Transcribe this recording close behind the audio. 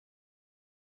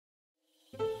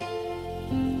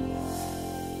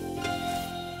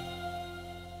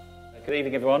Good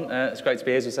evening, everyone. It's great to be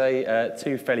here, as you say.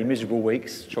 2 fairly miserable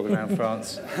weeks, travelling around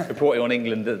France, reporting on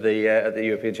England at the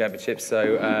European Championships,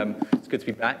 so it's good to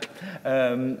be back.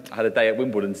 I had a day at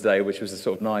Wimbledon today, which was a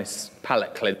sort of nice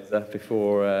palate cleanser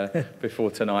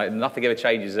before tonight. And nothing ever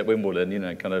changes at Wimbledon, you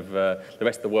know, kind of the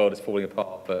rest of the world is falling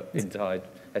apart, but inside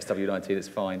SW19 it's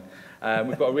fine.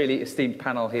 We've got a really esteemed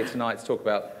panel here tonight to talk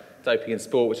about doping in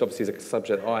sport, which obviously is a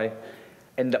subject I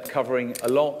end up covering a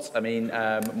lot. I mean,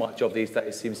 my job these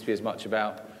days seems to be as much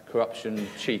about corruption,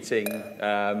 cheating,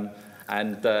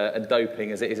 and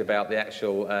doping as it is about the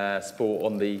actual sport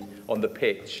on the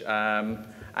pitch. And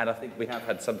I think we have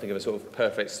had something of a sort of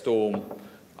perfect storm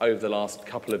over the last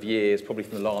couple of years, probably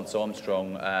from the Lance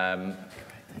Armstrong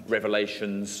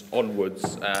revelations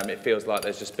onwards. It feels like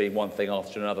there's just been one thing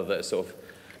after another that has sort of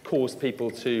caused people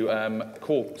to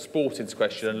call sport into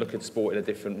question and look at sport in a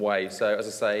different way. So, as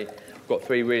I say, we've got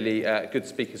 3 really good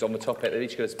speakers on the topic. They're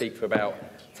each going to speak for about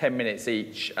 10 minutes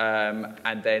each,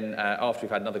 and then after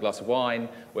we've had another glass of wine,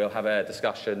 we'll have a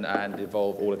discussion and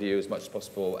involve all of you as much as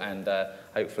possible and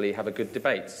hopefully have a good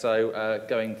debate. So,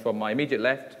 going from my immediate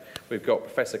left, we've got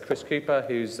Professor Chris Cooper,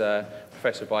 who's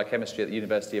Professor of Biochemistry at the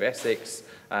University of Essex.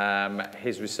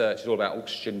 His research is all about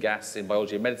oxygen gas in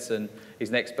biology and medicine. He's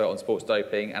an expert on sports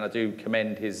doping, and I do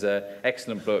commend his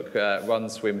excellent book, Run,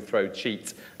 Swim, Throw,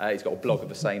 Cheat. He's got a blog of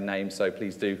the same name, so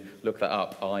please do look that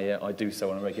up. I do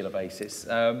so on a regular basis.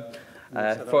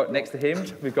 Next to him,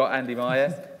 we've got Andy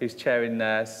Miah, who's chairing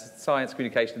Science,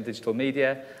 Communication and Digital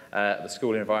Media at the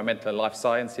School of Environmental and Life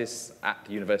Sciences at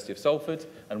the University of Salford,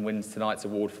 and wins tonight's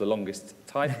award for the longest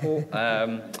title.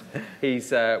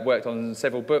 He's worked on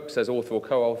several books as author or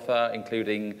co-author,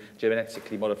 including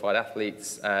Genetically Modified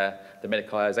Athletes, The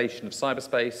Medicalisation of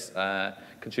Cyberspace,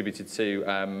 contributed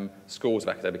to scores of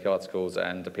academic articles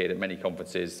and appeared at many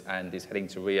conferences, and is heading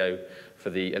to Rio for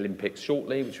the Olympics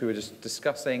shortly, which we were just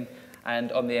discussing.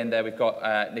 And on the end there, we've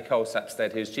got Nicole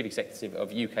Sapstead, who's Chief Executive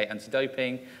of UK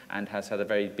Anti-Doping and has had a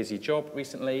very busy job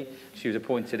recently. She was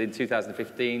appointed in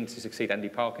 2015 to succeed Andy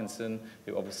Parkinson,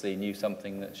 who obviously knew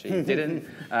something that she didn't.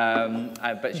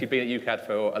 But she'd been at UKAD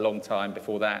for a long time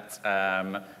before that,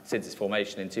 since its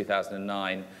formation in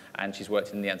 2009. And she's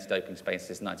worked in the anti-doping space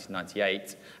since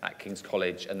 1998 at King's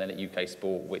College and then at UK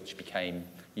Sport, which became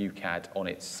UKAD on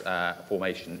its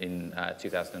formation in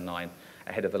 2009.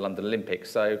 Ahead of the London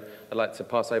Olympics. So I'd like to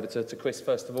pass over to Chris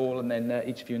first of all, and then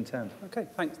each of you in turn. Okay,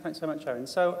 thanks so much, Owen.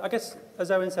 So I guess,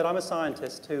 as Owen said, I'm a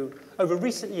scientist who, over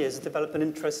recent years, has developed an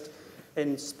interest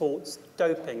in sports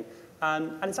doping.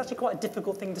 And it's actually quite a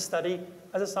difficult thing to study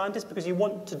as a scientist because you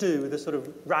want to do the sort of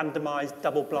randomized,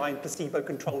 double-blind,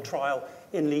 placebo-controlled trial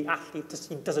in the athlete to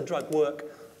see does a drug work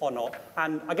or not.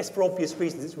 And I guess for obvious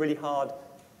reasons, it's really hard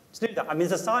to do that. I mean,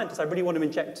 as a scientist, I really want to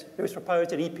inject, it was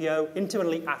proposed, an EPO into an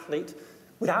elite athlete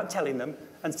without telling them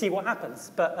and see what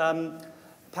happens. But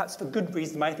perhaps for good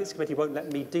reason, my ethics committee won't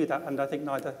let me do that, and I think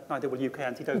neither will UK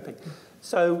Anti-Doping.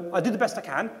 So I do the best I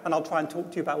can, and I'll try and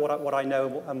talk to you about what I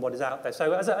know and what is out there.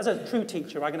 So as a true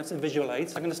teacher, I'm going to have some visual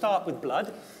aids. I'm going to start with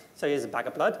blood. So here's a bag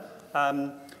of blood.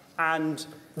 And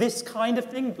this kind of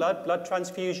thing, blood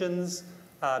transfusions,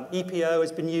 EPO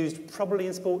has been used probably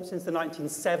in sports since the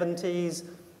 1970s,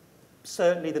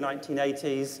 certainly the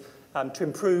 1980s. To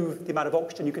improve the amount of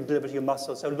oxygen you can deliver to your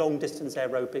muscles, so long-distance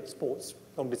aerobic sports,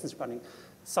 long-distance running,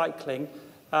 cycling.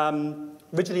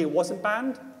 Originally, it wasn't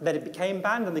banned, then it became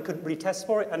banned, and they couldn't really test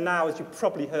for it, and now, as you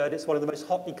probably heard, it's one of the most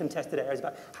hotly contested areas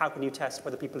about how can you test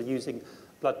whether people are using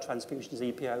blood transfusions,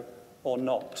 EPO, or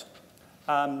not.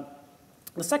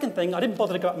 The second thing, I didn't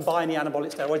bother to go out and buy any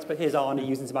anabolic steroids, but here's Arnie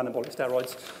using some anabolic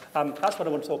steroids. That's what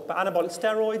I want to talk about. Anabolic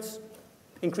steroids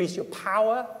increase your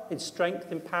power in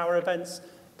strength in power events.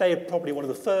 They are probably one of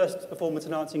the first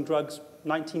performance-enhancing drugs,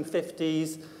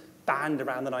 1950s, banned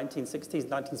around the 1960s,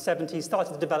 1970s,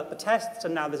 started to develop the tests,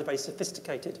 and now there's a very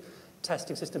sophisticated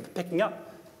testing system for picking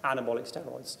up anabolic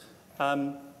steroids.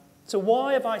 So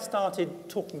why have I started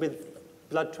talking with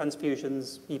blood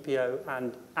transfusions, EPO,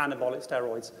 and anabolic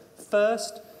steroids?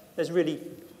 First, there's really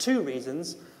 2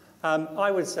 reasons.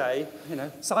 I would say, you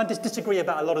know, scientists disagree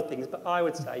about a lot of things, but I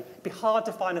would say it'd be hard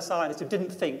to find a scientist who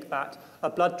didn't think that a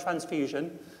blood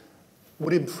transfusion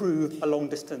would improve a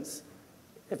long-distance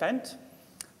event.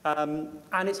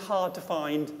 And it's hard to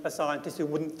find a scientist who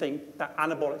wouldn't think that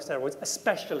anabolic steroids,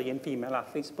 especially in female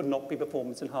athletes, would not be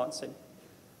performance-enhancing.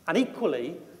 And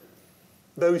equally,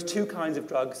 those 2 kinds of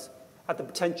drugs have the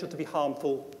potential to be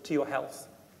harmful to your health.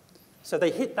 So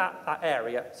they hit that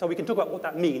area. So we can talk about what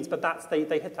that means, but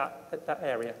they hit that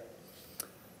area.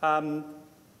 I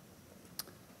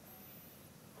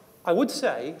would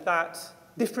say that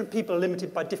different people are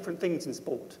limited by different things in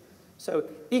sport. So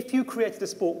if you created a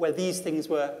sport where these things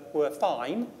were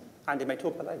fine, Andy may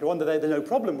talk about later on that there's no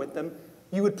problem with them,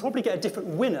 you would probably get a different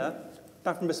winner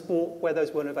than from a sport where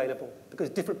those weren't available,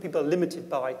 because different people are limited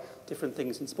by different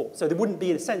things in sport. So they wouldn't be,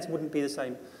 in a sense, wouldn't be the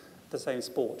same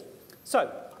sport.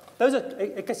 So those are,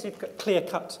 I guess, you've got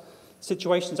clear-cut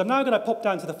situations. I'm now going to pop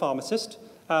down to the pharmacist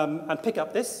and pick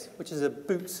up this, which is a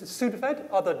Boots Sudafed.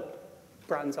 Other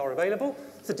brands are available.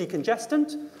 It's a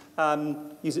decongestant.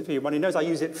 Use it for your runny nose. I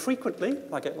use it frequently.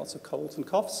 I get lots of colds and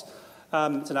coughs.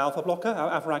 It's an alpha blocker,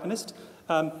 alpha agonist,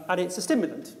 and it's a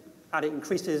stimulant, and it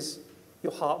increases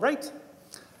your heart rate,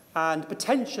 and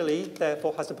potentially,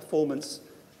 therefore, has a performance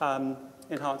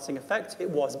enhancing effect. It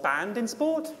was banned in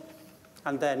sport,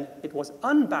 and then it was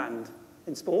unbanned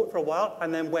in sport for a while,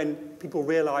 and then when people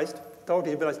realized,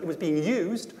 authorities realized it was being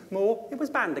used more, it was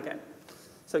banned again.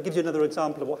 So it gives you another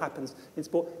example of what happens in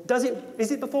sport.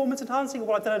 Is it performance enhancing?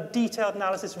 Well, I've done a detailed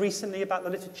analysis recently about the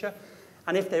literature,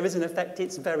 and if there is an effect,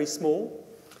 it's very small.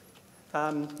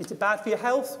 Is it bad for your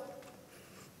health?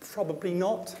 Probably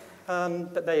not,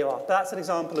 but there you are. That's an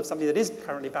example of something that is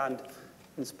currently banned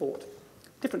in sport.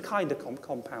 Different kind of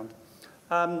compound.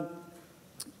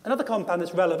 Another compound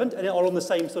that's relevant, and all on the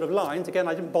same sort of lines, again,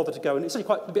 I didn't bother to go, and it's actually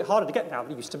quite a bit harder to get now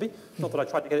than it used to be. Not that I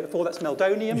tried to get it before, that's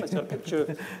meldonium. It's got a picture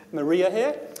of Maria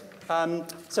here.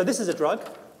 So this is a drug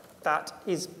that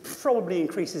probably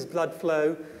increases blood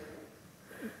flow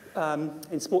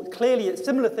in sport. Clearly, it's a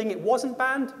similar thing. It wasn't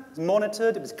banned, it was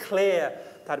monitored, it was clear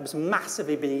that it was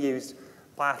massively being used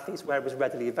by athletes where it was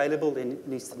readily available in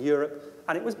Eastern Europe,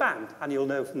 and it was banned. And you'll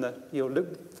know from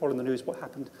follow the news what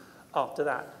happened after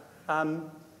that.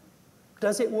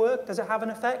 Does it work? Does it have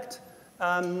an effect?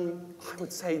 I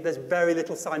would say there's very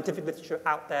little scientific literature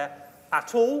out there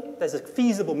at all. There's a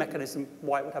feasible mechanism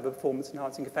why it would have a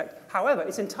performance-enhancing effect. However,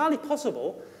 it's entirely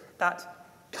possible that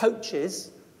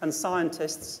coaches and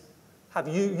scientists have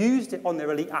used it on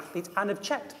their elite athletes and have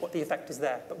checked what the effect is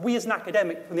there. But we as an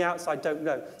academic from the outside don't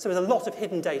know. So there's a lot of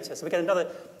hidden data. So we get another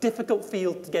difficult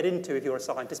field to get into if you're a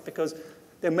scientist, because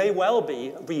there may well be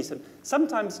a reason.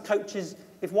 Sometimes coaches,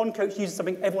 if one coach uses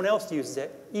something, everyone else uses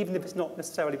it, even if it's not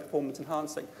necessarily performance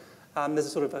enhancing. There's a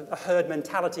sort of a herd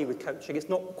mentality with coaching. It's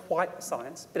not quite a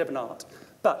science, a bit of an art.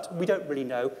 But we don't really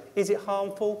know. Is it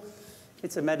harmful?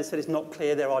 It's a medicine. It's not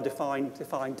clear. There are defined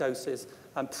doses.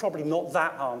 Probably not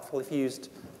that harmful if used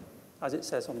as it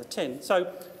says on the tin.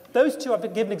 So those two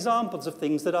I've given examples of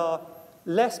things that are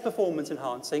less performance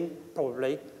enhancing,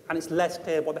 probably, and it's less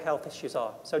clear what the health issues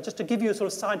are. So just to give you a sort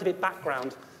of scientific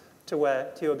background to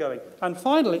where you're going. And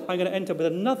finally, I'm going to end up with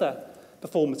another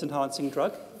performance enhancing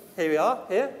drug. Here we are,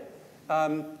 here.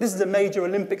 This is a major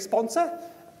Olympic sponsor.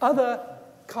 Other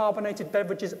carbonated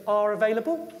beverages are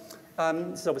available.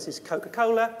 This is obviously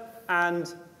Coca-Cola,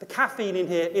 and the caffeine in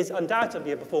here is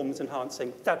undoubtedly a performance enhancing.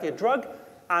 It's undoubtedly a drug,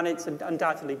 and it's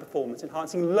undoubtedly performance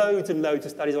enhancing. Loads and loads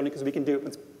of studies on it, because we can do it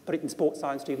and put it in sports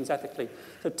science students ethically.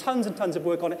 So tons and tons of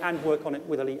work on it, and work on it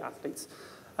with elite athletes.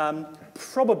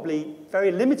 Probably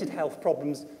very limited health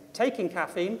problems taking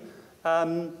caffeine,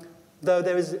 though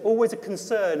there is always a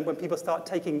concern when people start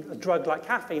taking a drug like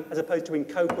caffeine, as opposed to in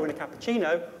Coke or in a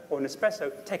cappuccino or an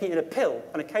espresso, taking it in a pill.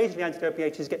 And occasionally anti-doping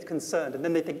agents get concerned, and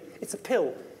then they think, it's a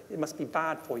pill, it must be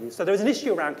bad for you. So there was an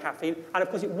issue around caffeine, and of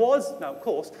course it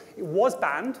was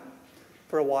banned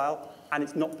for a while, and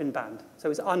it's not been banned. So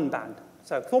it's unbanned.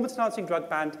 So performance-enhancing drug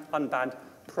banned, unbanned,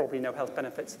 probably no health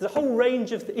benefits. There's a whole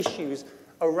range of issues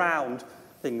around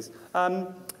things.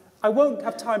 I won't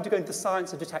have time to go into the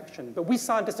science of detection, but we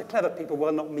scientists are clever people.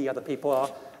 Well, not me, other people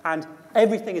are. And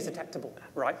everything is detectable,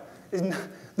 right?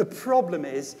 The problem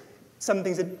is some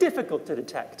things are difficult to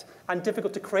detect and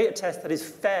difficult to create a test that is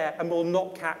fair and will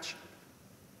not catch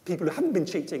people who haven't been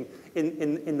cheating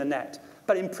in the net.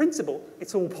 But in principle,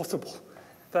 it's all possible.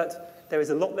 But there is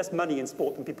a lot less money in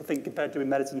sport than people think compared to in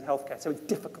medicine and healthcare, so it's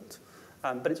difficult.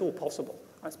 But it's all possible,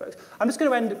 I suppose. I'm just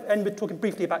going to end with talking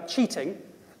briefly about cheating.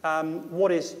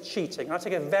 What is cheating? And I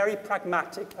take a very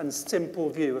pragmatic and simple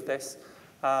view of this.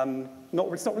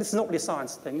 This is not really a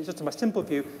science thing. It's just my simple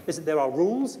view is that there are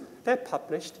rules. They're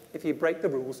published. If you break the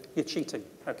rules, you're cheating.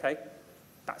 Okay?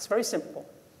 That's very simple.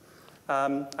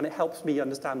 And it helps me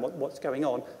understand what's going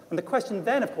on. And the question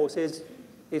then, of course, is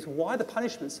why the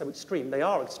punishments so extreme? They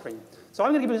are extreme. So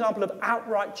I'm going to give you an example of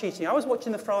outright cheating. I was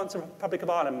watching the France and Republic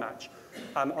of Ireland match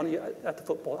at the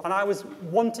football, and I was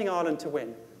wanting Ireland to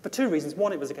win for two reasons.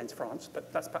 One, it was against France,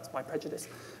 but that's perhaps my prejudice.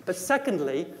 But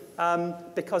secondly,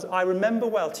 because I remember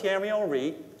well Thierry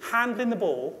Henry handling the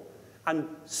ball and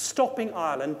stopping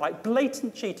Ireland by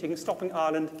blatant cheating, stopping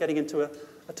Ireland getting into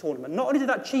a tournament. Not only did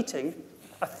that cheating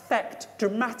affect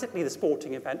dramatically the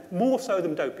sporting event, more so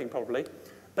than doping probably,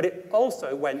 But it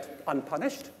also went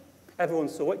unpunished. Everyone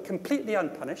saw it, completely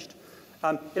unpunished.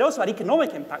 It also had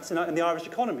economic impacts in the Irish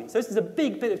economy. So this is a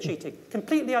big bit of cheating,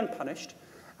 completely unpunished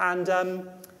and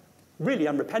really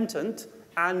unrepentant.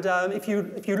 And if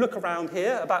you look around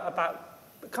here, about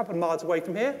a couple of miles away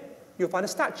from here, you'll find a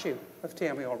statue of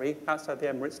Thierry Henry outside the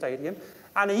Emirates Stadium.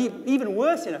 And even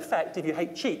worse in effect, if you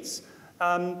hate cheats,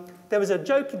 there was a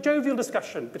jovial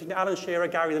discussion between Alan Shearer,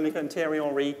 Gary Lineker and Thierry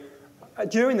Henry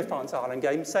during the France-Ireland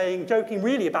game, joking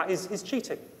really about his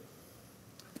cheating.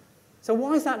 So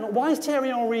why is that not? Why is Thierry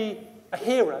Henry a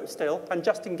hero still, and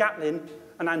Justin Gatlin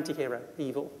an anti-hero,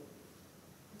 evil?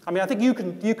 I mean, I think you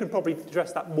can probably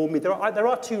address that more than me. There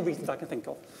are two reasons I can think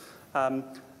of.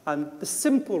 And the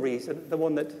simple reason, the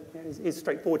one that is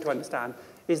straightforward to understand,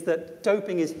 is that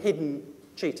doping is hidden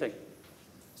cheating.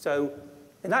 So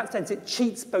in that sense, it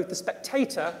cheats both the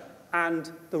spectator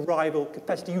and the rival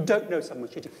competitor. You don't know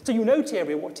someone's cheating. So you know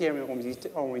what Thierry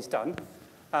Henry's done.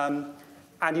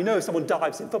 And you know if someone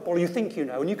dives in football, you think you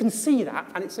know, and you can see that,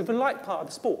 and it's a light part of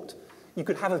the sport. You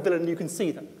could have a villain and you can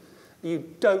see them. You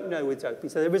don't know with doping.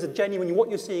 So there is a genuine, what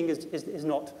you're seeing is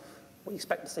not what you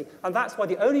expect to see. And that's why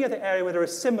the only other area where there are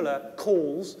similar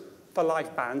calls for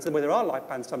life bans, and where there are life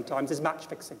bans sometimes, is match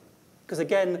fixing. Because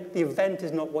again, the event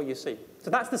is not what you see.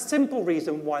 So that's the simple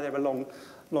reason why there are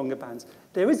longer bans.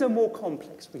 There is a more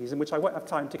complex reason, which I won't have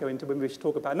time to go into when we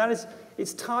talk about, and that is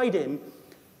it's tied in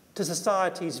to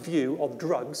society's view of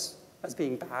drugs as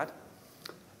being bad,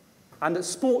 and that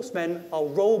sportsmen are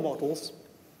role models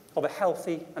of a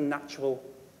healthy and natural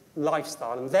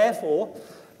lifestyle, and therefore,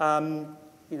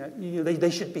 they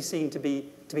should be seen to be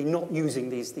not using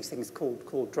these things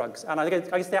called drugs. And I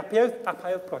guess the I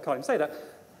can't even say that.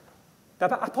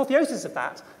 The apotheosis of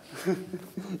that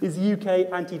is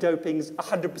UK anti-doping's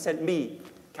 100% Me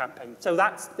campaign. So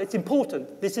it's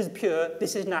important. This is pure.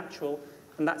 This is natural.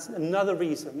 And that's another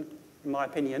reason, in my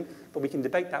opinion, but we can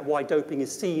debate that, why doping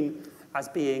is seen as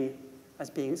being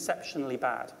exceptionally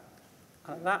bad.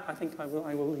 And that, I think I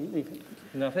will leave it.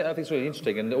 No, I think it's really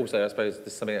interesting. And also, I suppose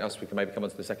there's something else we can maybe come on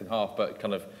to the second half, but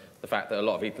kind of the fact that a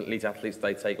lot of elite athletes,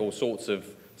 they take all sorts of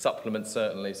supplements,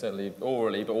 certainly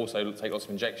orally, but also take lots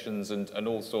of injections and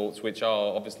all sorts, which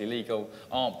are obviously legal,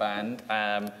 aren't banned,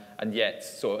 and yet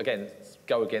sort of, again,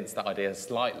 go against that idea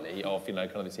slightly of, kind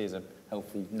of this is a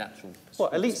healthy, natural pursuit. Well,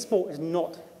 elite sport is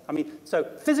not, so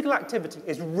physical activity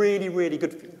is really, really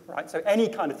good for you, right? So any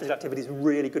kind of physical activity is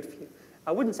really good for you.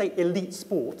 I wouldn't say elite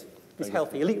sport is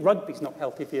healthy. Elite rugby is not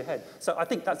healthy for your head. So I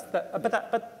think that's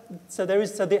so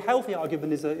the healthy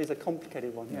argument is a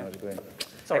complicated one. Yeah.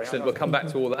 Sorry, excellent. We'll come back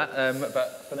to all that.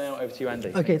 But for now, over to you,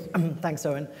 Andy. Okay, thanks,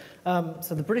 Owen.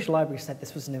 So the British Library said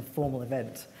this was an informal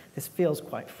event. This feels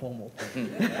quite formal.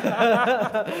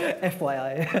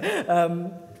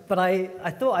 FYI. But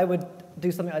I thought I would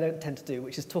do something I don't tend to do,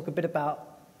 which is talk a bit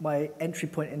about my entry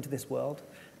point into this world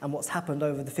and what's happened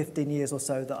over the 15 years or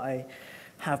so that I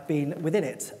have been within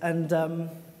it. And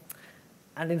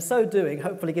in so doing,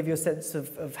 hopefully give you a sense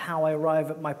of how I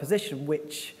arrive at my position,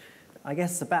 which I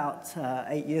guess about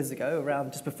 8 years ago,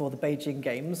 around just before the Beijing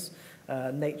Games,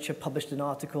 Nature published an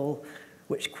article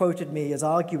which quoted me as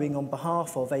arguing on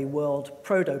behalf of a world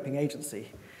pro-doping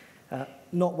agency.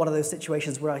 Not one of those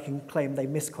situations where I can claim they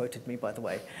misquoted me, by the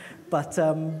way. But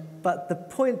the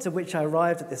point at which I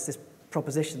arrived at this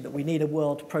proposition that we need a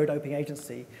world pro-doping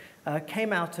agency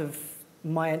came out of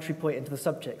my entry point into the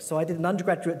subject. So I did an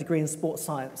undergraduate degree in sports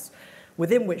science,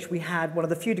 within which we had one of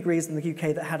the few degrees in the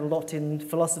UK that had a lot in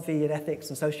philosophy and ethics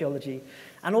and sociology.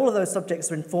 And all of those subjects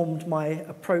informed my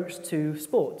approach to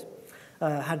sport.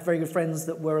 Had very good friends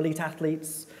that were elite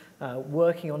athletes,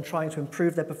 working on trying to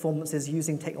improve their performances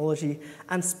using technology,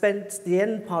 and spent the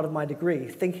end part of my degree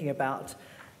thinking about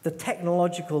the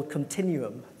technological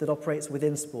continuum that operates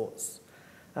within sports.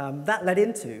 That led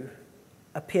into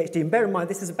a PhD. And bear in mind,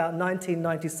 this is about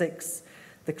 1996.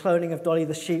 The cloning of Dolly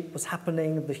the sheep was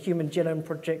happening. The Human Genome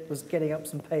Project was getting up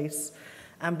some pace.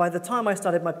 And by the time I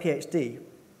started my PhD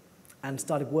and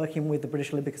started working with the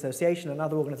British Olympic Association and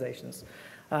other organizations,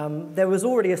 there was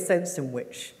already a sense in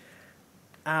which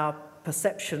our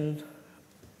perception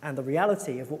and the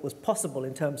reality of what was possible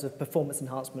in terms of performance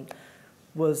enhancement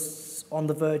was on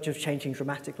the verge of changing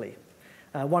dramatically.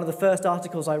 One of the first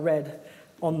articles I read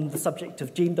on the subject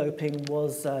of gene doping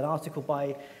was an article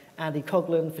by Andy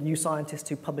Coghlan for New Scientist,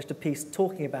 who published a piece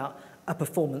talking about a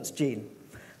performance gene.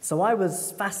 So I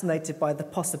was fascinated by the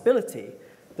possibility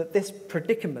that this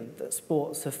predicament that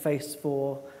sports have faced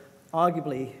for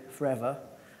arguably forever,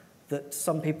 that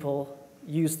some people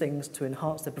use things to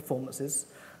enhance their performances,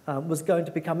 was going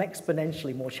to become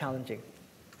exponentially more challenging.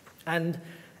 And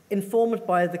informed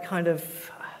by the kind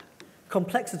of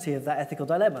complexity of that ethical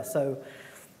dilemma. So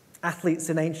athletes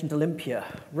in ancient Olympia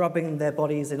rubbing their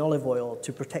bodies in olive oil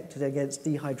to protect it against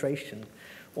dehydration,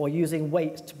 or using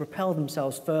weight to propel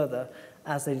themselves further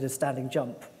as they did a standing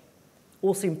jump,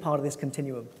 all seemed part of this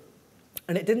continuum.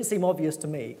 And it didn't seem obvious to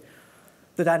me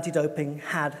that anti-doping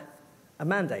had a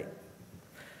mandate.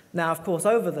 Now, of course,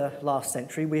 over the last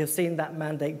century, we have seen that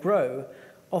mandate grow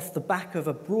off the back of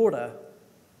a broader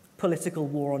political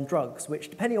war on drugs, which,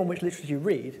 depending on which literature you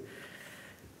read,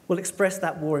 will express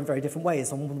that war in very different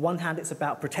ways. On the one hand, it's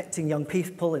about protecting young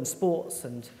people in sports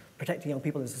and protecting young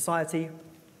people in society.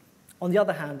 On the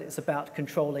other hand, it's about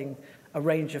controlling a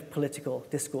range of political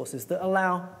discourses that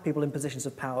allow people in positions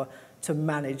of power to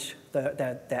manage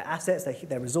their assets,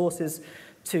 their resources,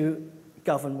 to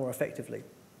govern more effectively.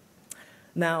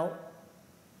 Now,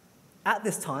 at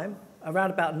this time,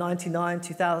 around about 1999,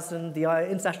 2000, the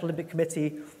International Olympic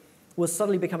Committee was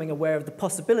suddenly becoming aware of the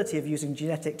possibility of using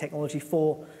genetic technology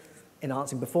for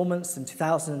enhancing performance. In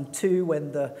 2002,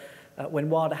 when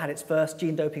WADA had its first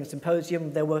gene doping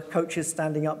symposium, there were scientists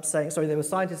standing up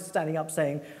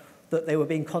saying that they were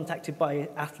being contacted by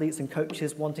athletes and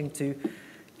coaches wanting to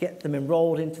get them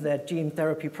enrolled into their gene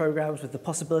therapy programs with the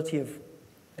possibility of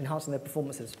enhancing their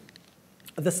performances.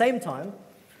 At the same time,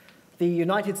 the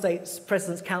United States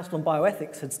President's Council on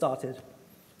Bioethics had started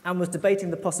and was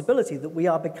debating the possibility that we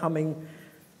are becoming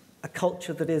a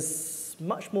culture that is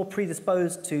much more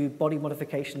predisposed to body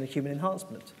modification and human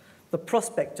enhancement. The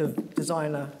prospect of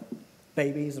designer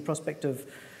babies, the prospect of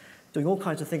doing all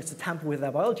kinds of things to tamper with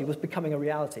their biology was becoming a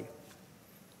reality.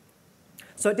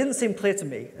 So it didn't seem clear to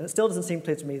me, and it still doesn't seem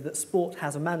clear to me, that sport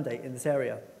has a mandate in this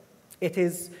area. It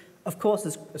is, of course,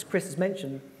 as Chris has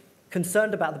mentioned,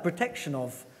 concerned about the protection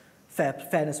of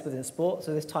fairness within sport,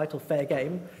 so this title, Fair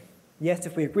Game. Yes,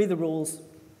 if we agree the rules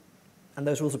and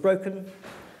those rules are broken,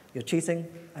 you're cheating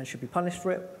and should be punished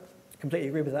for it. Completely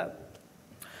agree with that.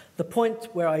 The point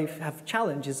where I have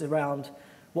challenge is around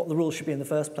what the rules should be in the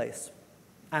first place.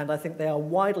 And I think they are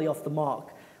widely off the mark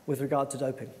with regard to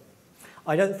doping.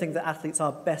 I don't think that athletes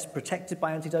are best protected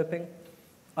by anti-doping.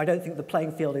 I don't think the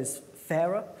playing field is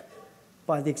fairer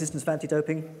by the existence of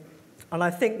anti-doping. And I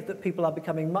think that people are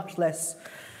becoming much less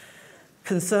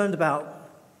concerned about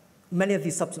many of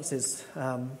these substances,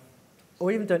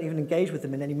 or even don't even engage with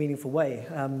them in any meaningful way.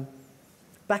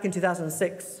 Back in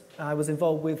 2006, I was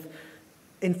involved with,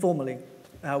 informally,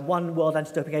 one World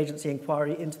Anti-Doping Agency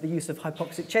inquiry into the use of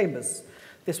hypoxic chambers.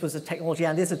 This was a technology,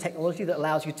 and is a technology, that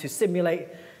allows you to simulate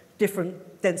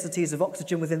different densities of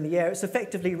oxygen within the air. It's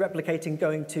effectively replicating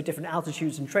going to different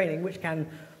altitudes in training, which can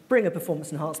bring a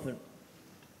performance enhancement.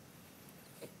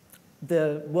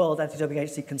 The World Anti-Doping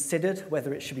Agency considered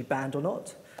whether it should be banned or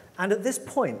not. And at this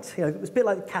point, it was a bit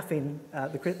like the caffeine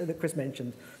that Chris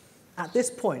mentioned. At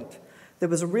this point, there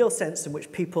was a real sense in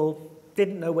which people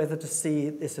didn't know whether to see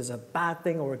this as a bad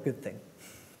thing or a good thing.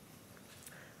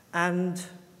 And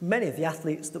many of the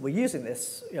athletes that were using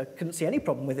this couldn't see any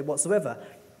problem with it whatsoever.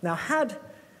 Now, had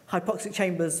hypoxic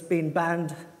chambers been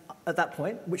banned at that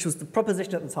point, which was the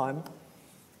proposition at the time,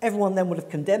 everyone then would have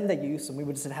condemned their use, and we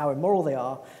would have said how immoral they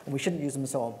are, and we shouldn't use them and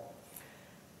so on.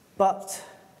 But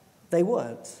they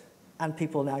weren't, and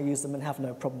people now use them and have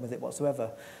no problem with it whatsoever.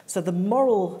 So the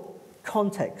moral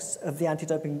context of the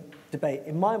anti-doping debate,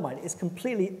 in my mind, is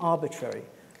completely arbitrary.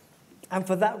 And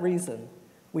for that reason,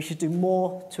 we should do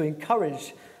more to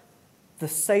encourage the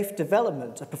safe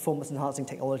development of performance-enhancing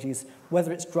technologies,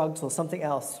 whether it's drugs or something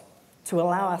else, to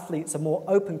allow athletes a more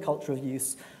open culture of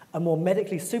use, a more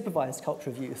medically supervised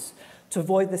culture of use, to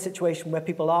avoid the situation where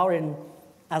people are in,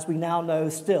 as we now know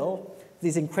still,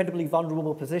 these incredibly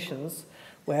vulnerable positions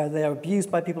where they're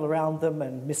abused by people around them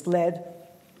and misled,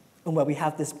 and where we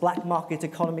have this black market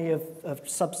economy of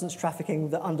substance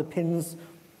trafficking that underpins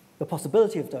the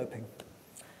possibility of doping.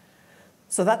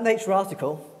 So that Nature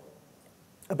article,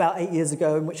 about 8 years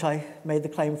ago, in which I made the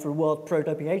claim for a World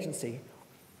Pro-Doping Agency,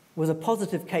 was a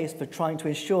positive case for trying to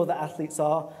ensure that athletes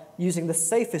are using the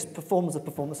safest forms of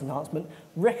performance enhancement,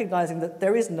 recognizing that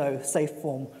there is no safe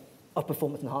form of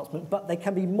performance enhancement, but they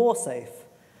can be more safe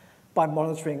by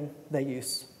monitoring their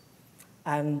use.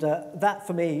 And that,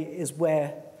 for me, is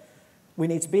where we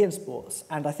need to be in sports,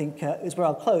 and I think is where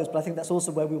I'll close, but I think that's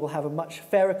also where we will have a much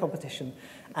fairer competition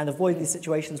and avoid these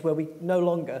situations where we no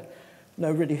longer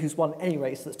know really who's won any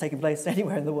race that's taken place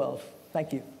anywhere in the world.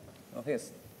 Thank you. I think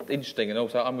it's interesting, and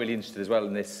also I'm really interested as well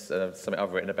in this, something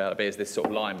I've written about a bit, is this sort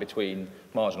of line between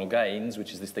marginal gains,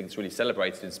 which is this thing that's really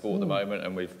celebrated in sport at the moment,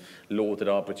 and we've lauded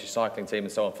our British cycling team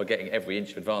and so on for getting every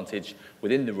inch of advantage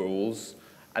within the rules,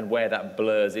 and where that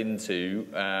blurs into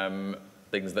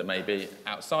things that may be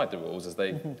outside the rules as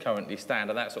they currently stand,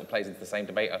 and that sort of plays into the same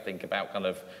debate, I think, about kind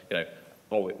of, you know,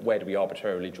 where do we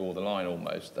arbitrarily draw the line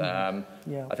almost. I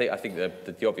think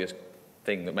the obvious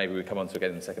thing that maybe we come on to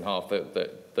again in the second half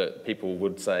that people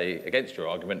would say against your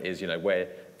argument is, you know, where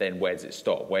does it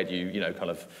stop? Where do you know,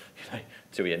 kind of, you know,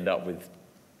 do we end up with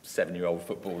 7-year-old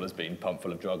footballers being pumped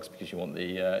full of drugs because you want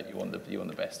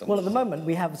the best? Well, at the moment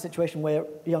we have a situation where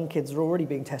young kids are already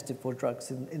being tested for drugs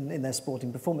in their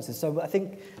sporting performances. So I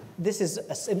think this is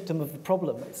a symptom of the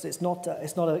problem. It's not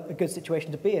a good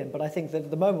situation to be in. But I think that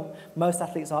at the moment most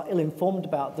athletes are ill-informed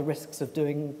about the risks of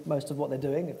doing most of what they're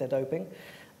doing if they're doping.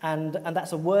 And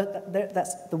that's a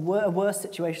worse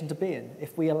situation to be in.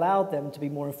 If we allowed them to be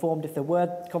more informed, if there were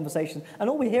conversations,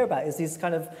 and all we hear about is these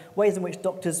kind of ways in which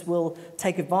doctors will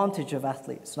take advantage of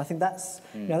athletes. And I think that's,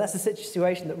 you know, that's a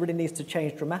situation that really needs to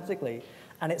change dramatically,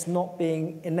 and it's not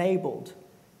being enabled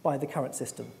by the current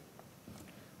system.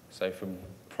 So from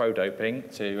pro-doping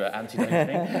to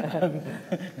anti-doping,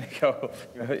 Nicole,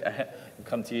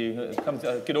 come to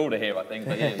a good order here, I think.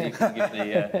 But yeah, you can give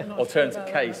the alternative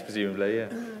case, presumably. Yeah.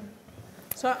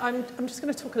 So I'm just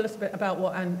going to talk a little bit about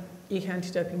what UK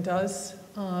anti-doping does.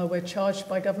 We're charged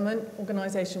by government,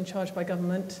 organisation charged by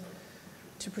government,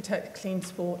 to protect clean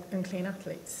sport and clean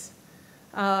athletes.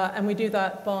 And we do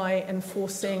that by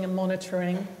enforcing and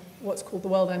monitoring what's called the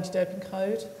World Anti-Doping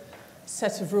Code, a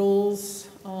set of rules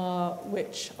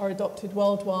which are adopted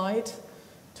worldwide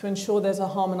to ensure there's a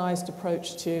harmonised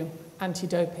approach to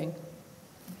anti-doping.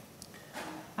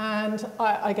 And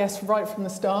I guess right from the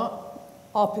start,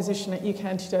 our position at UK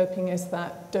Anti-Doping is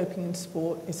that doping in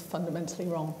sport is fundamentally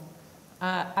wrong,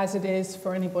 as it is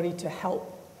for anybody to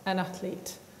help an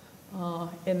athlete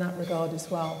in that regard as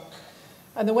well.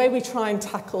 And the way we try and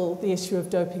tackle the issue of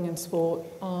doping in sport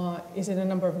is in a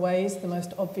number of ways. The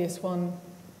most obvious one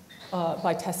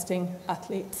by testing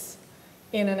athletes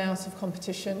in and out of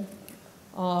competition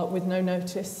with no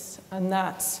notice, and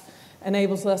that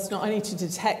enables us not only to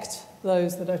detect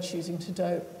those that are choosing to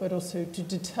dope, but also to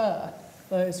deter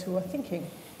those who are thinking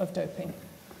of doping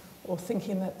or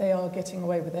thinking that they are getting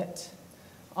away with it.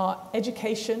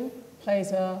 Education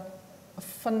plays a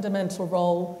fundamental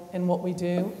role in what we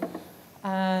do,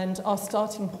 and our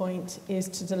starting point is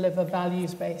to deliver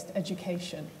values-based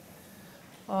education.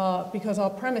 Because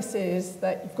our premise is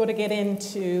that you've got to get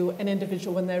into an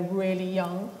individual when they're really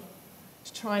young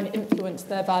to try and influence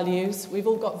their values. We've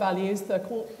all got values, they're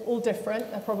all different,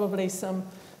 there's probably some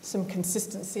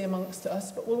consistency amongst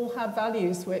us, but we'll all have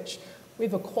values which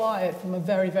we've acquired from a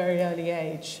very, very early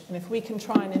age. And if we can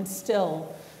try and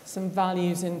instill some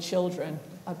values in children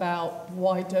about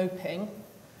why doping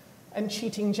and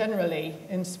cheating generally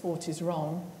in sport is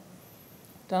wrong,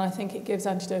 then I think it gives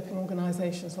anti-doping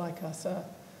organisations like us a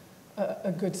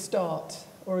good start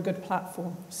or a good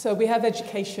platform. So we have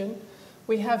education.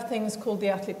 We have things called the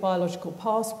Athlete Biological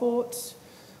Passport.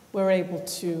 We're able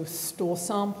to store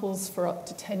samples for up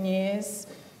to 10 years.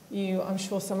 I'm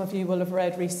sure some of you will have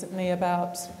read recently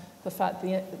about the fact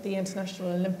that the International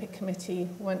Olympic Committee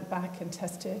went back and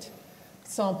tested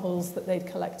samples that they'd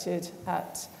collected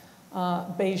at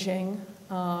Beijing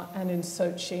and in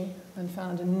Sochi, and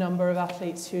found a number of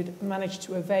athletes who'd managed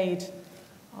to evade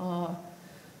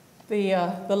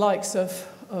the likes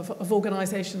of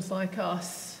organisations like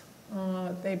us.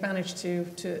 They managed to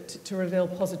reveal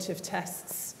positive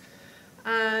tests.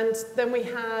 And then we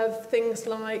have things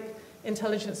like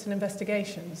intelligence and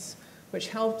investigations, which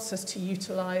helps us to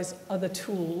utilise other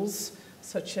tools,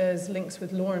 such as links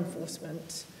with law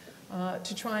enforcement,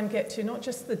 to try and get to not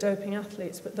just the doping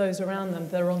athletes, but those around them,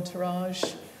 their entourage,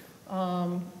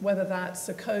 whether that's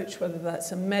a coach, whether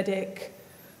that's a medic.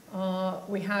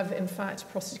 We have, in fact,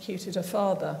 prosecuted a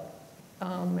father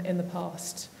in the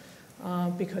past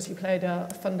because he played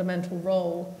a fundamental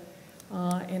role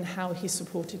in how he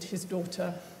supported his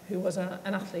daughter, who was an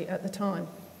athlete at the time.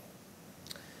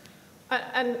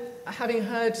 And having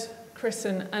heard Chris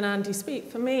and Andy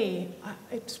speak, for me,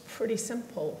 it's pretty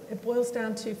simple. It boils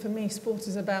down to, for me, sport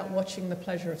is about watching the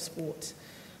pleasure of sport.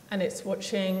 And it's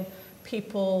watching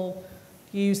people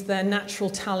use their natural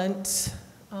talent,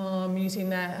 using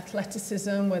their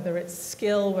athleticism, whether it's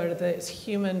skill, whether it's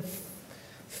human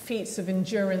feats of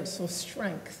endurance or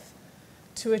strength,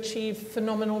 to achieve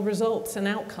phenomenal results and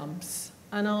outcomes.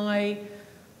 And I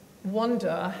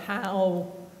wonder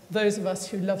how those of us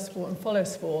who love sport and follow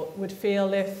sport would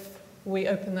feel if we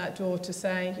open that door to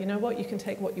say, you know what, you can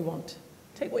take what you want.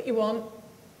 Take what you want,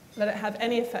 let it have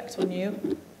any effect on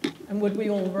you, and would we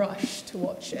all rush to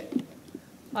watch it?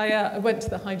 I went to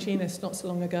the hygienist not so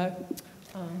long ago.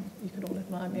 You can all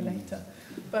admire me later.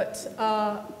 But,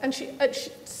 and she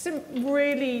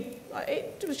really,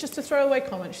 it was just a throwaway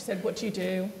comment. She said, "What do you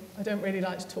do?" I don't really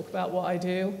like to talk about what I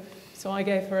do. So I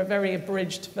gave her a very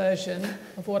abridged version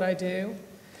of what I do.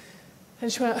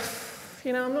 And she went,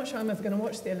 "You know, I'm not sure I'm ever going to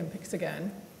watch the Olympics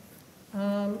again."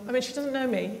 I mean, she doesn't know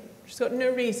me. She's got no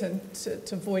reason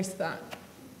to voice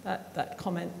that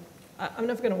comment. I'm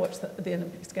never going to watch the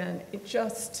Olympics again. It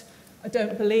just, I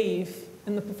don't believe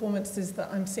in the performances that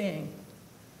I'm seeing.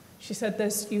 She said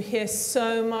you hear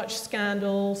so much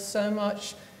scandal, so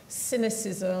much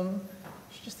cynicism.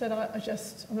 She just said,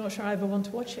 I'm not sure I ever want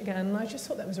to watch it again. And I just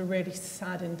thought that was a really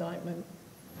sad indictment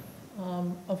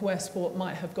of where sport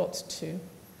might have got to.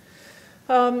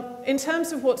 In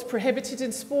terms of what's prohibited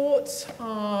in sport,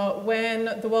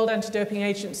 when the World Anti-Doping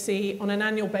Agency on an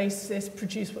annual basis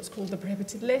produce what's called the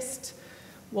prohibited list,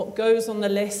 what goes on the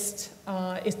list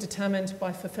is determined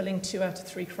by fulfilling 2 out of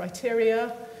 3 criteria,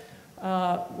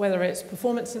 whether it's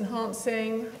performance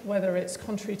enhancing, whether it's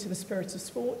contrary to the spirit of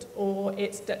sport, or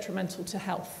it's detrimental to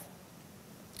health.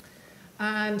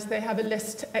 And they have a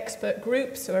list expert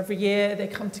group, so every year they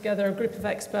come together, a group of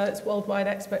experts, worldwide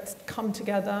experts come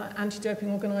together,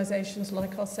 anti-doping organisations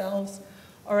like ourselves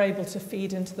are able to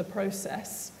feed into the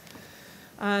process.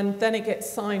 And then it gets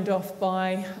signed off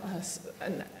by,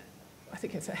 I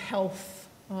think it's a health,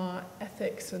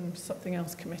 ethics and something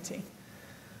else committee.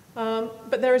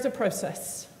 But there is a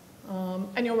process.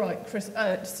 And you're right,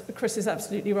 Chris is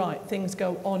absolutely right. Things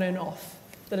go on and off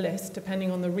the list depending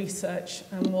on the research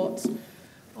and what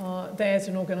they as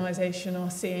an organisation are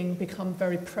seeing become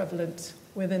very prevalent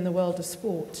within the world of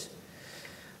sport.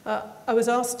 I was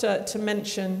asked to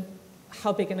mention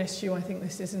how big an issue I think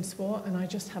this is in sport, and I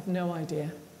just have no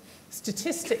idea.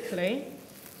 Statistically,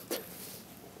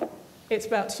 it's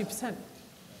about 2%,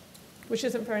 which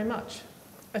isn't very much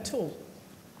at all.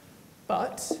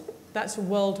 But that's a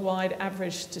worldwide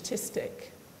average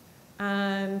statistic.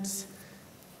 And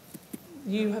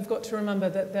you have got to remember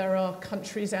that there are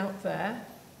countries out there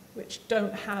which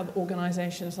don't have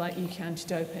organisations like UK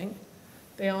Anti-Doping.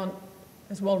 They aren't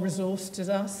as well resourced as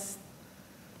us.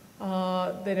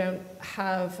 They don't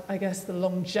have, I guess, the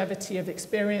longevity of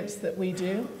experience that we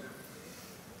do.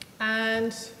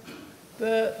 And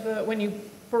when you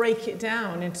break it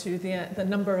down into the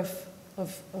number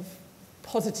of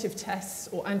positive tests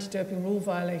or anti-doping rule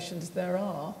violations there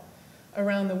are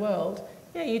around the world,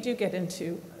 yeah, you do get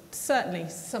into certainly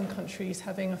some countries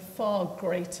having a far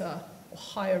greater or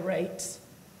higher rate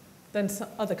than some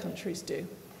other countries do.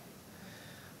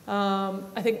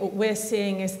 I think what we're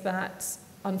seeing is that,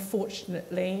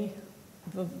 unfortunately,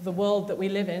 the world that we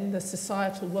live in, the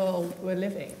societal world we're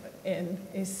living in,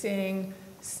 is seeing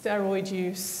steroid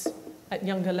use at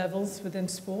younger levels within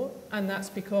sport. And that's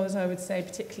because, I would say,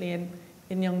 particularly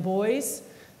in young boys,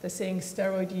 they're seeing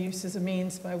steroid use as a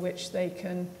means by which they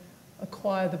can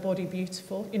acquire the body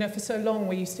beautiful. You know, for so long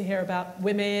we used to hear about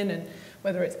women, and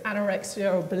whether it's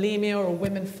anorexia or bulimia or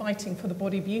women fighting for the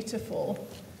body beautiful.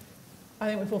 I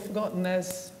think we've all forgotten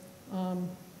there's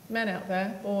men out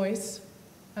there, boys,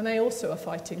 and they also are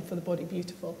fighting for the body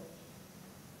beautiful.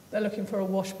 They're looking for a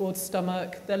washboard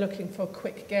stomach, they're looking for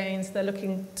quick gains, they're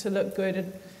looking to look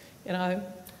good, you know,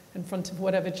 in front of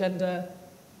whatever gender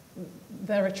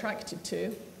they're attracted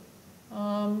to.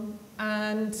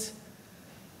 And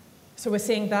so we're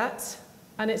seeing that,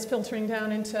 and it's filtering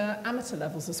down into amateur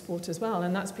levels of sport as well,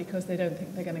 and that's because they don't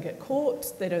think they're going to get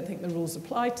caught, they don't think the rules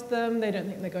apply to them, they don't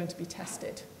think they're going to be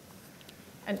tested.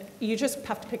 And you just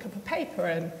have to pick up a paper,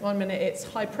 and 1 minute it's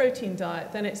high protein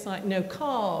diet, then it's like no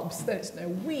carbs, then it's no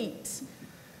wheat.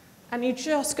 And you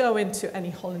just go into any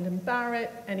Holland and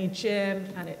Barrett, any gym,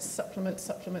 and it's supplement,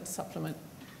 supplement, supplement.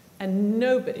 And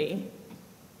nobody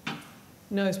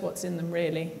knows what's in them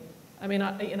really. I mean,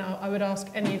 I would ask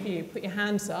any of you, put your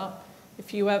hands up,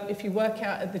 if you work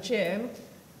out at the gym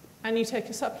and you take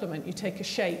a supplement, you take a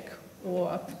shake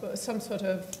or some sort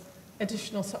of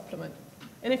additional supplement.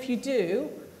 And if you do,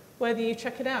 whether you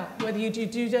check it out, whether you do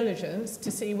due diligence to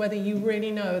see whether you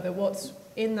really know that what's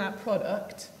in that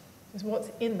product is what's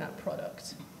in that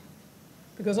product.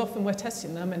 Because often we're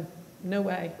testing them and no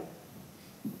way.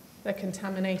 They're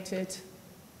contaminated.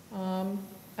 And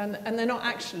they're not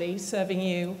actually serving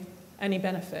you any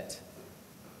benefit.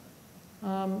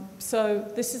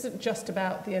 So this isn't just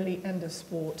about the elite end of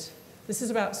sport. This is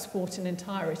about sport in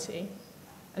entirety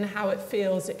and how it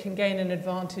feels it can gain an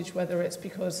advantage, whether it's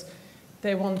because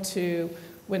they want to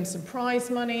win some prize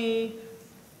money,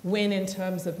 win in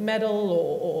terms of medal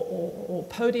or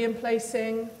podium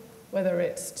placing, whether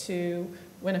it's to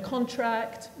win a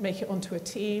contract, make it onto a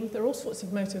team. There are all sorts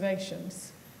of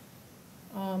motivations.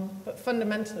 But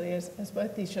fundamentally, as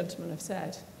both these gentlemen have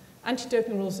said,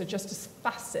 anti-doping rules are just a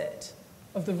facet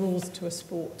of the rules to a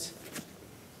sport.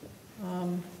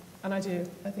 And I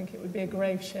think it would be a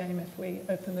grave shame if we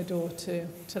open the door to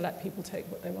let people take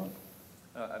what they want.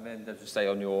 I mean, just say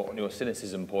on your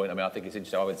cynicism point, I mean, I think it's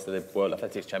interesting. I went to the World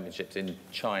Athletics Championships in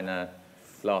China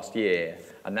last year,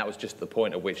 and that was just the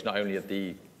point at which not only had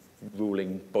the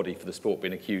ruling body for the sport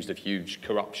been accused of huge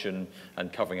corruption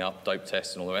and covering up dope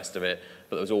tests and all the rest of it,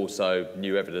 but there was also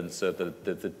new evidence of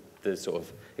the sort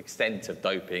of extent of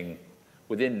doping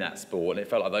within that sport, and it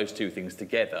felt like those two things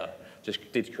together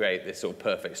just did create this sort of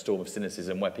perfect storm of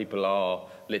cynicism where people are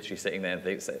literally sitting there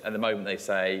and the moment they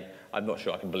say, I'm not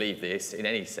sure I can believe this in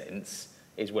any sense,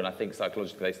 is when I think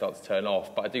psychologically they start to turn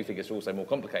off. But I do think it's also more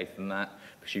complicated than that,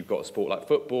 because you've got a sport like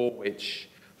football, which,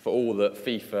 for all that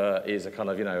FIFA is a kind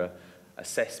of, a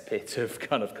cesspit of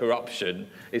kind of corruption,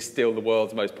 is still the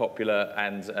world's most popular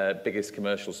and biggest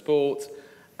commercial sport.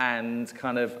 And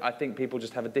kind of, I think people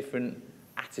just have a different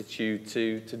attitude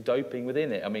to doping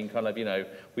within it. I mean, kind of,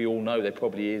 we all know there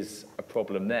probably is a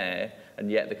problem there,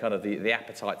 and yet the kind of the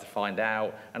appetite to find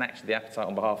out, and actually the appetite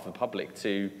on behalf of the public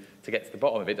to get to the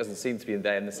bottom of it doesn't seem to be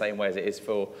there in the same way as it is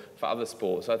for other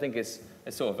sports. So I think it's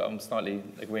sort of, I'm slightly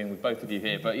agreeing with both of you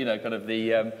here, but kind of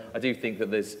I do think that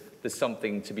there's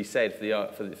something to be said for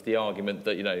the argument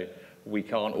that we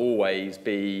can't always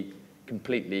be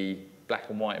completely black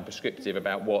and white and prescriptive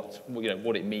about what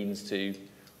it means to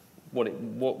what it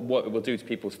will do to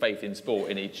people's faith in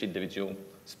sport in each individual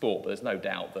sport. But there's no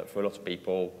doubt that for a lot of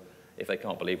people, if they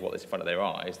can't believe what is in front of their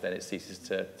eyes, then it ceases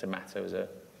to matter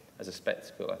as a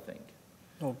spectacle, I think.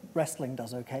 Well, wrestling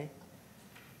does okay.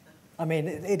 I mean,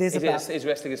 it is about... Is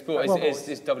wrestling a sport? Well,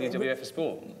 is WWF a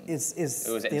sport?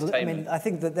 I mean, I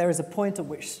think that there is a point at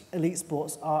which elite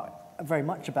sports are very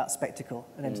much about spectacle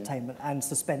and entertainment and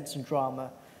suspense and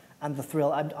drama and the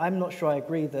thrill. I'm not sure I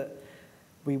agree that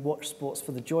we watch sports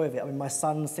for the joy of it. I mean, my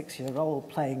son's 6 years old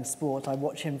playing sport. I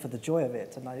watch him for the joy of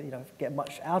it, and I get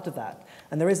much out of that.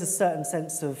 And there is a certain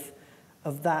sense of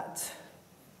that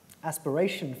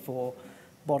aspiration for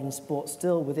modern sports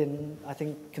still within, I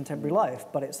think, contemporary life.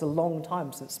 But it's a long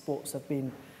time since sports have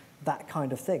been that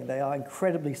kind of thing. They are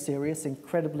incredibly serious,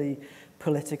 incredibly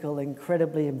political,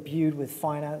 incredibly imbued with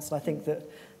finance. And I think that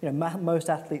most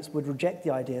athletes would reject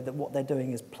the idea that what they're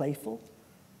doing is playful,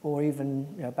 or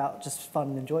even about just fun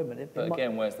and enjoyment. But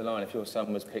again, where's the line? If your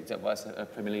son was picked up by a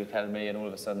Premier League academy and all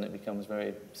of a sudden it becomes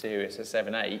very serious at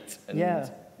 7, 8... And yeah,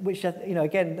 which,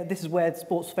 again, this is where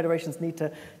sports federations need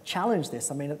to challenge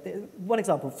this. I mean, one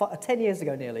example, 10 years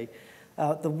ago nearly,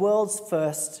 the world's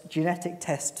first genetic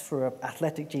test for an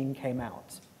athletic gene came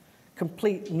out.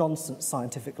 Complete nonsense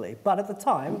scientifically. But at the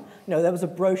time, there was a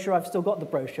brochure, I've still got the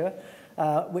brochure,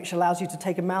 which allows you to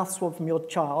take a mouth swab from your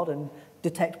child and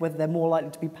detect whether they're more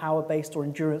likely to be power-based or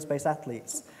endurance-based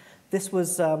athletes. This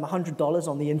was $100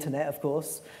 on the internet, of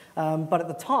course, but at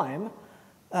the time,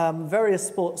 various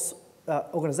sports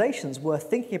organizations were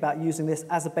thinking about using this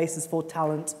as a basis for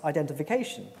talent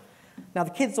identification. Now,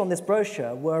 the kids on this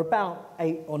brochure were about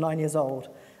 8 or 9 years old,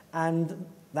 and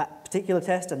that particular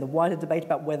test and the wider debate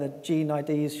about whether gene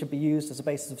IDs should be used as a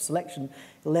basis of selection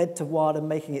led to WADA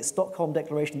making its Stockholm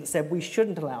Declaration that said we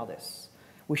shouldn't allow this.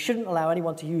 We shouldn't allow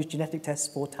anyone to use genetic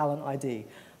tests for talent ID.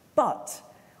 But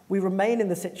we remain in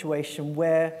the situation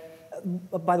where,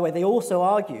 by the way, they also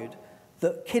argued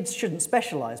that kids shouldn't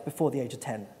specialize before the age of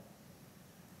 10.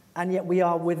 And yet we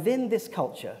are within this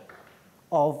culture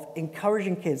of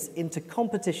encouraging kids into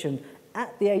competition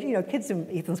at the age, kids in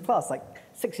Ethan's class, like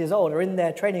 6 years old, are in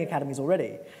their training academies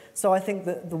already. So I think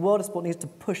that the world of sport needs to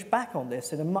push back on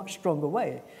this in a much stronger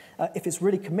way. If it's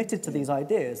really committed to these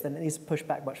ideas, then it needs to push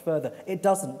back much further. It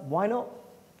doesn't. Why not?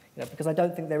 Because I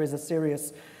don't think there is a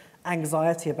serious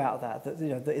anxiety about that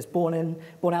that is borne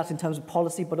out in terms of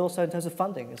policy, but also in terms of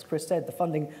funding. As Chris said, the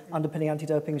funding underpinning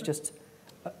anti-doping is just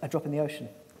a drop in the ocean.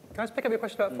 Can I just pick up your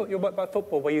question about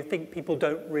football, where you think people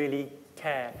don't really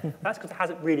care? That's because there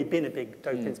hasn't really been a big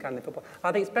doping scandal in football.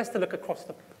 I think it's best to look across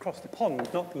the pond,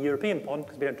 not the European pond,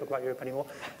 because we don't talk about Europe anymore,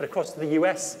 but across the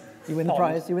US You win the pond.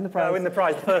 prize, you win the prize. I win the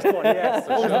prize, the first one, yes.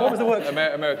 What was the word?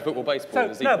 American football, baseball.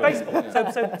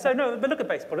 Baseball. So no, but look at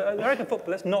baseball. American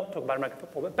football, let's not talk about American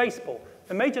football, but baseball.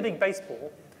 The Major League Baseball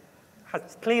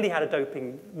has clearly had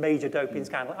a major doping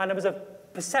scandal, and there was a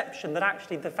perception that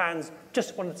actually the fans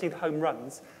just wanted to see the home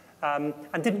runs, and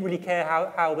didn't really care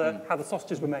how the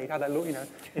sausages were made, how they look,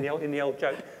 in the old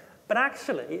joke. But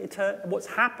actually, what's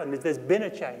happened is there's been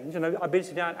a change, and I've been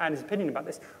interested in Andy's opinion about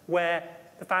this, where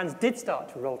the fans did start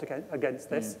to revolt against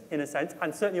this, in a sense,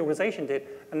 and certainly the organisation did.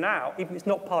 And now, even if it's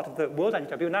not part of the World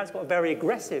Anti-Doping, now it's got a very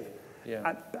aggressive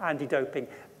anti-doping.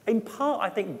 In part, I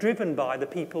think, driven by the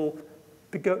people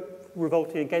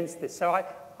revolting against this. So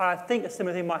I think a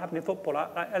similar thing might happen in football.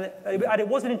 And it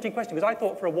was an interesting question, because I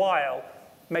thought for a while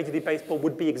Major League Baseball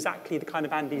would be exactly the kind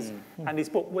of Andy's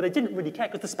sport. Well, they didn't really care,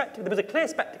 because there was a clear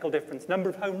spectacle difference, number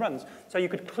of home runs. So you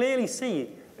could clearly see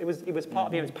it was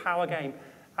part of its power game.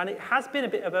 And it has been a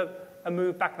bit of a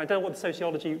move back. And I don't know what the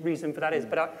sociology reason for that is,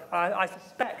 but I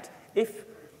suspect if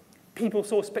people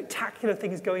saw spectacular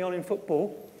things going on in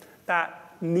football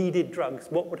that needed drugs,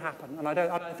 what would happen? And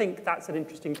I think that's an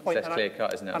interesting point. That's clear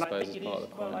cut, isn't it? I suppose as part of the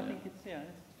point. Well, I think it's, yeah.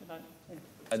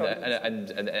 And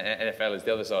NFL is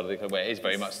the other side of the coin, where it is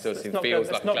very much still feels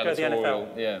like a gladiatorial.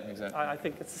 Yeah, exactly. I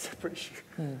think it's a separate issue.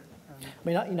 I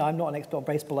mean, I'm not an expert on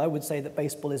baseball. I would say that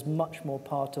baseball is much more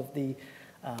part of the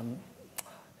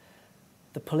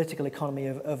political economy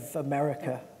of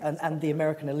America and the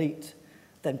American elite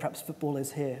than perhaps football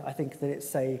is here. I think that it's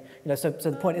so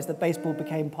the point is that baseball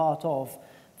became part of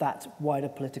that wider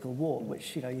political war,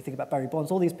 which, you think about Barry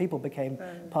Bonds, all these people became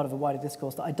part of a wider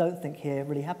discourse that I don't think here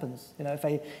really happens.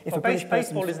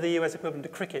 Baseball is the US equivalent to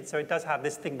cricket, so it does have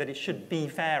this thing that it should be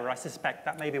fairer. I suspect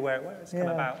that may be where it's come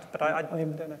about, but I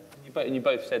don't know. And you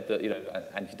both said that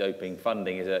anti-doping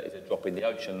funding is a drop in the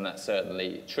ocean, and that's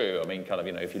certainly true. I mean,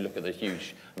 if you look at the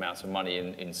huge amounts of money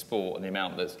in sport and the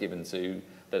amount that's given to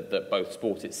that both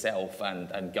sport itself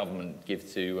and government give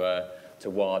to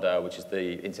WADA, which is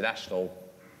the international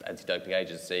anti-doping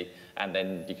agency, and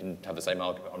then you can have the same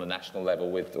argument on a national level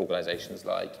with organisations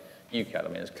like UCAD. I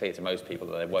mean, it's clear to most people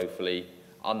that they're woefully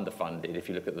underfunded if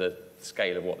you look at the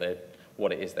scale of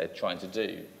what it is they're trying to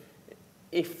do.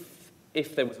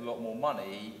 If there was a lot more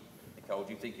money, Nicole,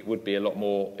 do you think it would be a lot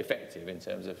more effective in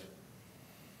terms of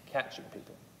catching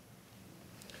people?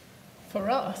 For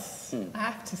us, I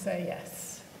have to say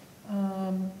yes.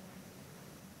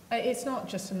 It's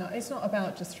not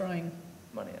about just throwing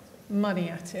money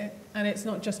at it, and it's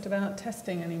not just about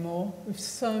testing anymore. We've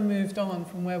so moved on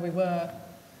from where we were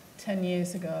 10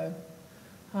 years ago,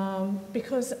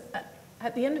 because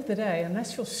at the end of the day,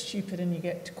 unless you're stupid and you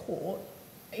get caught,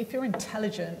 if you're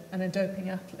intelligent and a doping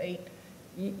athlete,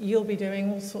 you'll be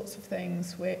doing all sorts of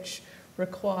things which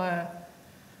require,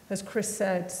 as Chris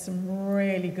said, some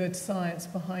really good science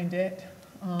behind it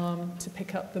to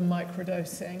pick up the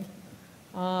microdosing.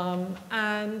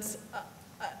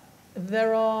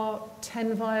 There are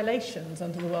 10 violations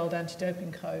under the World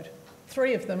Anti-Doping Code.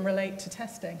 3 of them relate to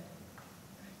testing.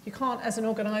 You can't, as an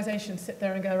organisation, sit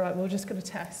there and go, right, we're just going to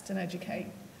test and educate.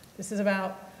 This is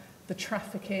about the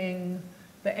trafficking,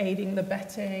 the aiding, the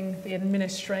betting, the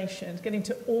administration, getting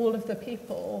to all of the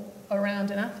people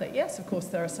around an athlete. Yes, of course,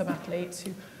 there are some athletes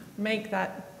who make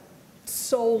that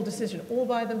sole decision all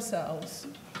by themselves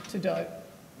to dope.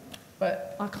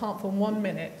 But I can't for 1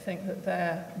 minute think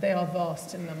that they are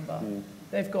vast in number.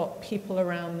 They've got people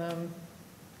around them,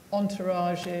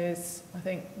 entourages. I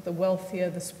think the wealthier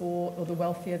the sport or the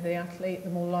wealthier the athlete, the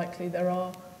more likely there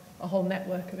are a whole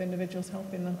network of individuals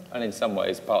helping them. And in some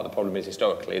ways, part of the problem is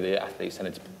historically the athletes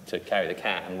tended to carry the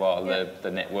can while the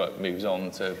network moves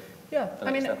on to... Yeah,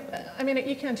 I mean, at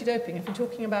UK Anti-Doping, if you're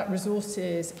talking about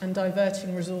resources and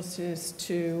diverting resources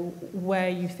to where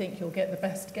you think you'll get the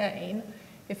best gain,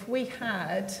 if we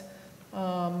had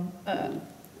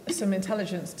some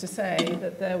intelligence to say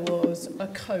that there was a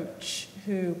coach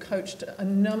who coached a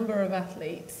number of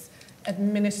athletes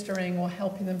administering or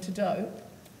helping them to dope,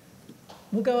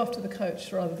 we'll go after the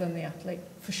coach rather than the athlete,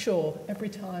 for sure, every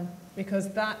time, because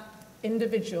that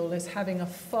individual is having a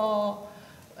far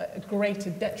greater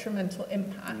detrimental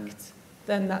impact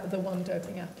than the one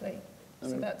doping athlete.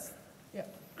 So that's, yeah.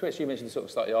 Chris, you mentioned the sort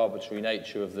of slightly arbitrary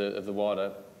nature of the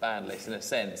wider ban list in a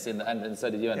sense, and so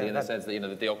did you, Andy, in the sense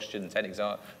that the oxygen 10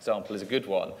 example is a good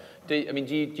one. Do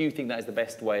you think that is the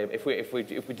best way? If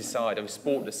we decide, if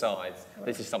sport decides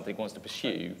this is something it wants to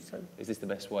pursue, is this the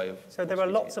best way of? So there are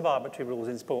lots of arbitrary rules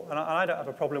in sport, and I don't have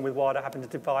a problem with WADA having to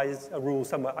devise a rule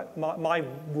somewhere. My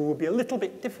rule would be a little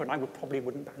bit different. I probably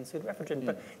wouldn't ban pseudoephedrine,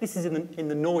 but this is in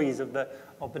the noise of the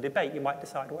debate. You might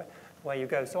decide where you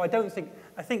go. So I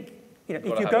think. If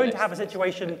you're going to have a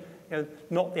situation,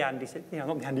 not the Andy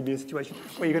Miah situation,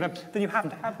 where you're going to, then you have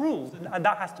to have rules, and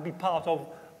that has to be part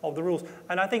of the rules.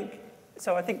 And I think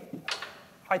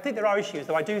there are issues,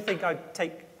 though I do think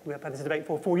we had this debate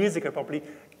 4 years ago probably,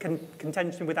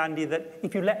 contention with Andy that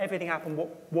if you let everything happen,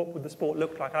 what would the sport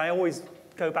look like? And I always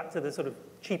go back to the sort of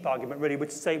cheap argument really,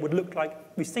 which say it would look like,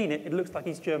 we've seen it looks like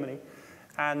East Germany,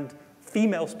 and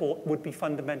female sport would be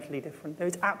fundamentally different. There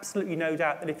is absolutely no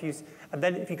doubt that if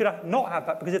you could not have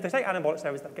that, because if they take anabolic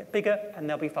steroids, they'll get bigger and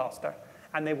they'll be faster,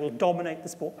 and they will dominate the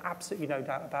sport. Absolutely no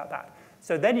doubt about that.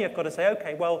 So then you've got to say,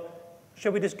 okay, well,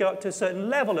 Should we just go up to a certain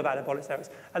level of anabolic steroids?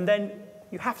 And then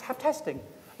you have to have testing.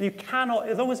 And you cannot,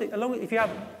 as long as if you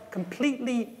have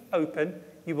completely open,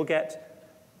 you will get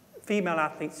female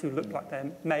athletes who look like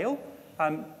they're male,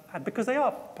 and because they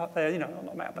are, you know,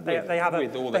 not male, but they have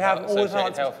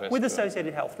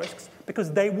associated health risks,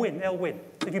 because they'll win.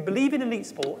 So if you believe in elite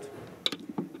sport,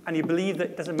 and you believe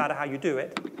that it doesn't matter how you do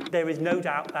it, there is no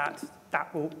doubt that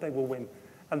they will win.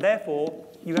 And therefore,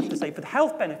 you have to say, for the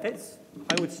health benefits,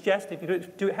 I would suggest if you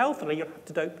do it healthily, you'll have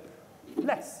to dope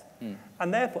less.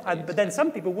 And therefore, but then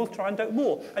some people will try and dope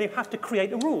more, and you have to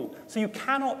create a rule. So you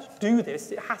cannot do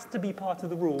this. It has to be part of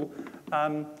the rule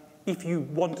if you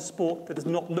want a sport that does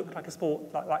not look like a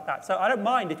sport like that. So I don't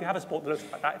mind if you have a sport that looks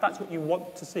like that, if that's what you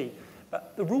want to see.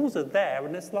 But the rules are there,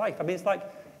 and it's life. I mean, it's like,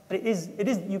 but it is.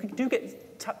 You do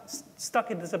get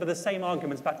stuck into some of the same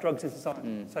arguments about drugs in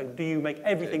society. So do you make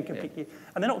everything completely?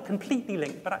 And they're not completely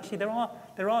linked, but actually there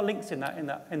are links in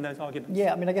those arguments.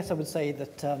 Yeah, I mean, I guess I would say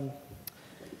that.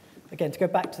 Again, to go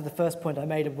back to the first point I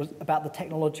made was about the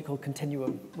technological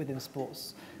continuum within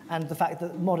sports, and the fact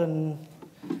that modern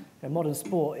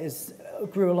sport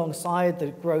grew alongside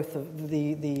the growth of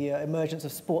the emergence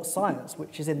of sports science,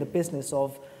 which is in the business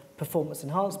of performance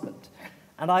enhancement.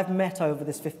 And I've met over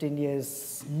this 15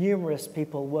 years numerous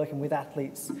people working with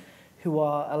athletes who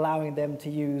are allowing them to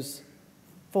use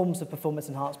forms of performance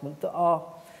enhancement that are,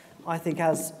 I think,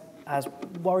 as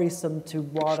worrisome to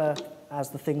WADA as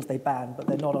the things they ban, but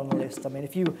they're not on the list. I mean,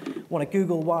 if you want to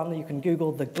Google one, you can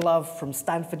Google the glove from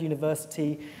Stanford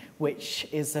University, which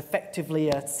is effectively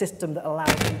a system that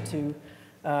allows you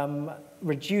to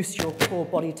reduce your core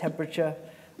body temperature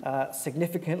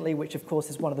significantly, which of course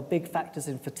is one of the big factors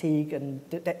in fatigue and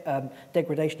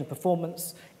degradation of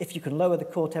performance. If you can lower the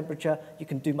core temperature, you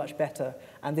can do much better.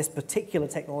 And this particular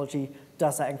technology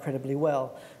does that incredibly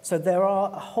well. So there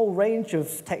are a whole range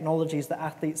of technologies that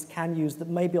athletes can use that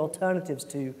may be alternatives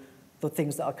to the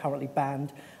things that are currently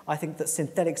banned. I think that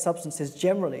synthetic substances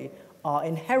generally are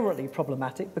inherently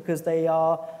problematic because they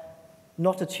are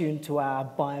not attuned to our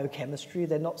biochemistry.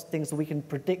 They're not things that we can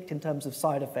predict in terms of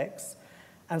side effects.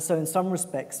 And so in some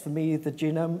respects, for me, the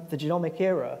genomic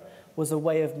era was a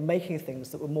way of making things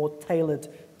that were more tailored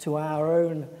to our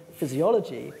own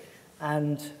physiology,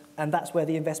 and that's where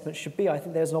the investment should be. I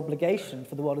think there's an obligation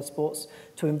for the world of sports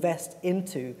to invest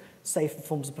into safer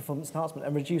forms of performance enhancement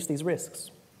and reduce these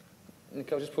risks.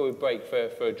 Nicole, just before we break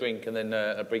for a drink and then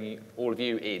bring all of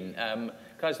you in, can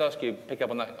I just ask you, pick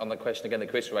up on that question again that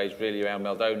Chris raised really around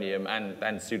meldonium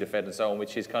and Sudafed and so on,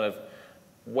 which is kind of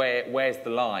where's the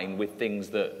line with things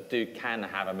that can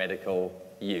have a medical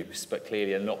use but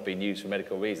clearly are not being used for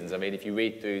medical reasons? I mean, if you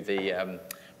read through the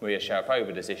Maria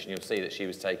Sharapova decision, you'll see that she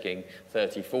was taking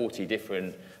 30, 40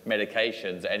 different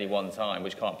medications at any one time,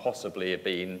 which can't possibly have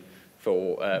been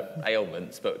for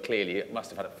ailments, but clearly it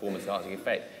must have had a performance-enhancing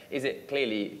effect. Is it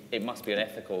clearly, it must be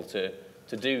unethical to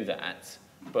do that,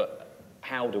 but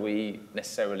how do we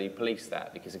necessarily police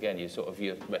that? Because again,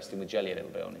 you're resting with jelly a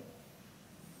little bit on it.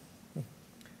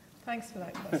 Thanks for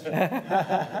that question.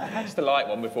 Just a light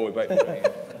one before we break the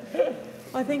break.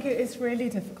 I think it is really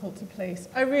difficult to police.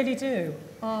 I really do.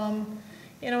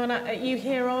 You know, and you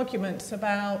hear arguments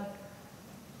about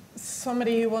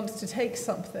somebody who wants to take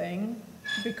something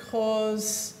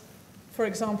because, for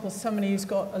example, somebody who's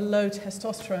got a low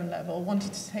testosterone level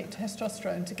wanted to take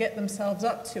testosterone to get themselves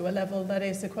up to a level that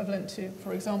is equivalent to,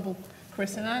 for example,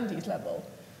 Chris and Andy's level.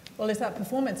 Well, is that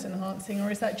performance enhancing,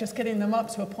 or is that just getting them up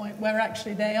to a point where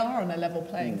actually they are on a level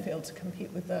playing field to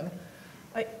compete with them?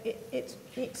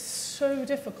 It's so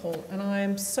difficult, and I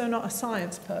am so not a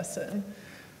science person.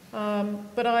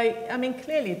 But I mean,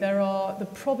 clearly the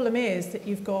problem is that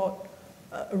you've got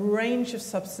a range of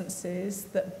substances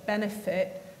that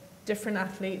benefit different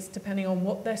athletes depending on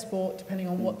what their sport, depending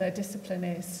on what their discipline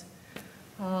is.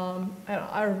 And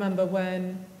I remember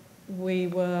when we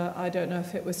were, I don't know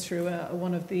if it was through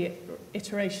one of the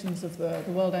iterations of the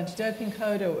World Anti-Doping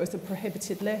Code, or it was a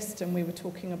prohibited list, and we were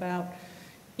talking about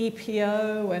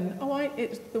EPO and,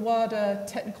 it's the WADA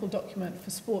technical document for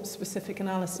sports-specific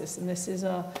analysis, and this is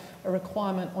a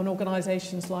requirement on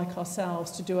organisations like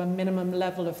ourselves to do a minimum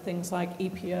level of things like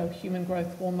EPO, human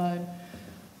growth hormone,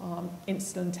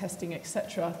 insulin testing,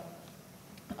 etc.,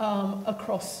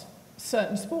 across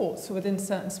certain sports, or within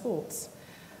certain sports.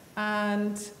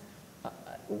 And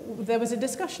there was a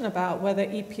discussion about whether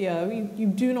EPO, you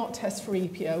do not test for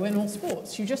EPO in all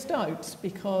sports. You just don't,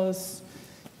 because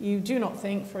you do not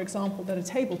think, for example, that a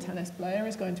table tennis player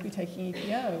is going to be taking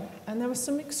EPO. And there were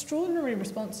some extraordinary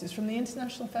responses from the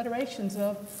international federations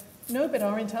of, no, but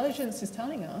our intelligence is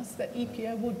telling us that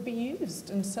EPO would be used.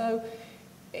 And so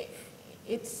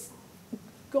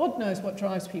God knows what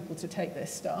drives people to take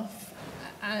this stuff.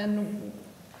 And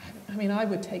I mean, I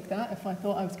would take that if I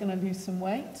thought I was going to lose some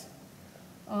weight.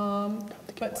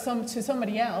 But to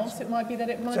somebody else, it might be that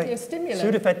it might be a stimulant.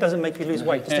 Sudafed doesn't make you lose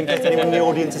weight, just in case anyone in the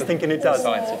audience is thinking it does.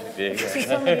 To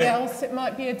somebody else, it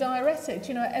might be a diuretic.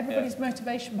 You know, everybody's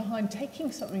motivation behind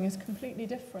taking something is completely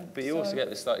different. But you also get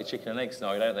this slightly chicken and egg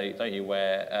scenario, don't you?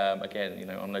 Where, again, you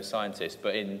know, I'm no scientist,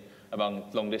 but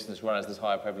among long-distance runners, there's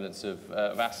higher prevalence of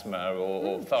asthma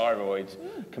or thyroid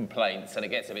complaints, and it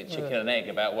gets a bit chicken and egg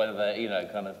about whether they're, you know,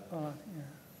 kind of...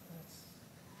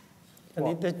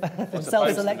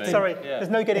 Self-selecting. Sorry, there's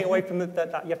no getting away from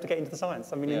that. You have to get into the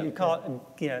science. I mean, you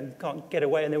can't get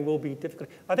away, and there will be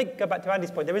difficulty. I think, go back to Andy's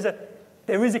point,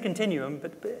 there is a continuum,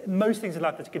 but most things in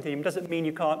life that's a continuum doesn't mean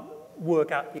you can't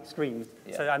work out the extremes.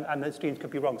 Yeah. So, and the extremes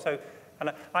could be wrong. So,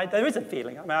 and there is a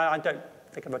feeling. I mean, I don't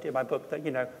think I wrote it in my book that,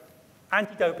 you know,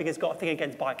 anti-doping has got a thing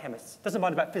against biochemists. Doesn't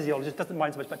mind about physiologists, doesn't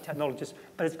mind so much about technologists,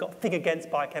 but it's got a thing against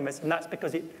biochemists, and that's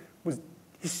because it was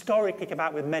historically come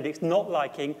out with medics not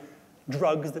liking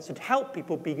drugs that should help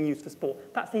people being used for sport.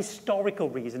 That's the historical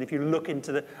reason, if you look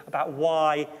into about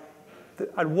why the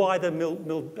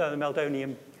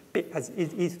meldonium bit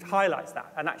highlights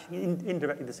that, and actually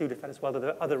indirectly the Sudafed as well.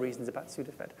 There are other reasons about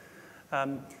Sudafed.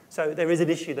 So there is an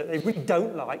issue that they really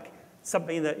don't like,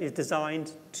 something that is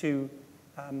designed to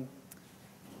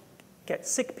get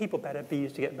sick people better, be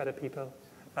used to get better people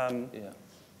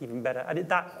even better.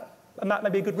 And that may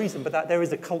be a good reason, but there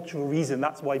is a cultural reason.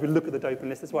 That's why if you look at the doping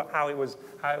list, that's how it was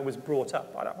brought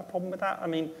up. I don't have a problem with that. I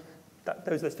mean,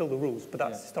 those are still the rules, but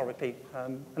that's historically,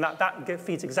 and that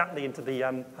feeds exactly into the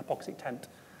hypoxic tent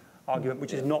argument,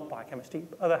 which is not biochemistry.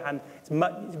 On the other hand,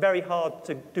 it's very hard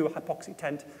to do a hypoxic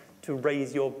tent to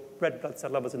raise your red blood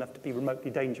cell levels enough to be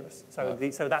remotely dangerous. So,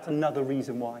 so that's another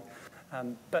reason why.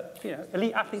 But, you know,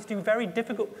 elite athletes do very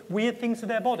difficult, weird things to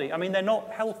their body. I mean, they're not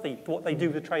healthy for what they do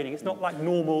with training. It's not like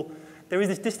normal. There is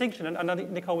this distinction, and I think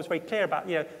Nicole was very clear about,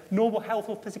 you know, normal health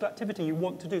or physical activity you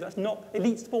want to do. That's not,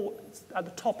 elite sport at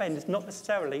the top end is not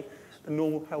necessarily the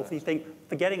normal healthy thing,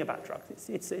 forgetting about drugs.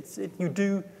 You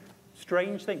do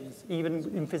strange things, even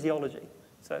in physiology.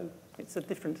 So it's a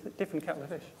different kettle of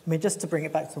fish. I mean, just to bring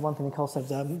it back to one thing Nicole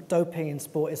said, doping in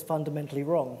sport is fundamentally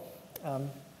wrong.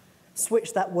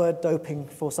 Switch that word doping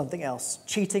for something else.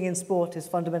 Cheating in sport is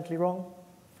fundamentally wrong.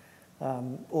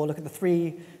 Or look at the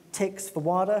 3 ticks for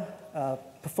WADA.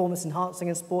 Performance enhancing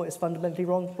in sport is fundamentally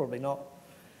wrong. Probably not.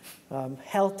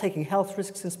 Taking health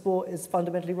risks in sport is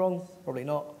fundamentally wrong. Probably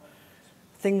not.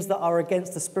 Things that are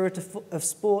against the spirit of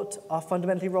sport are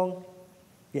fundamentally wrong.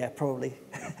 Yeah, probably.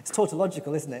 It's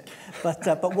tautological, isn't it?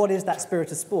 But what is that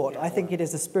spirit of sport? I think it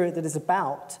is a spirit that is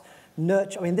about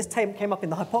nurture. I mean, this came up in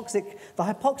the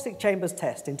hypoxic chambers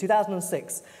test in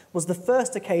 2006 was the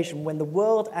first occasion when the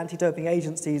World Anti-Doping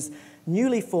Agency's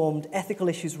newly formed Ethical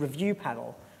Issues Review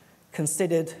Panel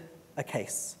considered a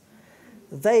case.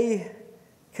 They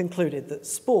concluded that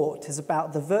sport is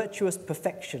about the virtuous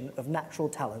perfection of natural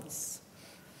talents,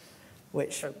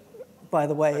 which, by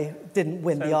the way, didn't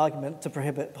win the argument to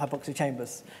prohibit hypoxic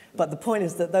chambers. But the point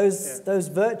is that those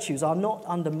virtues are not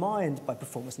undermined by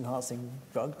performance-enhancing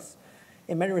drugs.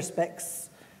 In many respects,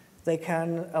 they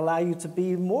can allow you to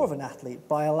be more of an athlete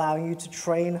by allowing you to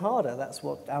train harder. That's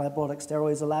what anabolic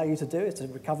steroids allow you to do, is to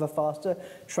recover faster,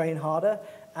 train harder,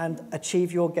 and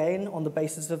achieve your gain on the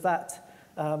basis of that.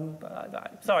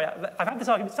 Sorry, I've had this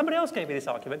argument. Somebody else gave me this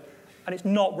argument, and it's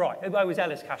not right. It was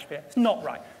Ellis Kashmir. It's not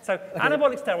right. So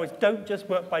anabolic steroids don't just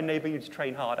work by enabling you to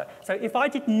train harder. So if I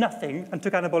did nothing and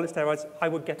took anabolic steroids, I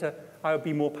would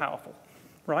be more powerful,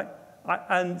 right?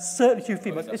 And certainly true for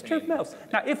females. It's true for males.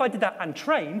 Now, if I did that and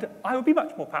trained, I would be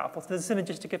much more powerful. So there's a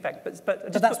synergistic effect.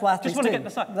 But that's what athletes want do. To get the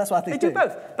science. That's what athletes do. They do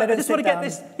both. But I just want to get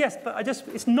this. Yes, but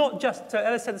it's not just. So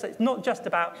Ellis said it's not just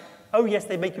about. Oh yes,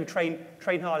 they make you train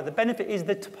harder. The benefit is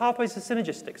the pathways are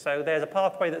synergistic. So there's a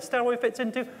pathway that steroid fits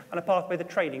into, and a pathway that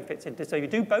training fits into. So you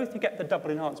do both, you get the double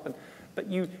enhancement. But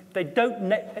they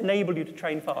don't enable you to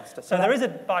train faster. So there is a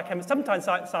biochemistry. Sometimes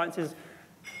science is.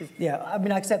 Yeah, I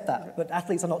mean, I accept that, but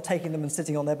athletes are not taking them and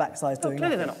sitting on their backsides doing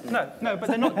clearly nothing. They're not. No, but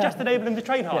they're not just enabling them to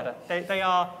train harder. They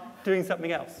are doing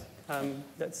something else.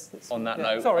 That's on that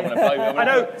note, sorry. I'm going to blow. I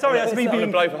know. Sorry, that's me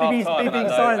being blow for half time. being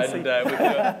sciencey.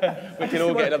 And we can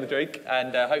all get another drink.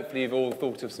 And hopefully you've all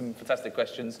thought of some fantastic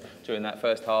questions during that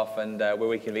first half, and where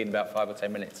we can lead in about 5 or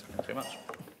 10 minutes. Thanks very much.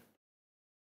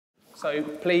 So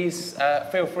please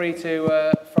feel free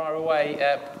to fire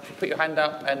away. Put your hand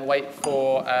up and wait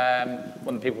for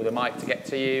one of the people with the mic to get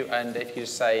to you. And if you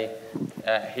just say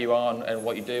who you are and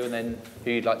what you do, and then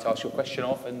who you'd like to ask your question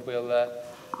of, and we'll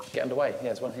get underway.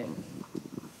 Yeah, there's one here.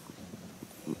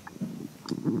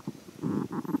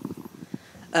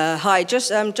 Hi, just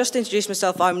to introduce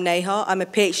myself, I'm Neha. I'm a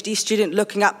PhD student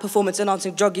looking at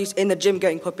performance-enhancing drug use in the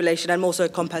gym-going population. I'm also a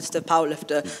competitive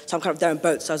powerlifter, so I'm kind of there on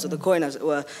both sides of the coin, as it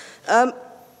were.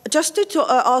 Just to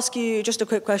ask you just a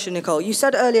quick question, Nicole. You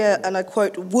said earlier, and I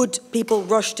quote, would people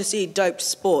rush to see doped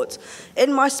sports?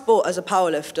 In my sport as a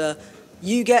powerlifter,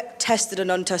 you get tested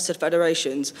and untested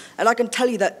federations, and I can tell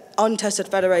you that untested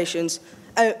federations,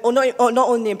 or not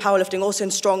only in powerlifting, also in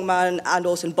strongman and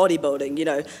also in bodybuilding, you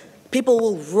know, people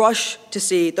will rush to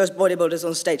see those bodybuilders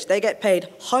on stage. They get paid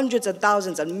hundreds of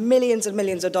thousands and millions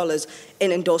of dollars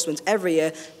in endorsements every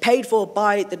year, paid for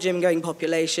by the gym-going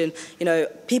population. You know,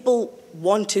 people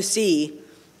want to see,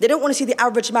 they don't want to see the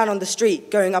average man on the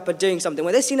street going up and doing something.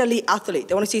 When they see an elite athlete,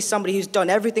 they want to see somebody who's done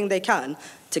everything they can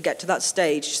to get to that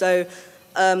stage. So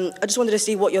I just wanted to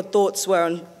see what your thoughts were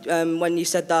on when you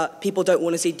said that people don't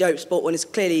want to see dope sport when it's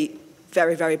clearly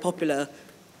very, very popular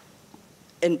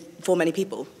for many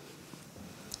people.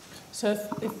 So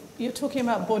if you're talking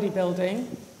about bodybuilding,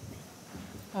 is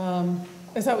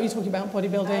that what you're talking about,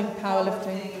 bodybuilding,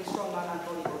 powerlifting? Strongman and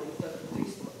bodybuilding,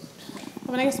 these sports.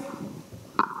 I mean, I guess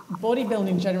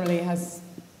bodybuilding generally has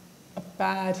a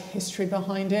bad history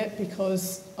behind it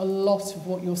because a lot of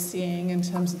what you're seeing in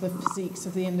terms of the physiques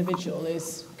of the individual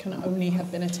can only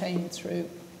have been attained through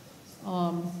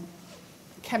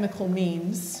chemical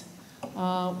means.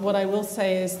 What I will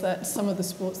say is that some of the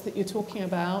sports that you're talking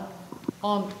about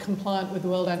aren't compliant with the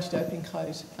World Anti-Doping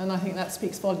Code. And I think that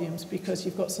speaks volumes because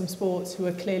you've got some sports who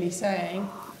are clearly saying,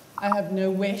 I have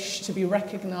no wish to be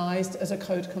recognised as a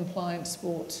code-compliant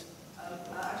sport.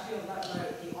 Actually, on that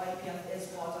note, the IPF is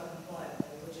WADA compliant,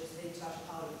 which is the International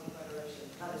Powerlifting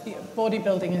Federation.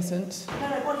 Bodybuilding isn't. No,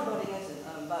 bodybuilding isn't.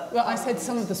 But Well, I said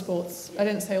some of the sports. I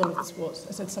didn't say all of the sports.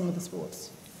 I said some of the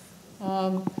sports.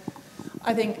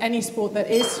 I think any sport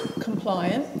that is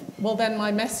compliant, well, then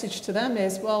my message to them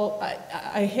is, well,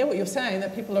 I hear what you're saying,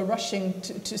 that people are rushing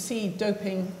to see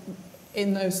doping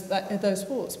in those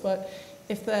sports, but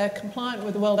if they're compliant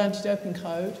with the World Anti-Doping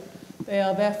Code, they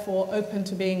are therefore open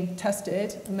to being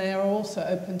tested, and they are also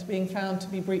open to being found to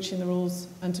be breaching the rules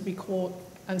and to be caught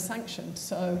and sanctioned.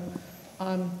 So,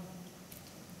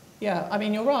 yeah, I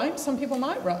mean, you're right, some people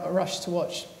might rush to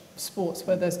watch sports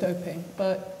where there's doping,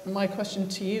 but my question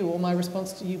to you, or my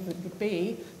response to you would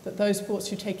be that those sports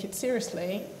who take it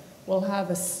seriously will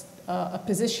have a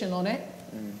position on it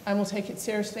and will take it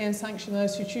seriously and sanction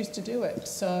those who choose to do it.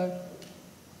 So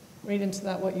read into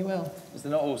that what you will. Is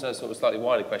there not also a sort of slightly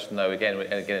wider question, though, again,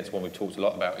 it's one we've talked a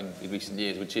lot about in recent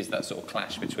years, which is that sort of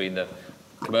clash between the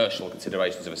commercial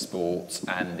considerations of a sport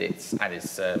and its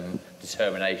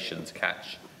determination to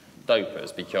catch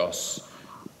dopers, because,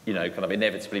 you know, kind of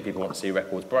inevitably people want to see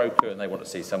records broken and they want to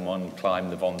see someone climb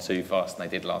the Von too fast than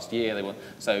they did last year.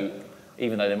 So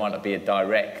even though there might not be a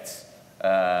direct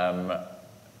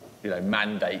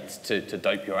mandate to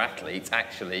dope your athletes,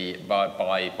 actually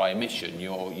by omission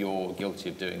you're guilty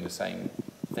of doing the same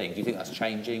thing. Do you think that's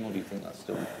changing, or do you think that's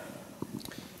still?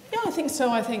 Yeah, I think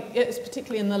so. I think it's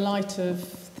particularly in the light of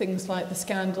things like the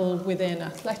scandal within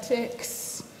athletics.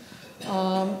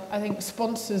 I think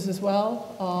sponsors as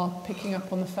well are picking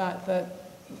up on the fact that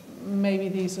maybe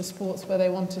these are sports where they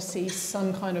want to see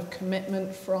some kind of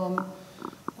commitment from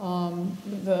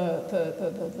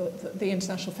the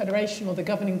International Federation or the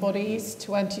governing bodies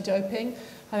to anti-doping.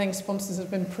 I think sponsors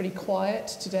have been pretty quiet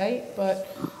to date,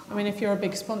 but I mean, if you're a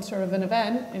big sponsor of an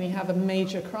event and you have a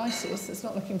major crisis, it's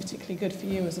not looking particularly good for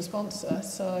you as a sponsor.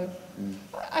 So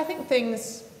I think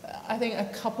a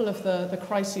couple of the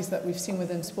crises that we've seen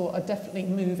within sport are definitely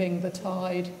moving the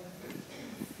tide.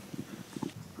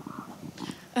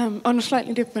 On a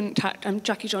slightly different tack, I'm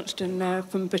Jackie Johnston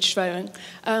from British Rowing.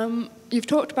 You've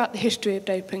talked about the history of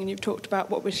doping and you've talked about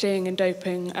what we're seeing in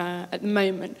doping at the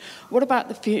moment. What about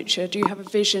the future? Do you have a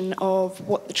vision of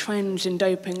what the trends in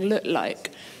doping look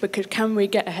like? Because can we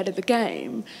get ahead of the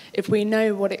game? If we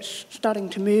know what it's starting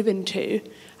to move into,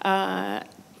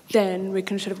 then we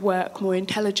can sort of work more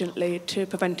intelligently to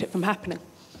prevent it from happening.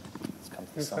 Let's come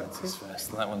to the scientists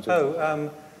first. That one's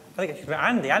I think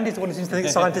Andy's the one who seems to think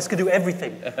scientists can do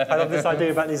everything. I love this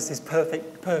idea about this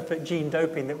perfect gene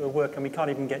doping that will work, and we can't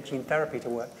even get gene therapy to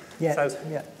work. Well,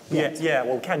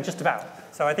 we can just about.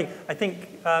 So I think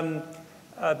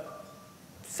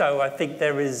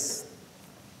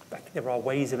there are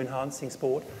ways of enhancing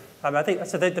sport. I think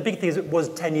so. The big thing is it was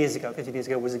 10 years ago, 15 years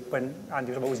ago, was when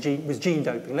Andy was gene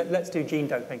doping. Let's do gene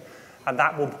doping, and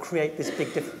that will create this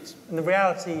big difference. And the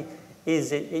reality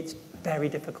is it's very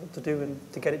difficult to do and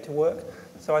to get it to work.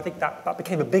 So I think that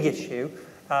became a big issue.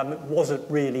 It wasn't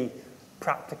really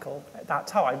practical at that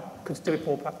time. Could still be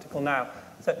more practical now.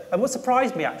 So, and what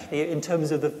surprised me actually in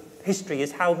terms of the history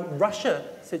is how Russia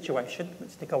situation,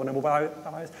 which Nicole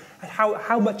and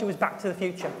how much it was Back to the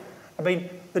Future. I mean,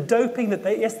 the doping that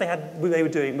they were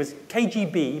doing was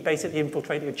KGB basically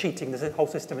infiltrating and cheating the whole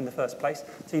system in the first place,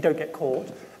 so you don't get caught.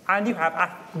 And you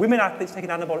have women athletes taking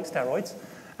anabolic steroids,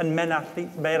 and male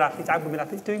athletes and women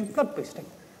athletes doing blood boosting.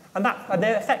 And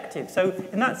they're effective. So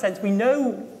in that sense, we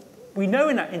know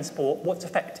in sport what's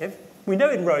effective. We know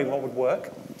in rowing what would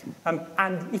work.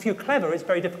 And if you're clever, it's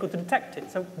very difficult to detect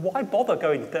it. So why bother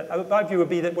going? My view would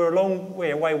be that we're a long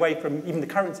way away from even the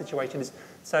current situation.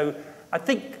 So I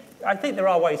think there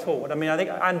are ways forward. I mean, I think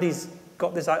Andy's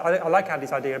got this. I like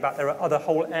Andy's idea about there are other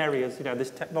whole areas,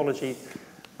 this technology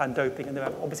and doping, and there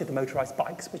are obviously the motorised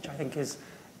bikes, which I think is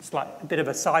like a bit of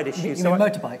a side issue. You mean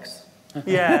motorbikes?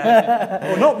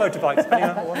 Yeah, or not motorbikes, depending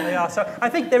on what they are. So I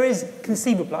think there is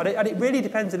conceivable, and it really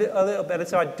depends a little bit.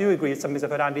 So I do agree with some things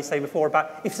I've heard Andy say before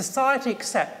about if society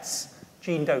accepts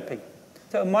gene doping.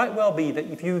 So it might well be that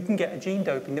if you can get a gene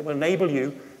doping that will enable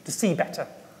you to see better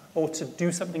or to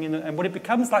do something, and when it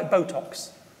becomes like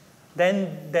Botox,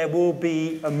 then there will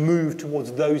be a move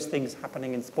towards those things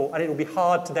happening in sport, and it will be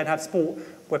hard to then have sport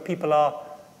where people are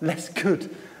less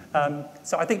good.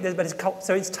 So I think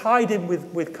it's tied in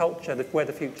with culture, where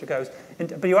the future goes.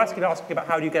 But you're asking about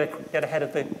how do you get ahead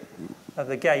of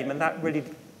the game, and that really,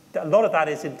 a lot of that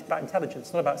is about intelligence.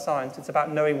 It's not about science. It's about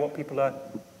knowing what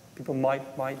people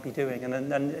might be doing,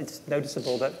 and it's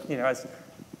noticeable that as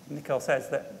Nicole says,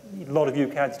 that a lot of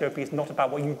UK anti-doping is not about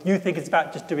what you think. It's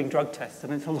about just doing drug tests,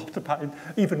 and it's a lot about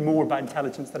even more about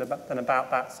intelligence than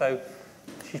about that. So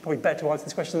she's probably better to answer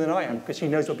this question than I am, because she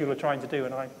knows what people are trying to do,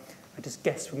 and I just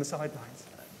guess from the sidelines.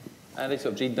 And this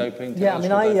sort of gene doping? Yeah, I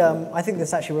mean, I think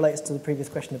this actually relates to the previous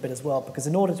question a bit as well, because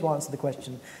in order to answer the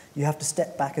question, you have to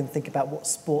step back and think about what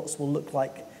sports will look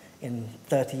like in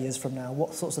 30 years from now,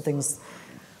 what sorts of things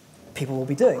people will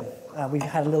be doing. We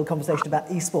had a little conversation about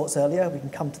esports earlier. We can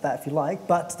come to that if you like.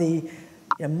 But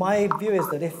my view is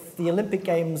that if the Olympic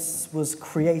Games was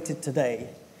created today,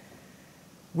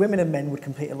 women and men would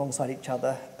compete alongside each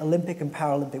other. Olympic and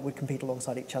Paralympic would compete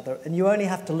alongside each other. And you only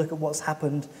have to look at what's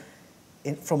happened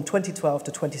from 2012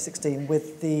 to 2016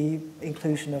 with the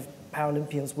inclusion of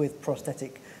Paralympians with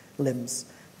prosthetic limbs.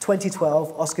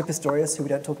 2012, Oscar Pistorius, who we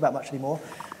don't talk about much anymore,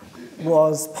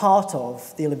 was part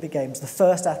of the Olympic Games, the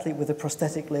first athlete with a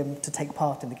prosthetic limb to take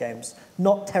part in the Games.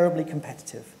 Not terribly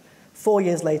competitive. 4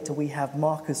 years later, we have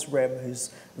Marcus Rem, who's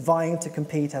vying to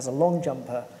compete as a long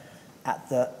jumper at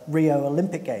the Rio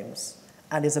Olympic Games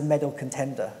and is a medal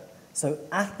contender. So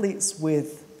athletes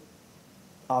with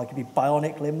arguably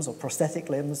bionic limbs or prosthetic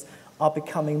limbs are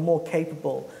becoming more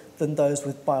capable than those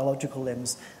with biological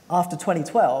limbs. After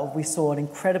 2012, we saw an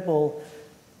incredible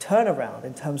turnaround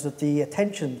in terms of the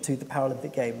attention to the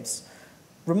Paralympic Games.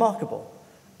 Remarkable.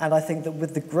 And I think that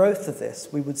with the growth of this,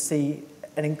 we would see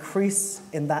an increase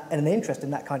in that, and an interest in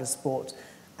that kind of sport,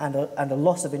 and a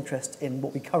loss of interest in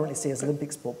what we currently see as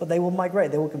Olympic sport. But they will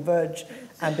migrate, they will converge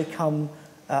and become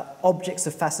objects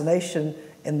of fascination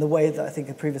in the way that I think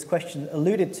a previous question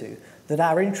alluded to, that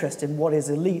our interest in what is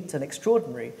elite and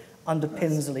extraordinary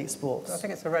underpins elite sports. I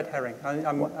think it's a red herring.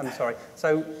 I'm sorry.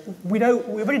 So we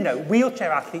already know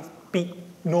wheelchair athletes beat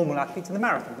normal athletes in the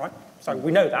marathon, right? So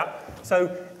we know that.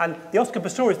 So, and the Oscar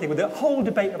Pistorius thing, with the whole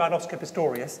debate about Oscar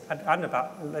Pistorius and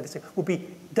about will be,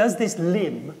 does this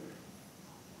limb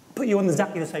put you on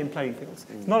exactly the same playing fields?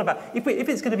 It's not about, if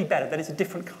it's going to be better, then it's a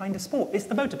different kind of sport. It's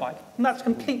the motorbike, and that's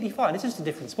completely fine. It's just a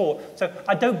different sport. So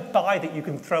I don't buy that you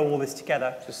can throw all this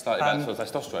together. Just slightly back to the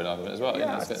testosterone argument as well.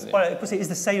 Yeah, well, of course, it is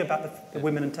the same about the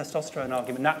women and testosterone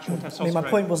argument, natural testosterone. I mean, my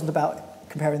point wasn't about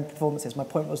comparing performances. My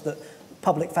point was that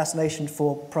public fascination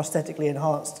for prosthetically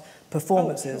enhanced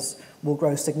performances will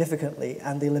grow significantly,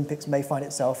 and the Olympics may find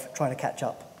itself trying to catch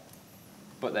up.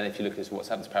 But then if you look at what's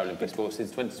happened to Paralympic sports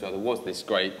since 2012, there was this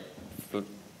great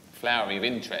flowering of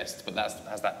interest, but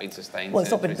has that been sustained? Well, it's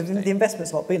not been, the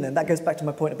investment's not been there. And that goes back to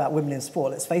my point about women in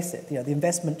sport. Let's face it, the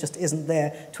investment just isn't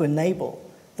there to enable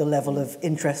the level of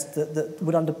interest that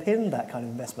would underpin that kind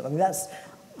of investment. I mean, that's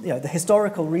the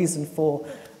historical reason for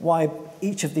why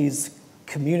each of these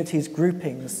communities,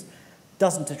 groupings,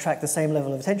 doesn't attract the same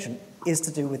level of attention is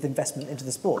to do with investment into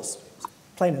the sports.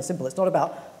 Plain and simple. It's not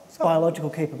about biological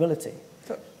capability.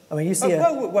 I mean, you see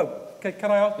whoa.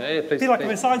 Can I ask? Yeah, please. Feel like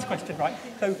a science question, right?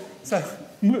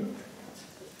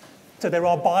 So there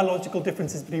are biological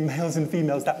differences between males and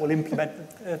females that will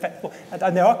affect,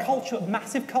 and there are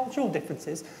massive cultural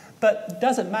differences, but it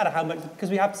doesn't matter how much, because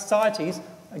we have societies.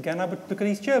 Again, I would look at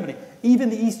East Germany. Even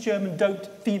the East German doped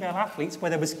female athletes, where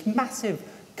there was massive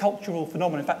cultural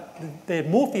phenomenon. In fact, they had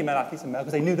more female athletes than male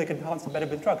because they knew they could enhance them better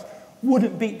with drugs.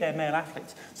 Wouldn't beat their male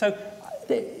athletes. So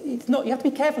it's not. You have to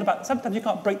be careful about. Sometimes you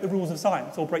can't break the rules of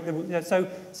science or break the.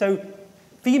 So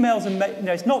females and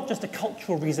it's not just a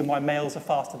cultural reason why males are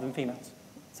faster than females.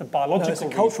 It's a biological. No, it's a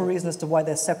cultural reason as to why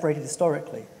they're separated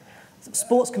historically.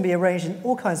 Sports can be arranged in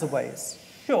all kinds of ways.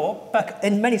 Sure, but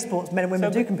in many sports, men and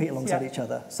women do compete alongside each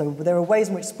other. So there are ways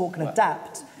in which sport can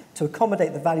adapt to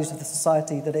accommodate the values of the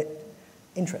society that it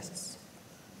interests.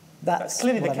 That's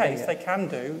clearly the case. They can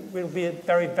do. It will be a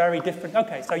very, very different.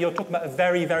 Okay, so you're talking about a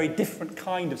very, very different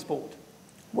kind of sport.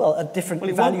 Well, a different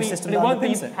value system. But it won't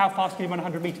be how fast can you run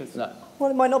 100 metres? No. Well,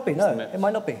 it might not be. No, it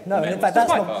might not be. No, and in fact,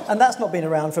 that's not been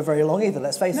around for very long either.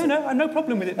 Let's face it. No, I've no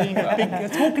problem with it being a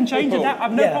big. Sport can change, and that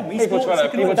I've no problem. People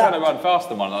trying to run faster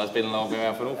than one has been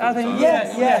around for an awful time.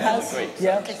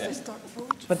 Yeah.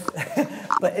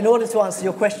 But in order to answer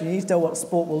your question, you need to know what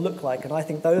sport will look like, and I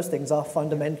think those things are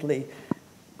fundamentally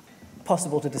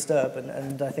possible to disturb,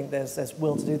 and I think there's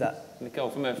will to do that. Nicole,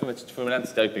 from an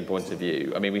anti-doping point of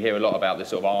view, I mean, we hear a lot about this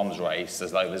sort of arms race,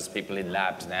 as though there's people in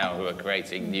labs now who are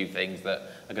creating new things that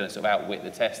are going to sort of outwit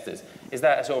the testers. Is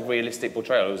that a sort of realistic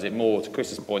portrayal, or is it more to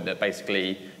Chris's point that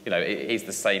basically, it is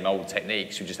the same old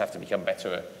techniques, you just have to become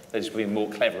better at, they're just being more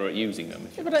clever at using them?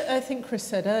 Yeah, but I think Chris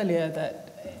said earlier that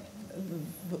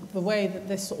the way that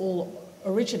this all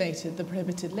originated, the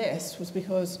prohibited list, was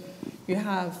because you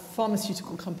have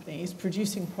pharmaceutical companies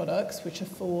producing products which are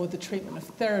for the treatment of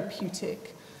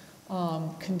therapeutic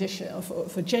condition,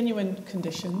 for genuine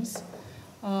conditions,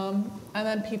 and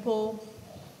then people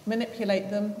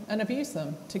manipulate them and abuse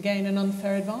them to gain an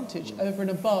unfair advantage over and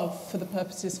above for the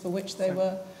purposes for which they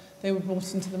were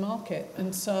brought into the market.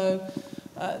 And so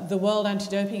the World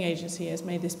Anti-Doping Agency has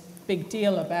made this big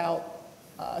deal about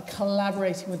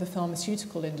collaborating with the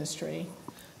pharmaceutical industry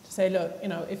to say, look,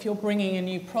 if you're bringing a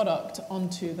new product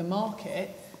onto the market,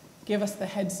 give us the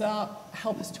heads up,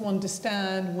 help us to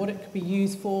understand what it could be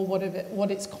used for,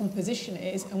 what its composition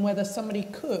is, and whether somebody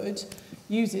could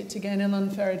use it to gain an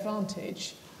unfair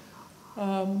advantage.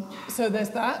 So there's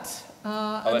that.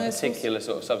 Are there particular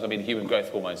sort of substances? I mean, human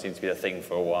growth hormone seems to be a thing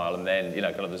for a while, and then,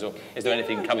 is there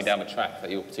anything coming down the track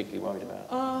that you're particularly worried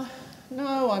about?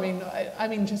 No, I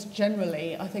mean, just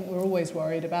generally, I think we're always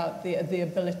worried about the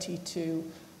ability to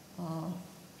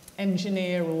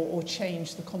engineer or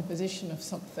change the composition of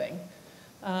something.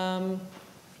 And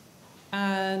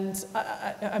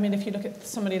I mean, if you look at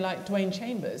somebody like Dwayne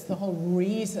Chambers, the whole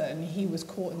reason he was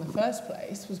caught in the first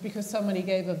place was because somebody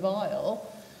gave a vial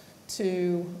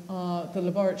to the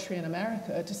laboratory in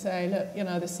America to say, look,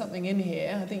 there's something in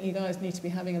here. I think you guys need to be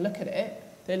having a look at it.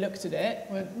 They looked at it,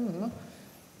 went,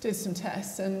 did some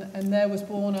tests, and there was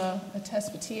born a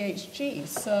test for THG.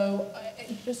 So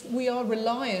we are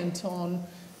reliant on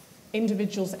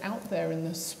individuals out there in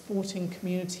the sporting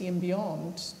community and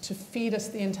beyond to feed us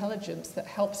the intelligence that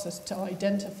helps us to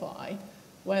identify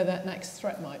where that next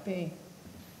threat might be.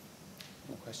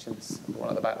 More questions? One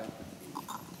at the back there.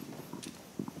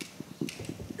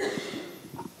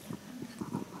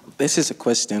 This is a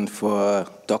question for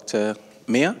Dr.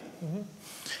 Miah.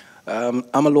 I'm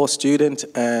a law student,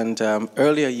 and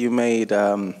earlier you made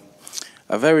a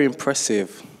very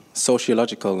impressive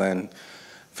sociological and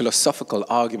philosophical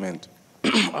argument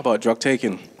about drug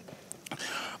taking.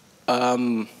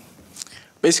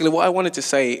 Basically, what I wanted to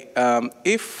say,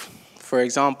 if, for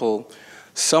example,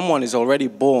 someone is already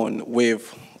born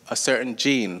with a certain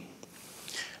gene,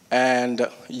 and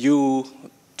you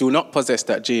do not possess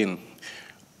that gene,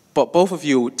 but both of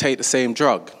you take the same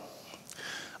drug,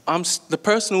 the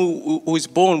person who is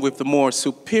born with the more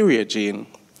superior gene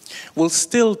will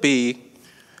still be,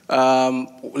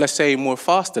 let's say, more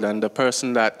faster than the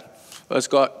person that has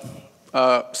got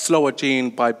a slower gene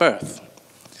by birth.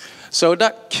 So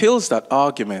that kills that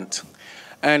argument.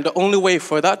 And the only way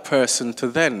for that person to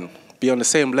then be on the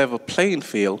same level playing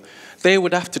field, they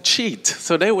would have to cheat.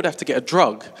 So they would have to get a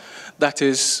drug that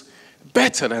is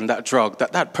better than that drug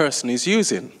that that person is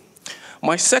using.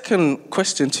 My second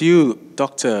question to you,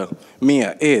 Dr.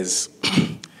 Miah, is,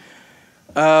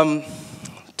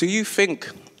 do you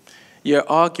think your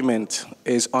argument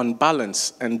is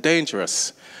unbalanced and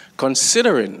dangerous,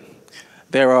 considering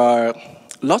there are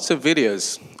lots of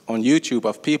videos on YouTube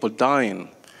of people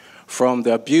dying from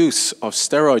the abuse of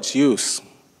steroids use?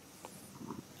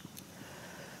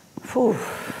 Two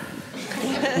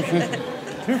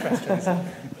questions.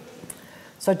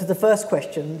 So to the first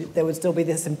question, there would still be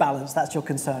this imbalance. That's your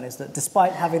concern, is that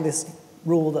despite having this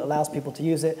rule that allows people to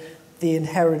use it, the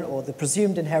inherent or the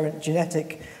presumed inherent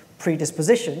genetic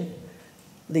predisposition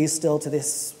leads still to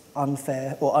this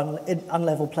unfair or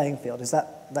unlevel playing field. Is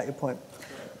that your point?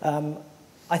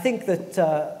 I think that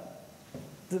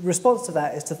the response to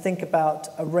that is to think about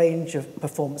a range of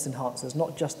performance enhancers,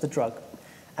 not just the drug.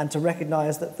 and to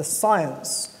recognize that the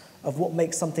science of what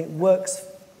makes something works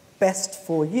best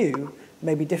for you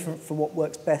may be different from what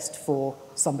works best for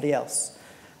somebody else.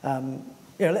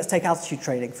 Let's take altitude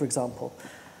training, for example.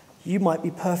 You might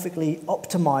be perfectly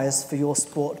optimized for your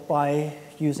sport by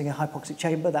using a hypoxic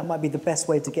chamber. That might be the best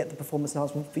way to get the performance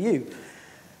enhancement for you.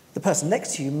 The person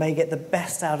next to you may get the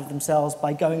best out of themselves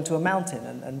by going to a mountain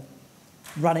and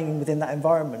running within that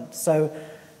environment. So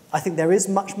I think there is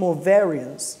much more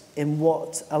variance in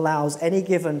what allows any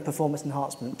given performance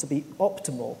enhancement to be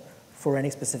optimal for any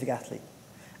specific athlete.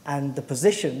 And the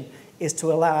position is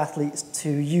to allow athletes to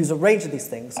use a range of these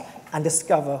things and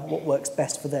discover what works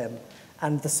best for them.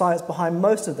 And the science behind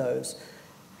most of those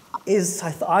is,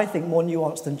 I think, more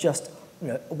nuanced than just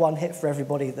one hit for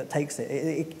everybody that takes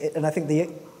it. And I think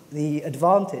the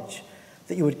advantage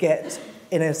that you would get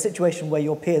in a situation where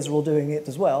your peers are all doing it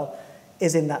as well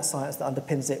is in that science that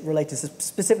underpins it, related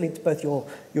specifically to both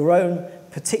your own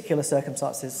particular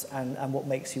circumstances and what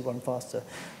makes you run faster.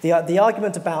 The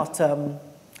argument about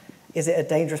is it a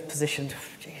dangerous position?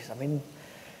 Jeez, I mean,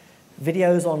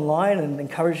 videos online and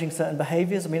encouraging certain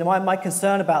behaviors. I mean, my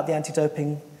concern about the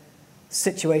anti-doping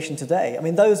situation today, I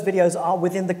mean, those videos are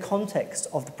within the context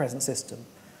of the present system.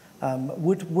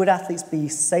 Would athletes be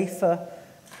safer?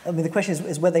 I mean, the question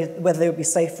is whether they would be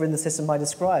safer in the system I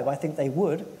describe. I think they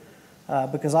would,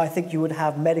 because I think you would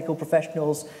have medical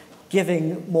professionals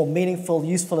giving more meaningful,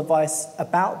 useful advice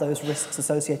about those risks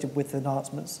associated with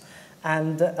enhancements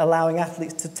and allowing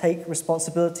athletes to take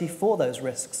responsibility for those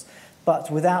risks.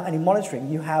 But without any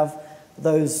monitoring, you have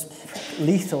those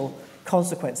lethal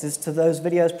consequences to those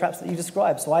videos perhaps that you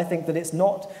described. So I think that it's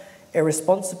not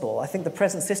irresponsible. I think the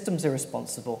present system's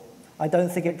irresponsible. I don't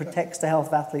think it protects the health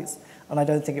of athletes, and I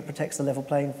don't think it protects the level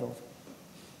playing field.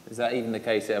 Is that even the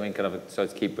case? I mean, kind of, sorry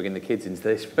to keep bringing the kids into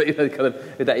this, but is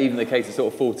that even the case of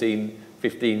sort of 14,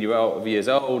 15 years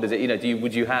old? Is it,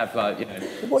 would you have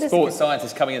sports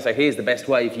scientists coming in and say, here's the best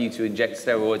way for you to inject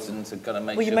steroids and to kind of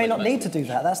make sure? Well, you may not need to do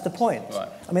that. That's the point. Right.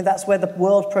 I mean, that's where the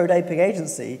World Pro Doping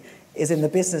Agency is in the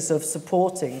business of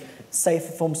supporting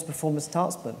safer forms of performance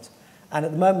enhancement. And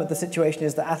at the moment, the situation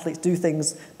is that athletes do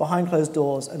things behind closed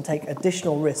doors and take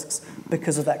additional risks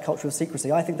because of that culture of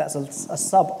secrecy. I think that's a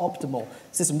suboptimal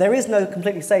system. There is no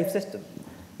completely safe system.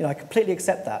 I completely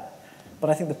accept that. But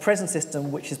I think the present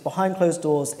system, which is behind closed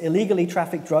doors, illegally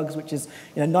trafficked drugs, which is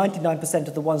 99%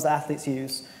 of the ones that athletes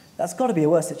use, that's got to be a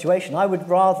worse situation. I would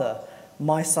rather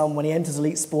my son, when he enters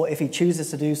elite sport, if he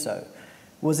chooses to do so,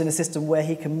 was in a system where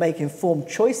he can make informed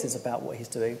choices about what he's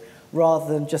doing,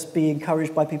 rather than just be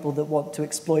encouraged by people that want to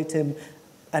exploit him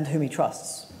and whom he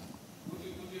trusts. Would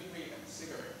you agree that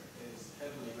cigarette is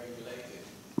heavily regulated?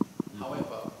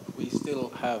 However, we still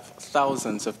have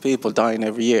thousands of people dying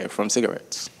every year from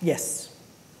cigarettes. Yes.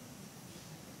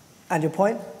 And your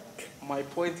point? My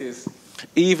point is,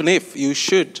 even if you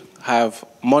should have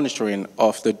monitoring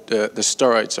of the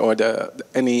steroids or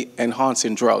any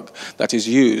enhancing drug that is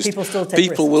used,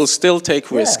 people will still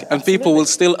take risk, and people will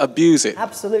still abuse it.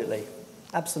 Absolutely,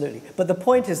 absolutely. But the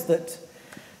point is that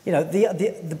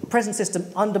the present system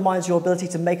undermines your ability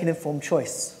to make an informed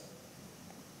choice.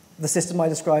 The system I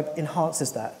described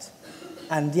enhances that.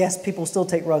 And yes, people still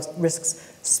take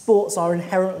risks. Sports are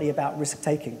inherently about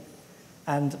risk-taking.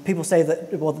 And people say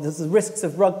that, well, there's the risks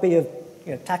of rugby, of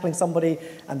tackling somebody,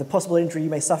 and the possible injury you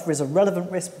may suffer is a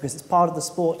relevant risk because it's part of the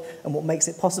sport and what makes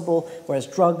it possible, whereas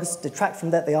drugs detract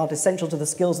from that. They aren't essential to the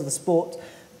skills of the sport.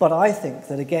 But I think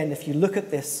that, again, if you look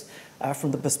at this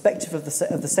from the perspective of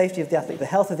the safety of the athlete, the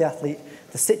health of the athlete,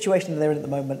 the situation that they're in at the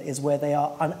moment is where they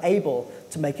are unable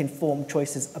to make informed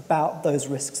choices about those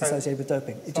risks associated with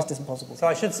doping. It just isn't possible. So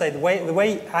I should say the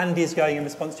way Andy is going in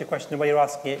response to your question, the way you're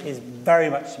asking it, is very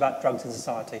much about drugs in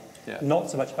society,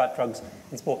 not so much about drugs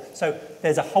in sport. So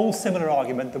there's a whole similar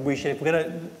argument that we should, if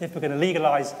we're going to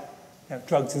legalise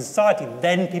drugs in society,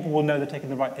 then people will know they're taking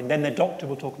the right thing, then their doctor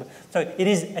will talk about it. So it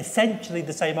is essentially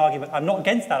the same argument. I'm not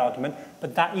against that argument,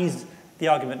 but that is the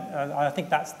argument. I think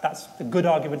that's a good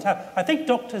argument to have. I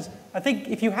think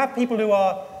if you have people who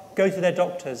go to their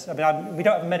doctors, we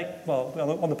don't have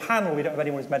on the panel we don't have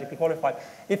anyone who's medically qualified.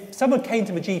 If someone came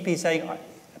to a GP saying,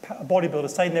 a bodybuilder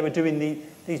saying they were doing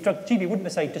these drugs, the GP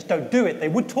wouldn't say just don't do it. They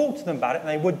would talk to them about it, and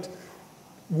they would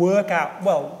work out,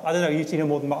 well, I don't know, you know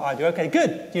more than what I do. Okay,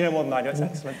 good, you know more than I do, that's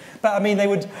excellent. But maybe they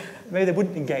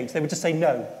wouldn't engage, they would just say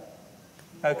no.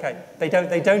 Okay, they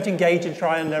don't engage and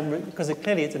try and, because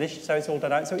clearly it's an issue, so it's all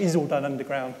done out, so it is all done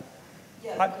underground.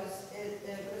 Yeah, because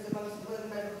amongst the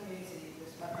medical community,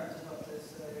 because my parents are doctors,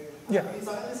 so... Yeah.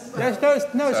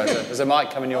 No, it's good. There's a mic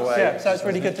coming your way. Yeah, so it's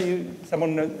really good to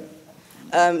someone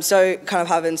So kind of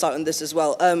have insight on this as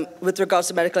well. With regards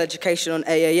to medical education on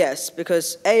AAS,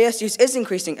 because AAS use is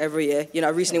increasing every year. You know,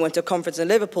 I recently went to a conference in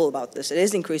Liverpool about this. It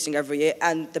is increasing every year,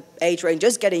 and the age range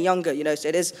is getting younger, you know, so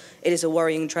it is a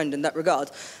worrying trend in that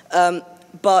regard.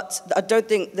 But I don't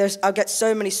think I get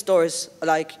so many stories,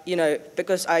 like, you know,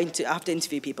 because I have to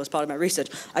interview people as part of my research.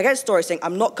 I get stories saying,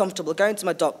 I'm not comfortable going to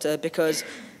my doctor because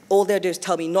all they'll do is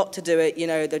tell me not to do it, you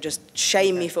know, they'll just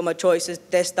shame me for my choices,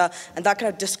 this, that, and that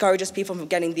kind of discourages people from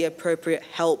getting the appropriate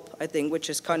help, I think, which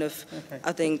is kind of,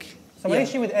 I think... So my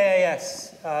issue with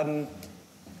AAS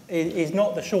is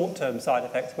not the short-term side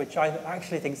effects, which I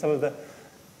actually think some of the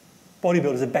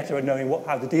bodybuilders are better at knowing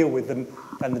how to deal with them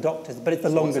than the doctors, but it's the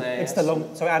longer, it's the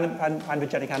long, so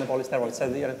androgenic anabolic steroids.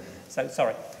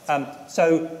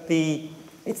 So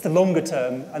it's the longer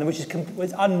term, and which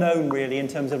is unknown really in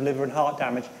terms of liver and heart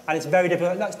damage, and it's very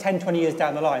difficult. That's 10, 20 years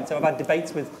down the line. So I've had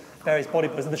debates with various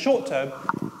bodybuilders. In the short term,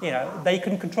 you know, they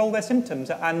can control their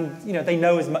symptoms, and you know they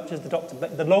know as much as the doctor.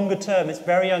 But the longer term, it's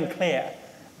very unclear.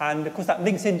 And of course that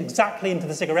links in exactly into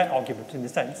the cigarette argument in the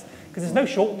sense, because there's no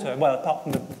short term, well, apart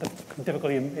from the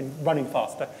difficulty in running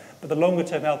faster, but the longer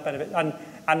term health benefit.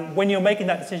 And when you're making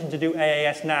that decision to do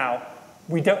AAS now,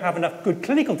 we don't have enough good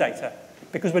clinical data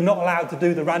because we're not allowed to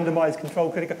do the randomized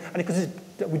controlled clinical, and because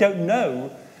we don't know,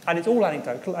 and it's all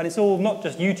anecdotal, and it's all not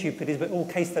just YouTube videos, but all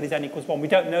case studies N=1. We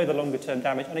don't know the longer term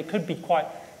damage, and it could be quite,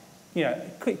 you know,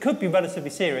 it could be relatively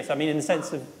serious. I mean, in the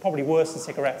sense of probably worse than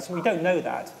cigarettes. We don't know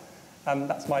that.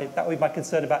 That would be my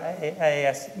concern about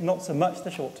AAS, not so much the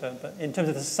short term, but in terms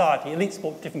of the society. Elite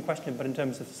sport, different question, but in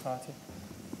terms of society.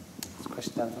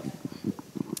 Question down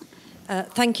there.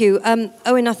 Thank you.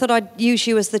 Owen, I thought I'd use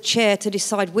you as the chair to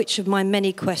decide which of my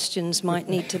many questions might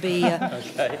need to be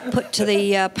put to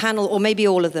the panel, or maybe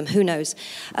all of them, who knows.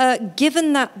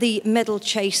 Given that the medal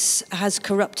chase has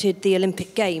corrupted the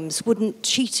Olympic Games, wouldn't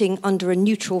cheating under a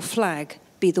neutral flag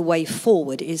be the way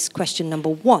forward, is question number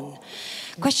one.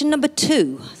 Question number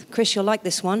two, Chris, you'll like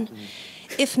this one.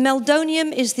 If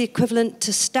meldonium is the equivalent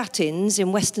to statins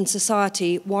in Western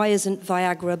society, why isn't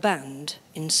Viagra banned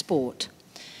in sport?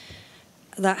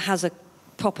 That has a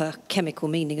proper chemical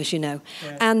meaning, as you know.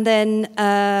 Yeah. And then,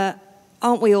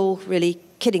 aren't we all really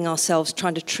kidding ourselves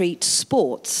trying to treat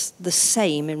sports the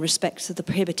same in respect to the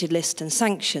prohibited list and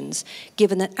sanctions,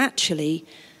 given that actually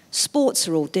sports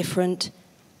are all different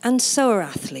and so are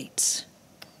athletes?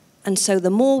 And so the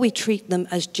more we treat them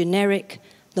as generic,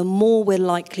 the more we're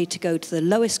likely to go to the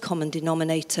lowest common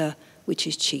denominator, which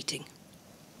is cheating.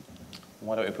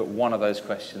 Why don't we put one of those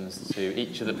questions to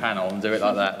each of the panel and do it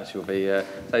like that, which will be...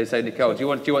 So Nicole, do you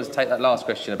want to take that last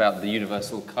question about the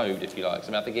universal code, if you like? I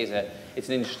mean, I think it's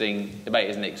an interesting debate,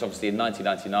 isn't it? Because obviously in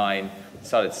 1999, we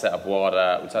decided to set up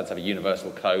WADA, we decided to have a universal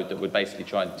code that would basically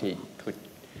try and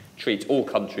treat all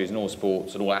countries and all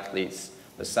sports and all athletes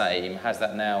the same. Has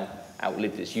that now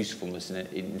outlived its usefulness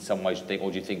in some ways, do you think,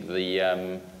 or do you think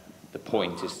the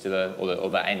point is still, or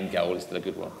the end goal is still a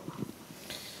good one?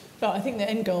 Well, I think the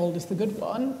end goal is the good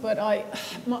one, but I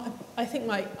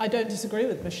don't disagree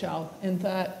with Michelle in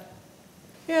that,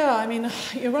 yeah, I mean,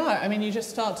 you're right. I mean, you just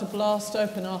start to blast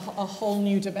open a whole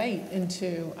new debate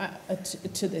into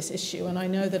to this issue, and I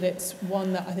know that it's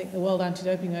one that I think the World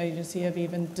Anti-Doping Agency have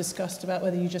even discussed about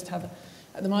whether you just have,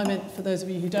 at the moment, for those of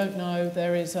you who don't know,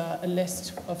 there is a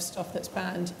list of stuff that's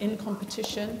banned in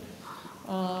competition.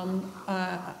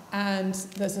 And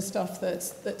there's a stuff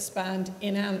that's banned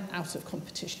in and out of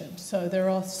competition. So there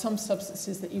are some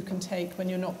substances that you can take when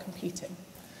you're not competing,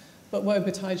 but woe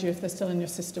betide you if they're still in your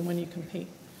system when you compete.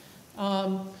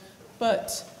 So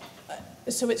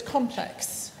it's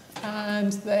complex,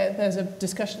 and there's a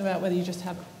discussion about whether you just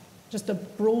have just a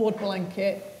broad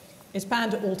blanket. It's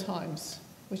banned at all times,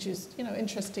 which is, you know,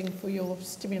 interesting for your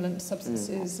stimulant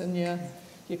substances and your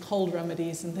cold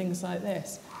remedies and things like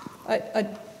this. I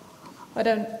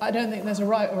don't think there's a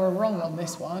right or a wrong on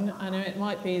this one. I know it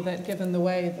might be that given the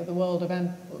way that the world of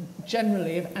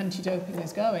generally of anti-doping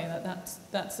is going,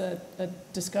 that's a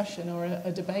discussion or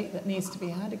a debate that needs to be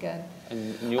had again.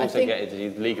 And you also get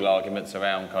into legal arguments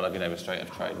around kind of, you know, restraint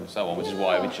of trade and so on, which is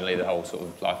why originally the whole sort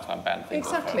of lifetime ban thing.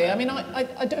 Exactly. I mean,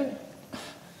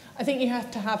 I think you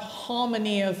have to have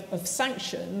harmony of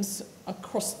sanctions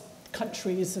across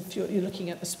countries if you're looking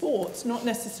at the sports, not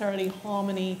necessarily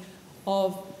harmony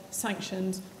of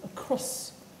sanctions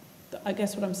across. I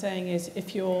guess what I'm saying is,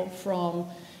 if you're from,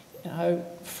 you know,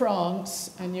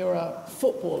 France and you're a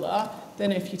footballer,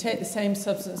 then if you take the same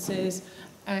substances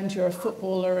and you're a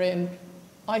footballer in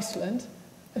Iceland,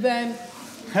 then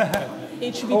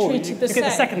it should be treated the same. You get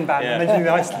the second ban and then do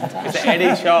Iceland. Is there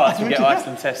any chance we get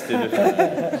Iceland tested?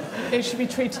 It should be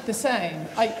treated the same.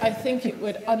 I think it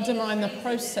would undermine the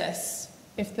process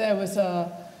if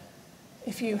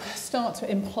you start to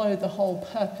implode the whole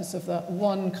purpose of that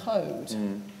one code.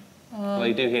 Well,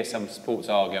 you do hear some sports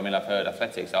argue. I mean, I've heard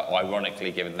athletics,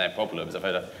 ironically, given their problems, I've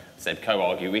heard Seb Coe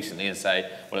argue recently and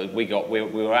say, well, we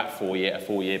were at a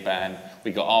 4-year ban.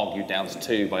 We got argued down to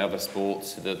 2 by other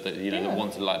sports that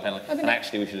wanted a light penalty. And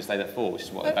actually, we should have stayed at 4, which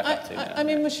is what they're back up to now. I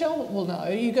mean, Michelle will know.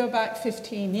 You go back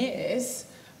 15 years,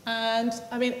 and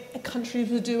I mean, countries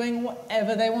were doing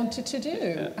whatever they wanted to do.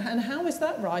 Yeah. And how is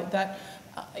that right? That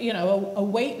a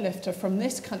weightlifter from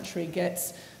this country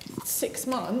gets 6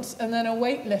 months, and then a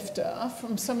weightlifter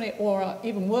from somebody, or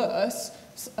even worse,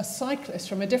 a cyclist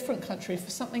from a different country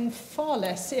for something far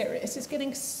less serious is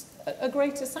getting a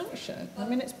greater sanction. I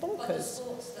mean, it's bonkers. But the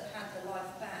sports that had the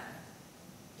life ban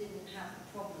didn't have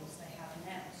the problems they have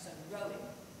now. So rowing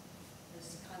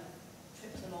has kind of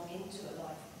tripped along into a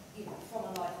life, from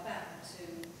a life ban to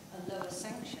a lower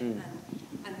sanction.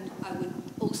 And I would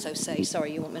also say,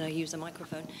 sorry, you want me to use the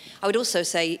microphone? I would also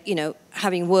say,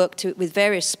 having worked with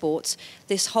various sports,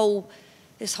 this whole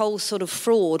sort of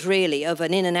fraud, really, of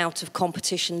an in and out of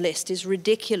competition list is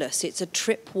ridiculous. It's a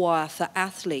tripwire for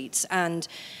athletes. And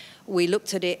we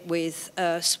looked at it with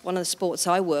one of the sports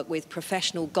I work with,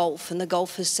 professional golf, and the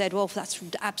golfers said, well, that's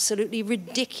absolutely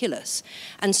ridiculous.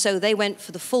 And so they went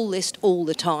for the full list all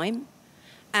the time.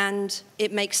 And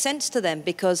it makes sense to them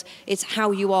because it's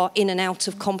how you are in and out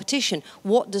of competition.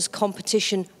 What does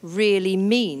competition really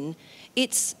mean?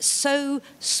 It's so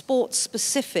sports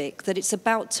specific that it's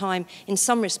about time, in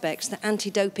some respects, that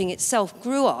anti-doping itself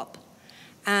grew up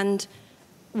and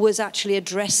was actually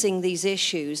addressing these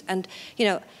issues. And,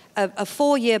 a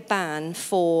 4-year ban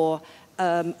for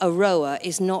a rower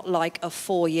is not like a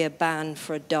 4-year ban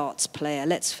for a darts player,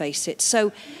 let's face it.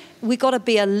 So we've got to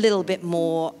be a little bit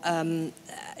more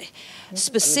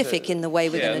specific in the way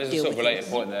we're going to deal with it. There's a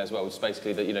sort of related point there as well, which is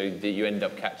basically that, that you end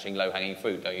up catching low-hanging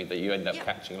fruit, don't you? That you end up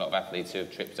catching a lot of athletes who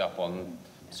have tripped up on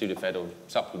Sudafed or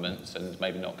supplements and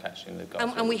maybe not catching the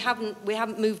guys. And we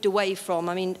haven't moved away from,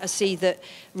 I see that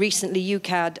recently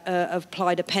UCAD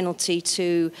applied a penalty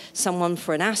to someone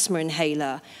for an asthma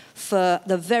inhaler. For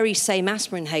the very same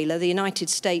asthma inhaler, the United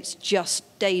States just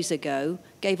days ago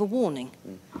gave a warning.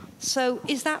 So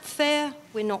is that fair?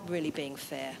 We're not really being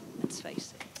fair, let's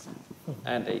face it.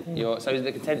 Andy, so is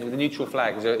the contention with the neutral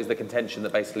flag is the contention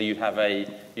that basically you'd have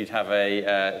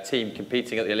a team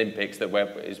competing at the Olympics that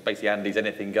is basically Andy's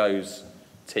anything goes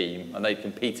team, and they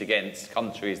compete against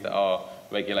countries that are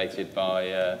regulated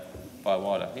by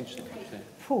WADA. Interesting.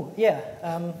 Yeah.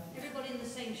 Everybody in the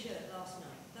same shirt last night.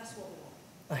 That's what we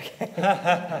want.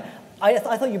 Okay.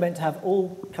 I thought you meant to have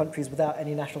all countries without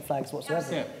any national flags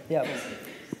whatsoever. Yeah.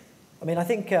 I mean, I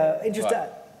think interesting. Right.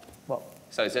 Well.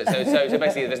 So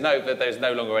basically, there's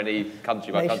no longer any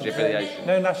country by country affiliation.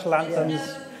 No national anthems.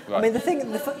 Right. I mean, the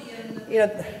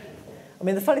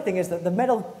funny thing is that the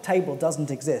medal table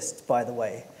doesn't exist. By the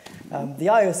way, the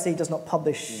IOC does not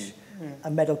publish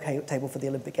a medal table for the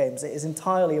Olympic Games. It is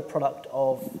entirely a product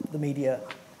of the media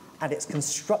and its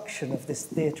construction of this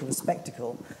theatre of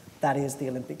spectacle that is the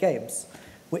Olympic Games,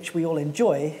 which we all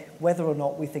enjoy, whether or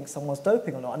not we think someone's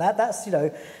doping or not. And that's,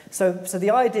 so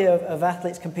the idea of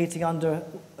athletes competing under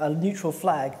a neutral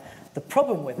flag, the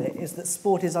problem with it is that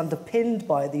sport is underpinned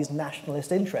by these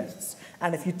nationalist interests.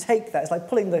 And if you take that, it's like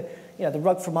pulling the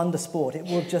rug from under sport, it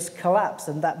will just collapse,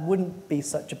 and that wouldn't be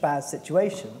such a bad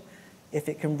situation if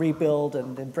it can rebuild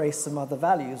and embrace some other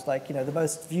values. Like, the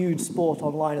most viewed sport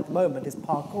online at the moment is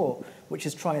parkour, which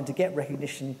is trying to get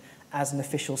recognition as an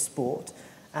official sport.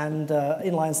 And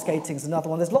inline skating is another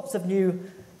one. There's lots of new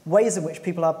ways in which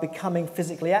people are becoming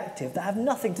physically active that have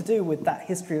nothing to do with that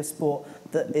history of sport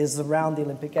that is around the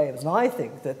Olympic Games. And I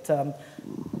think that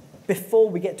before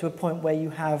we get to a point where you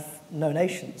have no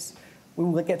nations, we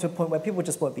will get to a point where people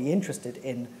just won't be interested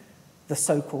in the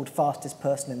so-called fastest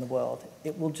person in the world.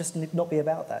 It will just not be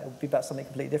about that. It will be about something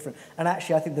completely different. And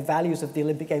actually, I think the values of the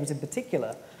Olympic Games in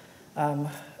particular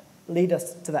lead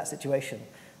us to that situation.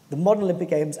 The modern Olympic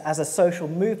Games as a social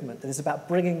movement that is about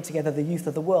bringing together the youth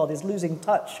of the world is losing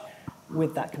touch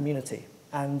with that community.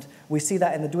 And we see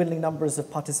that in the dwindling numbers of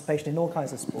participation in all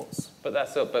kinds of sports. But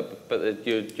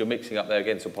you're mixing up there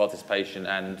again sort of participation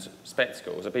and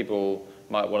spectacle. So people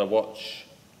might want to watch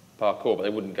parkour, but they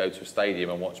wouldn't go to a stadium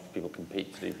and watch people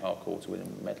compete to do parkour to win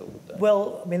a medal, would they?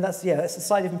 Well, I mean, that's a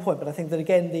slightly different point. But I think that,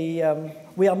 again,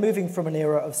 we are moving from an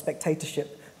era of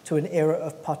spectatorship to an era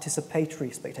of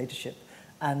participatory spectatorship.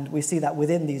 And we see that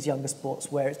within these younger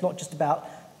sports, where it's not just about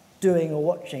doing or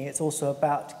watching, it's also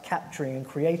about capturing and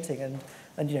creating.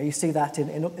 And you see that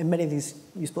in many of these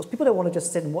new sports. People don't want to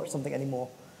just sit and watch something anymore.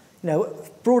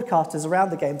 Broadcasters around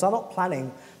the games are not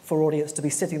planning for audience to be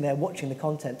sitting there watching the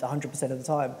content 100% of the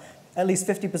time. At least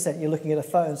 50% you're looking at a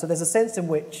phone. So there's a sense in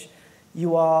which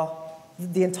you are,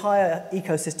 the entire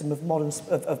ecosystem of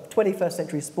 21st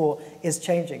century sport is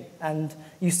changing. And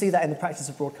you see that in the practice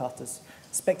of broadcasters.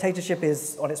 Spectatorship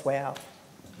is on its way out.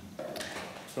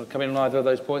 Want to come in on either of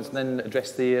those points and then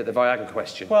address the Viagra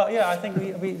question? Well, yeah, I think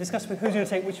we discussed who's going to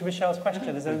take which of Michelle's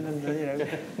questions. And you know,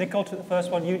 Nicole took the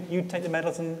first one, you'd take the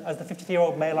medals, and as the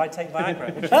 50-year-old male, I'd take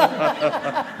Viagra. Which is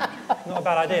not a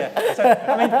bad idea. So,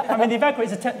 I mean, the Viagra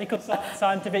is a technical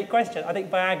scientific question. I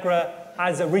think Viagra,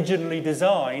 as originally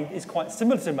designed, is quite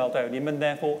similar to meldonium and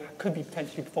therefore could be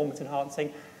potentially performance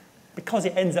enhancing because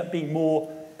it ends up being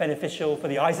more beneficial for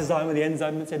the isozyme or the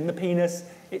enzyme that's in the penis.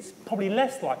 It's probably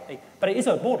less likely, but it is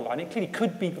a borderline. It clearly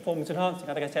could be performance enhancing,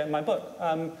 I think I say it in my book,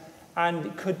 and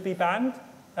it could be banned.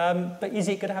 But is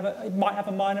it going to have it might have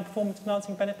a minor performance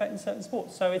enhancing benefit in certain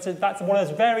sports. So that's one of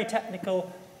those very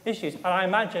technical issues. And I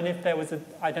imagine if there was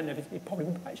I don't know if it probably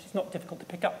actually it's not difficult to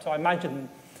pick up. So I imagine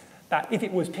that if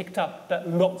it was picked up, that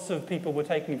lots of people were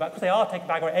taking Viagra, because they are taking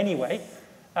Viagra anyway.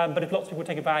 But if lots of people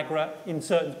take a Viagra in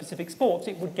certain specific sports,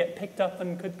 it would get picked up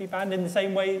and could be banned in the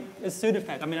same way as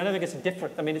Sudafed. I mean, I don't think it's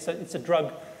different. I mean, it's a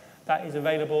drug that is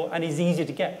available and is easy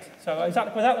to get. So was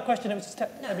that the question? It was just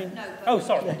no. Oh,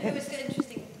 sorry. It was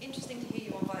interesting to hear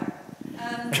you on Viagra.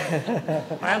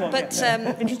 I am on, but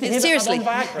seriously,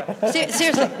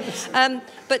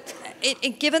 but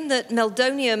given that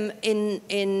meldonium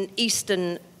in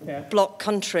Eastern Bloc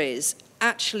countries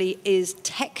actually is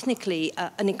technically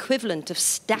an equivalent of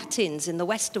statins in the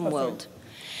Western world.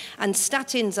 And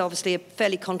statins obviously are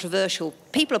fairly controversial.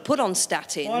 People are put on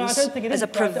statins as a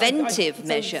preventive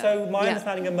measure. So my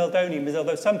understanding of meldonium is,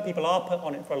 although some people are put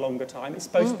on it for a longer time, it's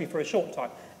supposed to be for a short time.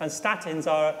 And statins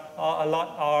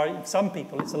are some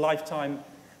people, it's a lifetime.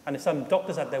 And if some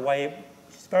doctors had their way,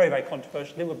 it's very, very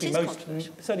controversial. It would be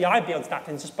certainly I'd be on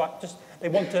statins, just they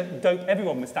want to dope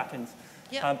everyone with statins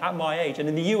at my age. And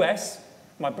in the US,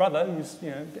 my brother, who's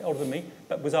a bit older than me,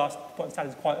 but was asked to put on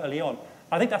statins quite early on.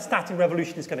 I think that statin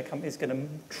revolution is going to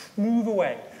move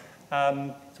away.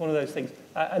 It's one of those things,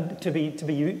 and to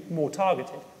be more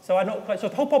targeted. So so if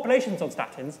the whole population's on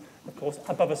statins, of course,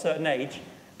 above a certain age,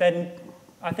 then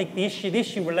I think the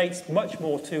issue relates much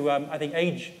more to I think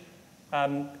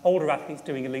older athletes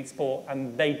doing elite sport,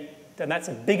 and that's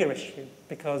a bigger issue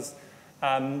because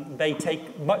they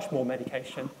take much more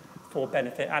medication for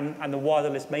benefit, and the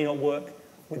wireless may not work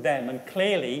with them. And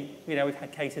clearly, we've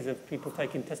had cases of people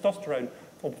taking testosterone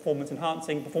for performance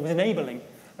enhancing, performance enabling,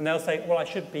 and they'll say, well, I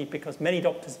should be, because many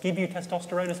doctors give you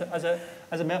testosterone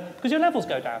as a male because your levels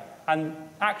go down. And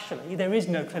actually, there is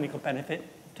no clinical benefit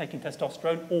of taking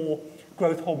testosterone or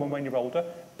growth hormone when you're older,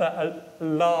 but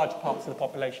large parts of the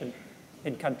population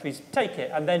in countries take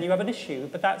it, and then you have an issue.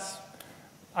 But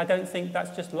I don't think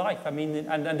that's just life. I mean,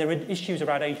 and there are issues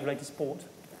around age-related sport.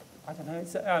 I don't know,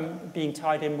 it's being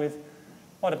tied in with,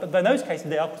 but in those cases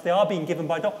they are being given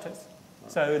by doctors.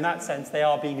 So in that sense, they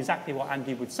are being exactly what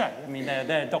Andy would say. I mean,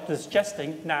 they're doctors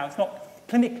suggesting, now it's not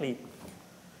clinically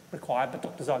required, but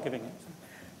doctors are giving it.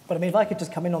 But I mean, if I could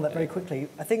just come in on that very quickly,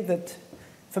 I think that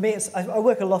for me, I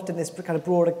work a lot in this kind of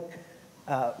broader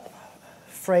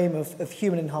frame of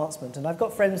human enhancement. And I've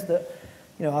got friends that,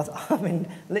 I mean,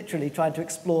 literally trying to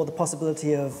explore the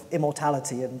possibility of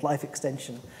immortality and life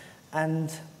extension.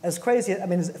 And as crazy, I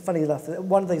mean, it's funny enough,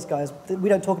 one of these guys, we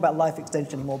don't talk about life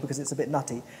extension anymore because it's a bit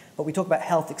nutty, but we talk about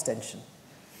health extension.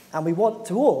 And we want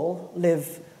to all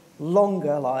live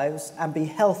longer lives and be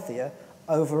healthier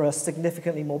over a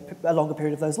significantly a longer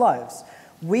period of those lives.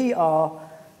 We are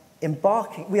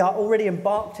already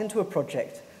embarked into a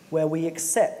project where we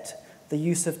accept the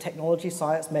use of technology,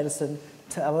 science, medicine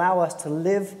to allow us to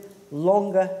live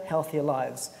longer, healthier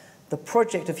lives. The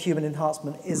project of human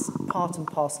enhancement is part and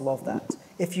parcel of that.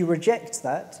 If you reject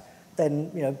that,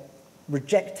 then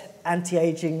reject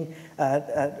anti-aging,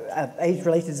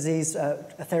 age-related disease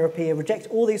therapy, reject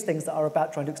all these things that are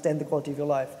about trying to extend the quality of your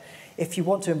life. If you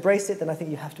want to embrace it, then I think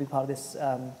you have to be part of this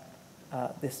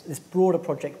this broader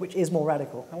project, which is more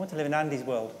radical. I want to live in Andy's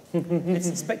world.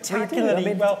 It's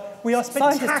spectacularly we are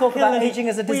scientists talk about aging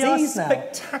as a disease now. We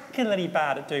are spectacularly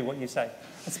bad at doing what you say.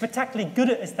 And spectacularly good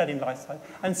at studying lifestyle,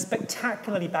 and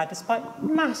spectacularly bad, despite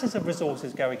masses of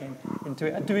resources going into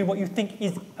it, and doing what you think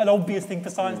is an obvious thing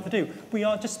for science to do. We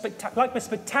are just we're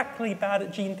spectacularly bad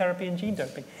at gene therapy and gene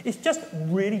doping. It's just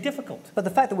really difficult. But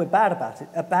the fact that we're bad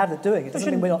at doing it,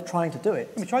 doesn't mean we're not trying to do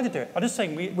it. We try to do it. I'm just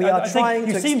saying we are trying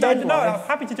to extend life. No, I'm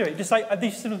happy to do it. Just like you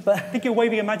sort of think you're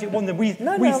waving a magic wand that we I'm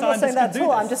not saying that at all.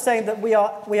 This. I'm just saying that we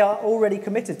are already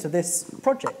committed to this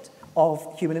project.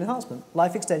 of human enhancement,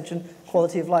 life extension,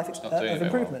 quality of life of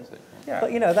improvement. Well, yeah.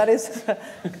 But, you know, that is...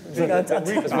 you know,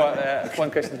 there's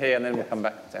one question here, and then we'll come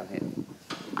back down here.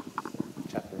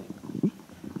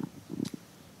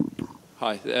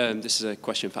 Hi, this is a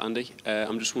question for Andy.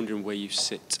 I'm just wondering where you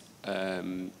sit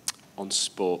on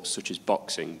sports such as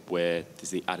boxing, where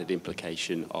there's the added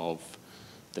implication of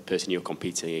the person you're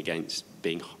competing against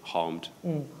being harmed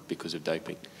because of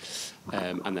doping.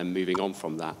 And then moving on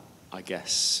from that, I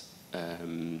guess,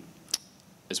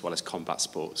 as well as combat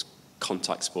sports,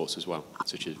 contact sports as well,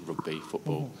 such as rugby,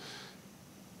 football,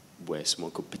 where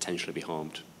someone could potentially be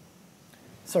harmed.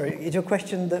 Sorry, is your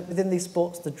question that within these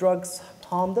sports the drugs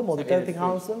harm them or the doping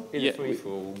harms them? Yeah.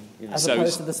 As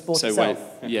opposed to the sport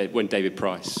itself? When David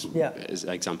Price, yeah. as an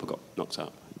example, got knocked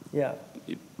out. Yeah.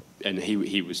 And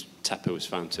Tepper was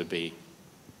found to be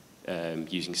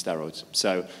using steroids.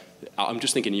 So I'm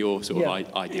just thinking in your sort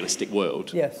of idealistic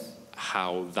world, yes,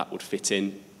 how that would fit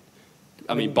in.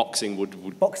 I mean, boxing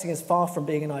would... Boxing is far from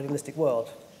being an idealistic world.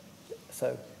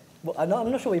 So... Well, I'm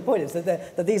not sure what your point is,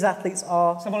 that these athletes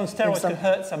are... Someone on steroids could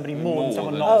hurt somebody more than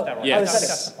someone not on steroids. Yes.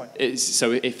 That's the point.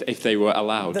 So if they were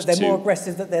allowed that they're more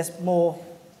aggressive, that there's more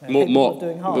capable of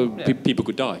doing harm. People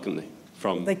could die, couldn't they?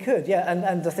 From They could, yeah,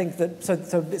 and I think that...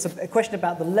 So it's a question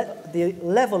about the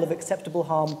level of acceptable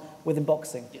harm within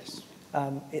boxing. Yes.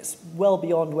 It's well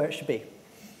beyond where it should be.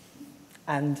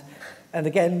 And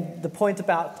again, the point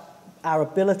about our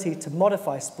ability to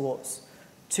modify sports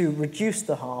to reduce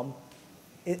the harm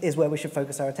is where we should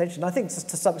focus our attention. I think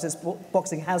to some extent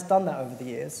boxing has done that over the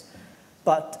years,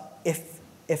 but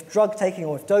if drug taking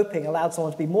or if doping allowed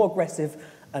someone to be more aggressive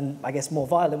and I guess more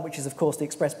violent, which is of course the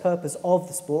express purpose of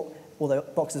the sport, although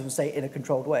boxers would say in a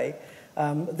controlled way,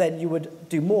 then you would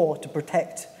do more to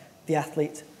protect the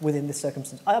athlete within this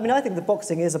circumstance. I mean, I think that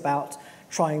boxing is about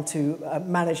trying to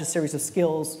manage a series of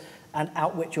skills and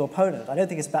outwit your opponent. I don't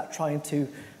think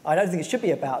it should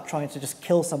be about trying to just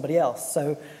kill somebody else.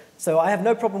 So I have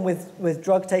no problem with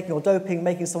drug taking or doping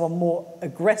making someone more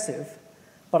aggressive,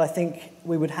 but I think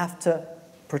we would have to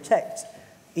protect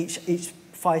each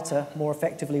fighter more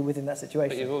effectively within that situation.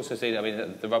 But you've also seen, I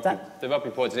mean, the rugby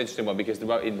point is an interesting one because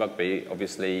in rugby,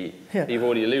 obviously, you've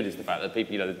already alluded to the fact that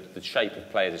people, you know, the shape of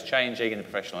players is changing in the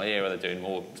professional era. They're doing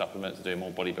more supplements, they're doing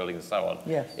more bodybuilding and so on.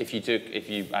 Yes. If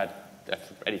you add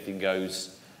anything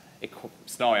goes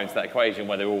scenario into that equation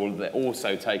where they're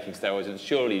also taking steroids, and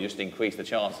surely you just increase the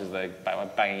chances they're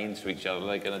banging into each other,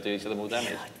 they're going to do each other more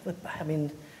damage. I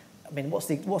mean, what's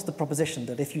the proposition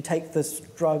that if you take this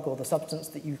drug or the substance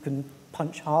that you can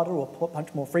punch harder or punch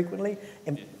more frequently?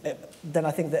 Then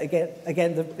I think that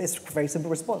again, it's a very simple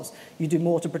response. You do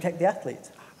more to protect the athlete.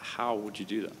 How would you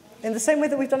do that? In the same way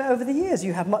that we've done it over the years.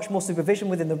 You have much more supervision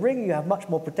within the ring. You have much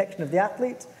more protection of the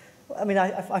athlete. I mean,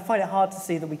 I find it hard to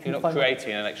see that we can... You're not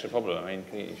creating an extra problem. I mean,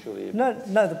 can you surely...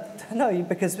 No,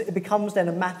 because it becomes then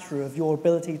a matter of your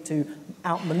ability to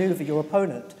outmaneuver your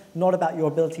opponent, not about your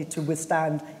ability to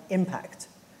withstand impact.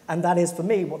 And that is, for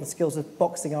me, what the skills of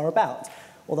boxing are about.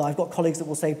 Although I've got colleagues that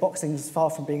will say boxing is far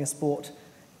from being a sport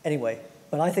anyway.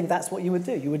 But I think that's what you would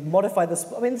do. You would modify the...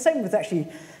 I mean, the same with actually,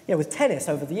 you know, with tennis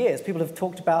over the years. People have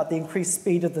talked about the increased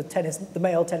speed of the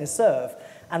male tennis serve,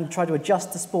 and try to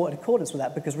adjust the sport in accordance with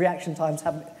that because reaction times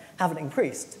haven't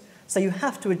increased. So you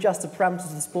have to adjust the parameters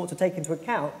of the sport to take into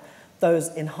account those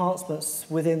enhancements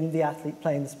within the athlete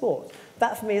playing the sport.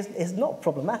 That, for me, is not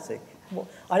problematic.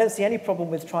 I don't see any problem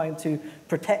with trying to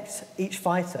protect each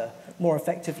fighter more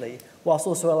effectively whilst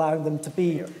also allowing them to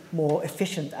be more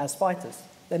efficient as fighters.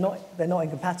 They're not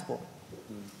incompatible.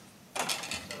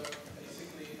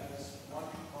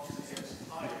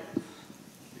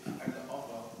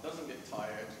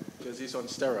 Because he's on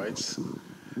steroids,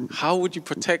 how would you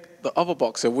protect the other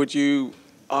boxer? Would you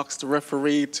ask the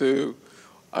referee to,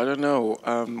 I don't know,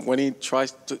 when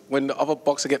the other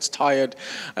boxer gets tired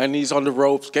and he's on the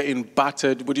ropes getting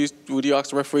battered, would you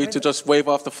ask the referee to just wave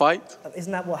off the fight?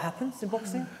 Isn't that what happens in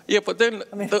boxing? Yeah, but then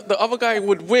the other guy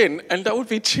would win, and that would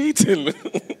be cheating.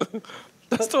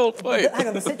 That's the whole point. Hang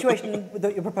on, the situation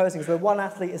that you're proposing is where one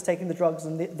athlete is taking the drugs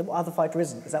and the other fighter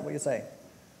isn't. Is that what you're saying?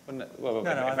 Well,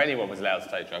 if anyone was allowed to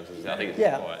take drugs, I think it's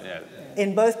important. Yeah.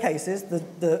 In both cases,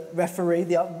 the referee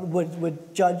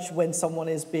would judge when someone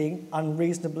is being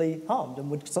unreasonably harmed and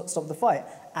would stop the fight,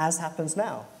 as happens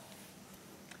now.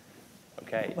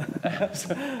 Okay. Let's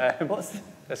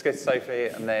go to Sophie,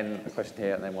 and then a question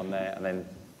here, and then one there, and then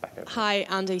back over. Hi,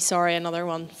 Andy. Sorry, another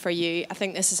one for you. I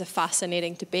think this is a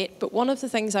fascinating debate, but one of the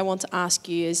things I want to ask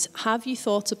you is, have you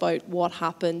thought about what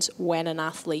happens when an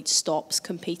athlete stops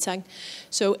competing?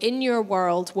 So in your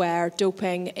world where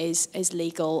doping is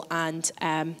legal and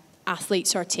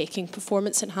athletes are taking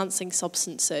performance-enhancing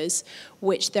substances,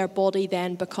 which their body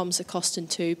then becomes accustomed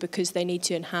to because they need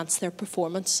to enhance their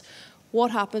performance.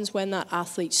 What happens when that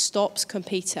athlete stops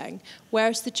competing?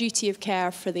 Where's the duty of care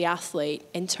for the athlete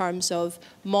in terms of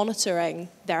monitoring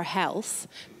their health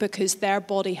because their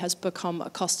body has become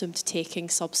accustomed to taking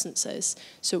substances?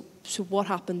 So what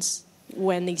happens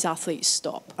when these athletes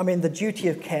stop? I mean, the duty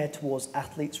of care towards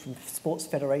athletes from sports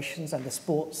federations and the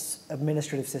sports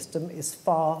administrative system is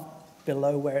far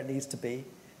below where it needs to be.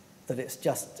 That it's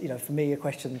just, for me, a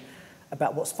question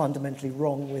about what's fundamentally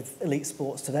wrong with elite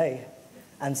sports today.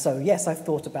 And so, yes, I've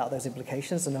thought about those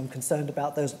implications, and I'm concerned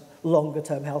about those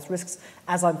longer-term health risks,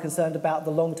 as I'm concerned about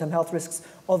the long-term health risks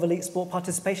of elite sport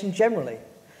participation generally.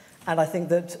 And I think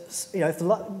that,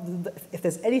 if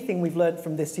there's anything we've learned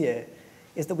from this year,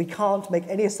 is that we can't make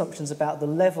any assumptions about the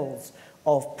levels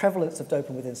of prevalence of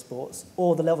doping within sports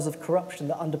or the levels of corruption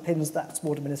that underpins that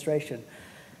sport administration.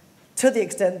 To the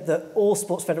extent that all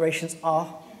sports federations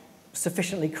are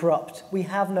sufficiently corrupt, we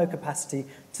have no capacity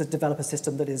to develop a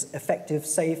system that is effective,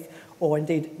 safe, or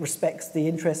indeed respects the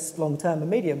interests, long-term and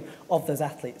medium, of those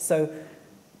athletes. So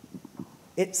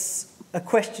it's a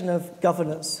question of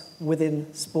governance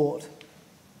within sport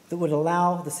that would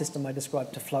allow the system I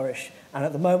described to flourish. And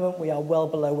at the moment, we are well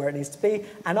below where it needs to be,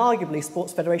 and arguably,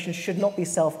 sports federations should not be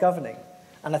self-governing.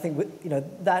 And I think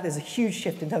that is a huge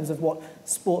shift in terms of what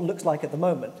sport looks like at the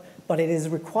moment, but it is a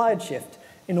required shift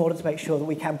in order to make sure that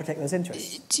we can protect those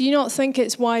interests. Do you not think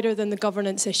it's wider than the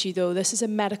governance issue, though? This is a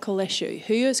medical issue.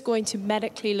 Who is going to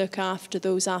medically look after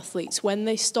those athletes when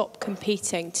they stop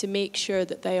competing to make sure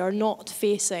that they are not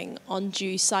facing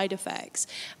undue side effects?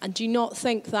 And do you not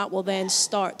think that will then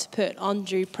start to put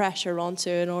undue pressure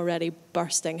onto an already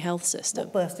bursting health system?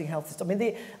 What bursting health system? I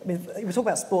mean, we talk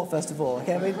about sport first of all.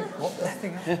 Okay,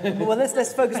 well,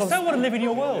 let's focus on. I don't want to live in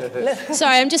your world.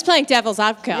 Sorry, I'm just playing devil's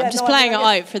advocate. I'm just playing it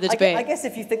out for the debate. I guess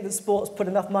if you think that sports put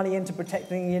enough money into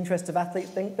protecting the interests of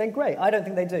athletes, then great. I don't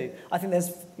think they do. I think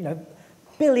there's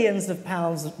billions of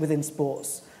pounds within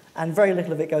sports, and very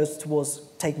little of it goes towards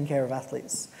taking care of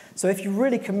athletes. So if you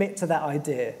really commit to that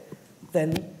idea,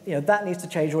 then that needs to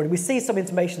change already. We see some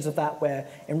intimations of that where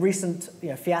in recent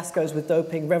fiascos with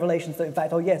doping, revelations that in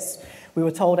fact, oh yes, we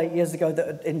were told 8 years ago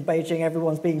that in Beijing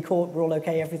everyone's being caught, we're all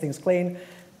okay, everything's clean.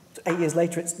 8 years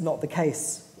later, it's not the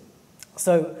case.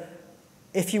 So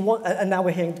if you want, and now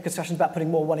we're hearing discussions about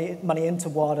putting more money into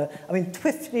WADA. I mean,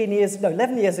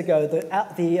 11 years ago,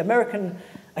 the American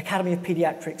Academy of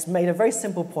Pediatrics made a very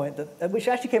simple point, which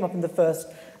actually came up in the first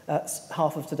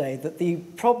half of today, that the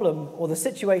problem or the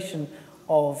situation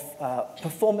of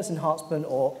performance enhancement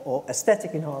or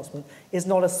aesthetic enhancement is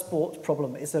not a sport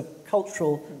problem, it's a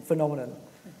cultural phenomenon.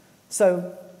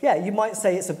 So, yeah, you might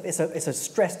say it's a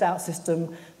stressed out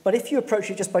system, but if you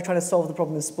approach it just by trying to solve the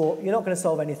problem in sport, you're not going to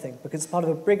solve anything because it's part of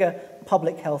a bigger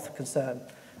public health concern.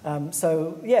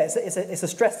 So, yeah, it's a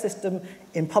stress system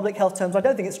in public health terms. I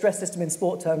don't think it's a stress system in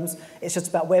sport terms. It's just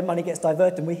about where money gets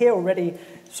diverted. And we hear already,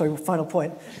 sorry, final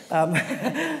point,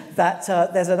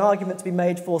 that there's an argument to be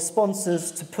made for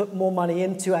sponsors to put more money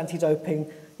into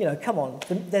anti-doping. Come on.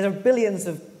 There are billions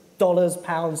of dollars,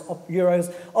 pounds,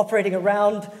 euros operating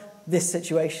around this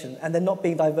situation, and they're not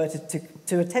being diverted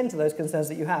to attend to those concerns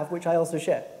that you have, which I also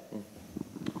share.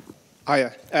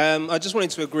 Hiya. I just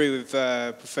wanted to agree with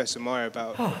Professor Miah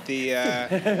about the...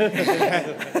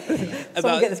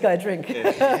 Someone get this guy a drink.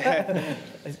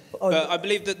 But I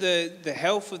believe that the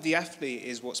health of the athlete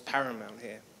is what's paramount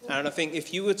here. And I think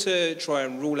if you were to try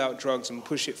and rule out drugs and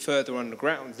push it further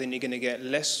underground, then you're going to get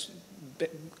less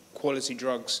quality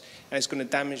drugs, and it's going to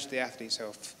damage the athlete's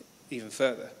health even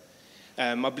further.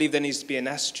 I believe there needs to be an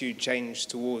attitude change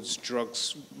towards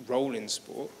drugs' role in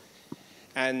sport.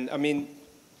 And, I mean,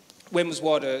 when was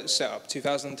WADA set up?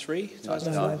 2003?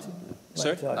 99.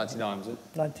 Sorry? 99, was it?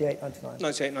 98, 99.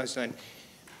 98, 99.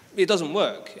 It doesn't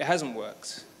work. It hasn't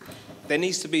worked. There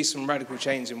needs to be some radical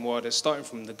change in WADA, starting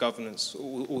from the governance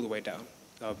all the way down,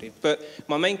 I believe. But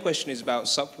my main question is about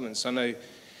supplements. I know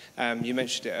you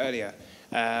mentioned it earlier.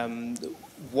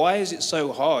 Why is it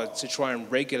so hard to try and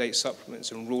regulate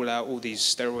supplements and rule out all these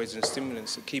steroids and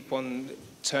stimulants that keep on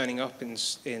turning up in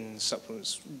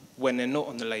supplements when they're not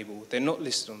on the label? They're not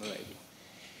listed on the label.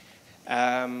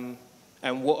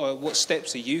 And what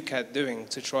steps are UCAD doing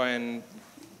to try and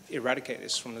eradicate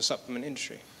this from the supplement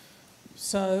industry?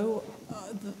 So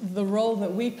the role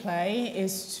that we play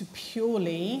is to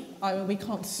purely, we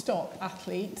can't stop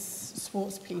athletes,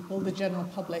 sports people, the general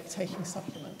public taking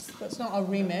supplements. That's not our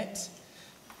remit.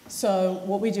 So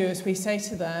what we do is we say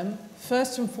to them,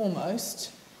 first and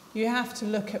foremost, you have to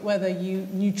look at whether you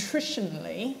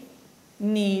nutritionally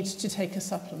need to take a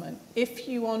supplement. If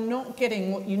you are not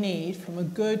getting what you need from a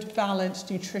good,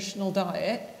 balanced nutritional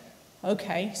diet,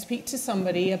 okay, speak to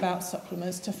somebody about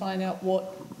supplements to find out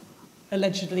what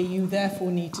allegedly you therefore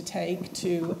need to take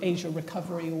to aid your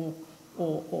recovery or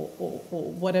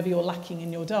whatever you're lacking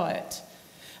in your diet.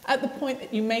 At the point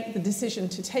that you make the decision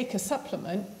to take a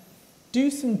supplement, do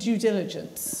some due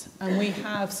diligence. And we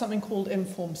have something called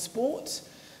Informed Sport,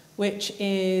 which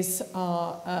is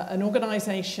an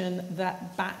organisation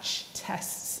that batch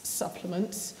tests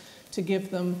supplements to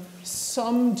give them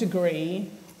some degree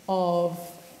of,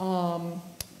 well,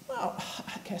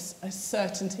 I guess a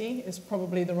certainty is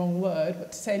probably the wrong word,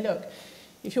 but to say, look,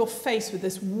 if you're faced with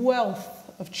this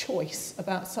wealth of choice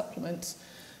about supplements,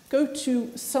 go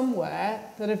to somewhere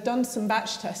that have done some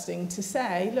batch testing to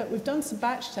say, look, we've done some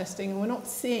batch testing and we're not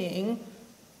seeing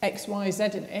X, Y, Z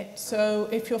in it. So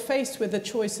if you're faced with a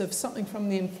choice of something from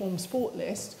the Informed Sport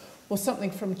list or something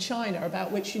from China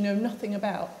about which you know nothing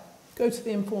about, go to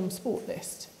the Informed Sport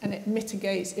list, and it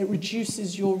mitigates, it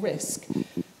reduces your risk.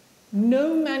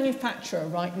 No manufacturer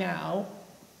right now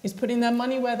is putting their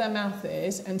money where their mouth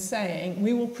is and saying,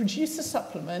 we will produce a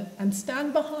supplement and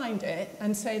stand behind it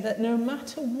and say that no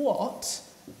matter what,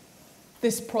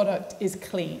 this product is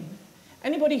clean.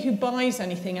 Anybody who buys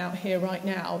anything out here right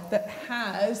now that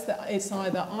it's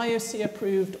either IOC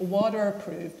approved or WADA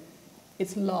approved,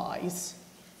 it's lies.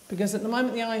 Because at the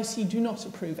moment the IOC do not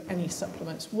approve any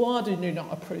supplements. WADA do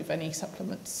not approve any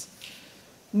supplements.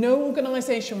 No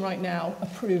organisation right now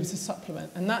approves a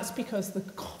supplement, and that's because the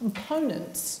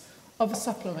components of a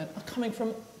supplement are coming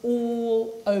from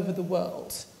all over the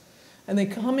world. And they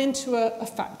come into a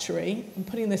factory, I'm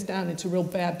putting this down into real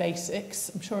bare basics,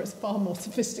 I'm sure it's far more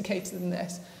sophisticated than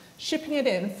this, shipping it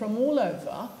in from all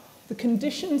over. The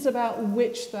conditions about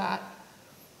which that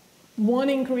one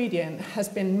ingredient has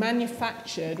been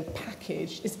manufactured or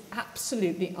packaged is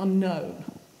absolutely unknown.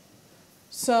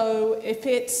 So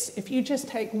if you just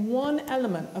take one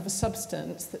element of a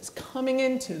substance that's coming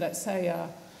into, let's say, a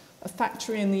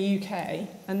factory in the UK,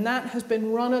 and that has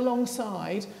been run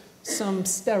alongside some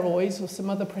steroids or some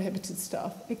other prohibited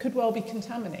stuff, it could well be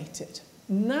contaminated.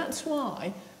 And that's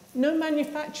why no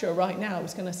manufacturer right now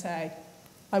is going to say,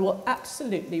 I will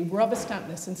absolutely rubber stamp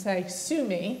this and say, sue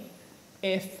me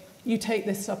if you take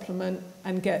this supplement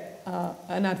and get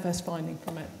an adverse finding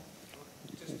from it.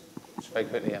 Just very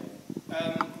quickly, yeah.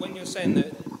 When you're saying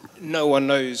that no one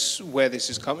knows where this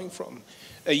is coming from,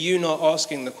 are you not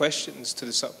asking the questions to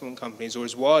the supplement companies, or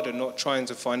is WADA not trying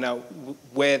to find out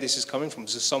where this is coming from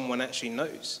so someone actually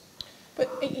knows? But,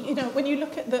 you know, when you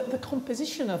look at the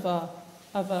composition of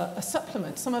a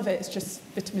supplement, some of it is just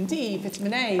vitamin D,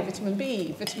 vitamin A, vitamin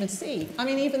B, vitamin C. I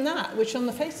mean, even that, which on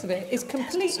the face of it is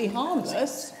completely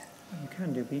harmless,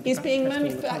 is being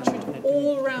manufactured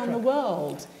all around the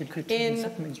world in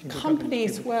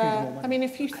companies where, I mean,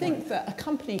 if you think that a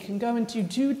company can go and do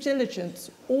due diligence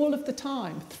all of the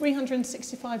time,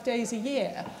 365 days a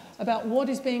year, about what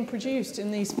is being produced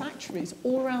in these factories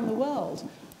all around the world,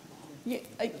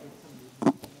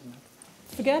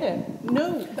 forget it.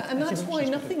 No, and that's why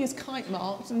nothing is kite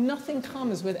marked, nothing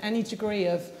comes with any degree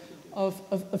of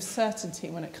certainty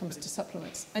when it comes to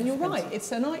supplements. And you're right,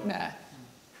 it's a nightmare.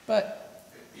 But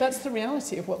that's the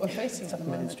reality of what we're facing at the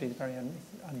moment.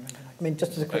 I mean,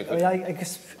 just as a quick, I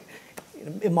guess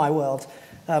in my world,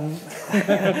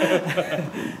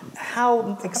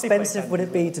 how expensive would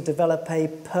it be to develop a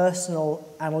personal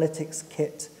analytics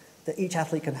kit that each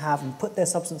athlete can have and put their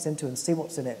substance into and see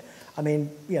what's in it? I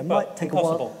mean, yeah, it might take a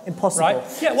while. Impossible. Right?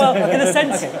 Yeah, well, in a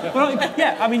sense, well,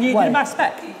 yeah, I mean, you need a mass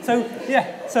spec. So,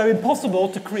 yeah, so impossible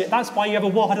to create. That's why you have a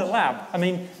WADA lab. I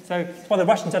mean, so that's why the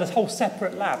Russians had a whole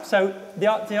separate lab. So the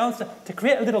answer, to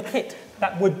create a little kit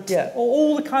that would,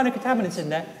 all the kind of contaminants in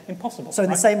there, impossible. So in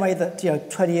the same way that,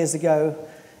 20 years ago,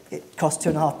 it cost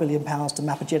 £2.5 billion to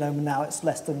map a genome, and now it's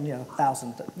less than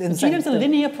 1,000. The genome's a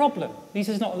linear problem. This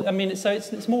is not. I mean, so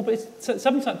it's more. But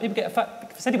sometimes people get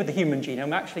fascinated with the human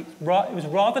genome. Actually, it was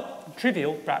rather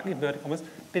trivial, inverted commas,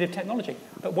 bit of technology.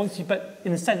 But but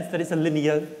in the sense that it's a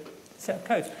linear set of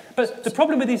codes. But the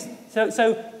problem with these.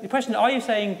 So the question: are you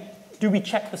saying, do we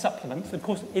check the supplements? Of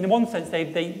course, in one sense,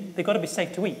 they've got to be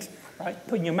safe to eat. Right,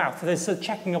 put in your mouth. So there's a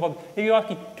checking of. If you're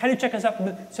asking, can you check a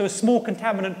supplement so a small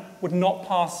contaminant would not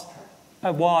pass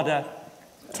a WADA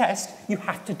test? You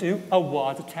have to do a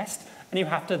WADA test, and you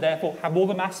have to therefore have all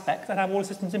the mass specs and have all the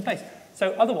systems in place.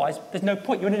 So otherwise, there's no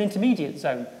point. You're in an intermediate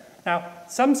zone. Now,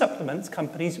 some supplements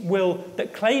companies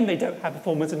that claim they don't have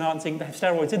performance enhancing, they have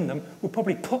steroids in them, will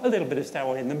probably put a little bit of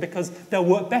steroid in them because they'll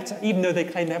work better, even though they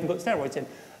claim they haven't got steroids in.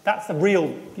 That's the real,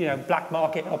 black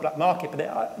market, but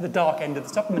the dark end of the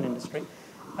supplement industry.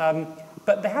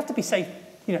 but they have to be safe.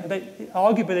 You know,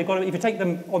 arguably they've got to, if you take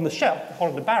them on the shelf,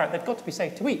 Holland and Barrett, they've got to be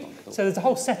safe to eat. So there's a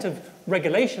whole set of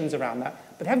regulations around that,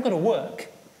 but they haven't got to work.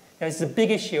 You know, this is a big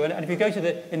issue, and if you go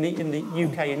to in the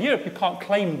UK and Europe, you can't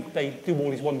claim they do all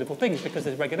these wonderful things because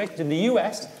there's regulations. In the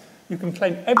US, you can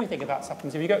claim everything about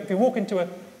supplements. If you walk into a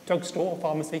drugstore or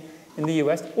pharmacy in the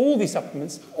US, all these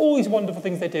supplements, all these wonderful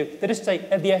things they do, they just say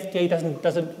the FDA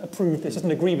doesn't approve this, doesn't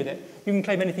agree with it. You can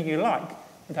claim anything you like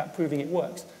without proving it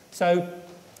works. So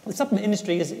the supplement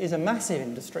industry is a massive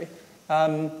industry,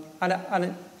 and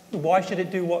why should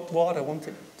it do what WADA want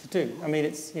it to do? I mean,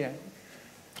 it's, you know,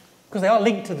 because they are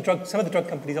linked to the drug. Some of the drug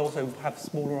companies also have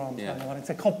smaller arms. Yeah. It's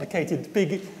a complicated,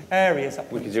 big area.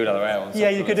 We could do another hour on yeah,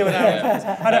 you could do an hour.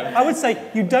 And I would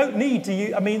say you don't need to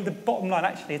use, I mean, the bottom line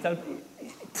actually is that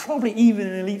probably even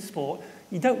in elite sport,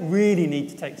 you don't really need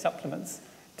to take supplements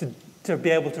to be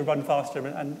able to run faster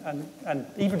and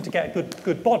even to get a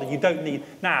good body. You don't need.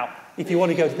 Now, if you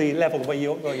want to go to the level where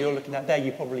you're looking at there,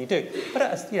 you probably do.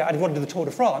 But you know, I want to do the Tour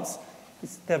de France.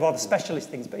 They're rather specialist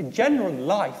things. But in general in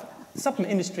life, the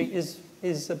supplement industry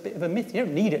is a bit of a myth. You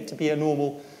don't need it to be a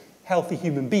normal, healthy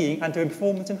human being and to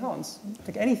performance enhance.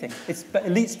 To get anything. But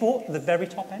elite sport, at the very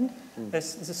top end,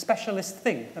 it's a specialist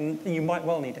thing, and you might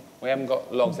well need it. We haven't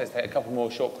got long, so let's take a couple more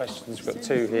short questions. We've got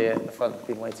two here at the front. We've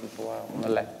been waiting for a while. On the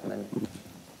left, and then.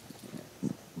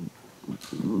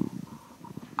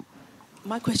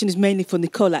 My question is mainly for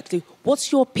Nicole, actually.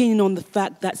 What's your opinion on the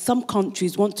fact that some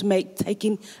countries want to make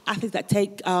taking athletes that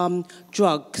take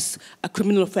drugs a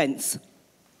criminal offence?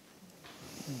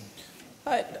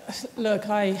 Look,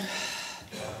 I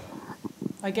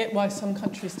get why some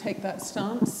countries take that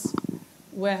stance.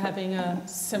 We're having a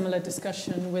similar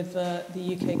discussion with the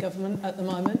UK government at the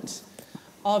moment.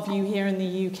 Our view here in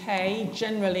the UK,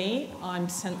 generally, I'm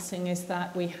sensing, is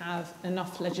that we have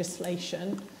enough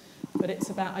legislation, but it's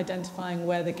about identifying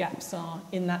where the gaps are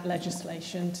in that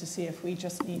legislation to see if we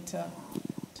just need to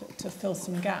fill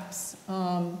some gaps.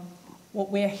 What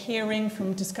we're hearing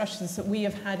from discussions that we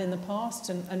have had in the past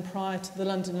and prior to the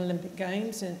London Olympic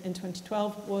Games in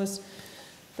 2012 was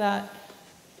that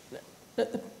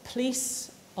the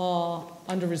police are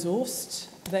under-resourced.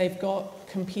 They've got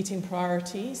competing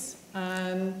priorities.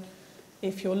 And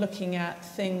if you're looking at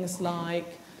things like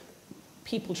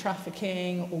people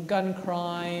trafficking or gun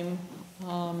crime,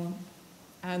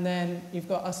 and then you've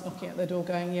got us knocking at the door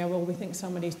going, yeah, well, we think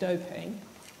somebody's doping,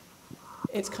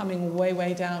 it's coming way,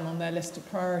 way down on their list of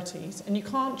priorities. And you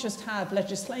can't just have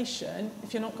legislation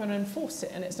if you're not going to enforce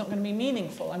it, and it's not going to be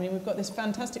meaningful. I mean, we've got this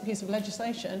fantastic piece of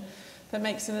legislation that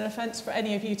makes it an offence for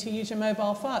any of you to use your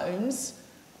mobile phones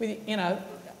with, you know,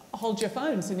 hold your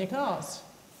phones in your cars.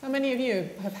 How many of you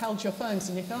have held your phones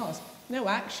in your cars? No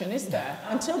action, is there?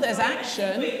 Until there's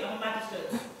action.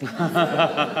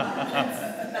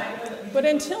 But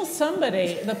until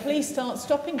the police start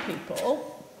stopping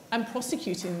people and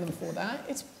prosecuting them for that,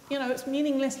 it's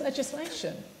meaningless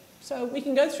legislation. So we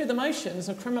can go through the motions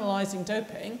of criminalising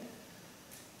doping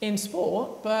in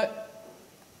sport, but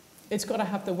it's got to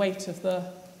have the weight of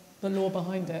the law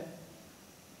behind it.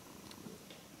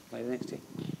 Lady next to you.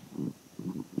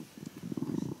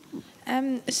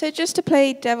 So just to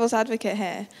play devil's advocate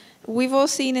here, we've all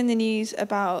seen in the news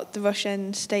about the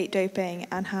Russian state doping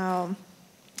and how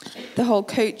the whole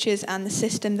coaches and the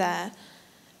system there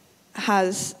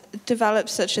has developed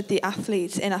such that the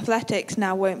athletes in athletics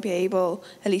now won't be able,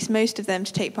 at least most of them,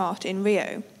 to take part in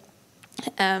Rio.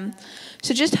 So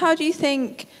just how do you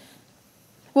think,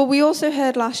 well, we also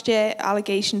heard last year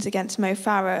allegations against Mo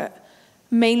Farah,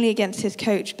 mainly against his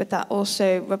coach, but that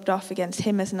also rubbed off against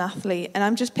him as an athlete. And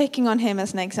I'm just picking on him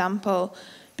as an example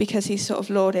because he's sort of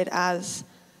lauded as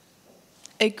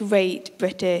a great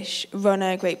British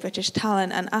runner, great British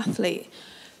talent and athlete.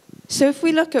 So if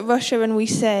we look at Russia and we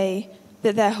say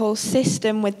that their whole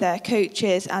system with their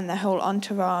coaches and their whole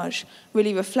entourage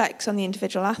really reflects on the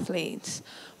individual athletes,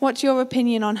 what's your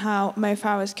opinion on how Mo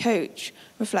Farah's coach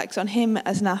reflects on him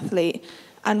as an athlete?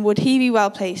 And would he be well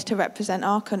placed to represent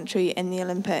our country in the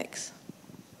Olympics?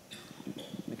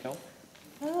 Nicole?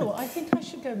 Oh, I think I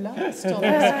should go last on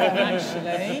this one,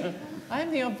 actually.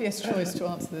 I'm the obvious choice to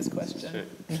answer this question.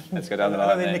 Let's go down the line.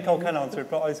 I don't think Nicole can answer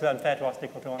it, but it's unfair to ask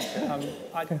Nicole to answer it.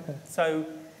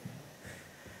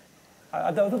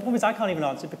 The problem is I can't even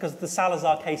answer it because the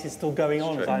Salazar case is still going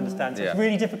on, as I understand. So it's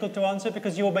really difficult to answer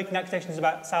because you're making accusations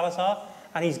about Salazar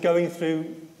and he's going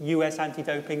through US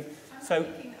anti-doping. So.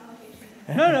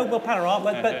 No, well,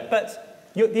 Panorama,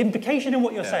 but the implication in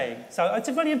what you're saying. So it's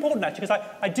really important, actually, because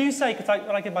I do say, because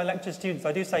when I give my lecture to students,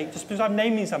 I do say, just because I'm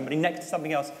naming somebody next to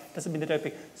something else doesn't mean they're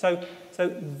doping. So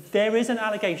there is an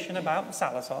allegation about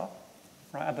Salazar,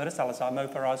 right, Alberto Salazar, Mo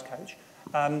Farah's coach,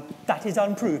 That is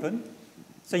unproven.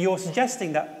 So you're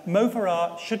suggesting that Mo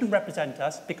Farah shouldn't represent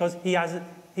us because he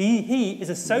is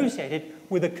associated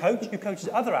with a coach who coaches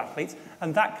other athletes,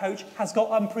 and that coach has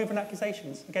got unproven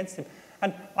accusations against him.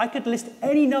 And I could list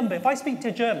any number. If I speak to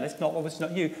a journalist, obviously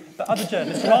not you, but other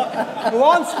journalists who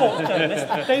aren't sports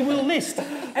journalists, they will list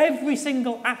every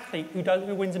single athlete who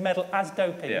wins a medal as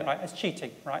doping, right, as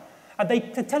cheating, right? And they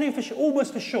tell you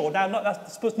almost for sure. Now,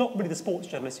 that's not really the sports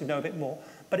journalists who know a bit more,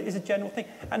 but it is a general thing.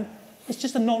 And it's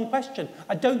just a non-question.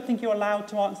 I don't think you're allowed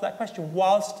to answer that question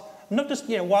whilst, not just,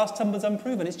 whilst someone's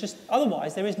unproven. It's just,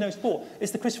 otherwise, there is no sport.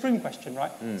 It's the Chris Froome question,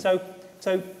 right? So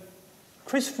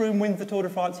Chris Froome wins the Tour de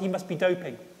France, he must be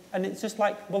doping. And it's just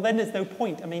like, well, then there's no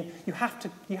point. I mean, you have to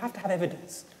have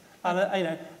evidence. And,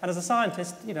 and as a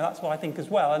scientist, that's what I think as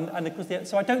well. And of course,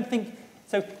 so I don't think,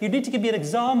 so you need to give me an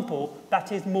example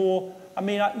that is more, I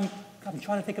mean, I'm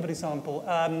trying to think of an example.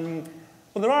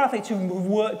 Well, there are athletes who've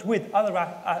worked with other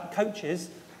coaches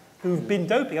who've been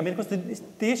doping. I mean, of course,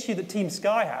 the issue that Team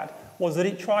Sky had was that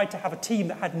it tried to have a team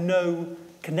that had no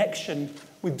connection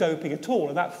with doping at all,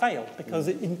 and that failed because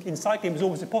in cycling it was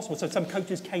almost impossible. So some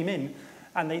coaches came in,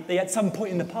 and they at some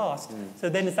point in the past. So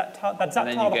then is that part of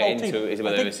the whole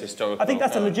team? I think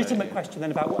that's a legitimate question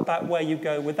then about where you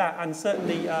go with that. And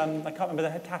certainly, I can't remember the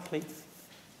hecathletes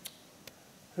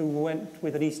who went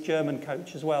with an East German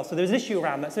coach as well. So there's an issue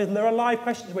around that. So there are live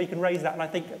questions where you can raise that, and I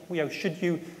think, should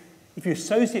you, if you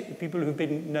associate with people who've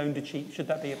been known to cheat, should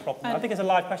that be a problem? I think it's a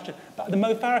live question. But the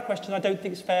Mo Farah question, I don't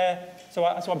think is fair, so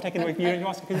I'm taking away from you and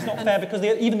asking, because it's not fair, because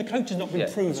even the coach has not been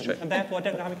proven, and therefore I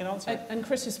don't know how we can answer it. And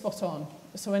Chris is spot on.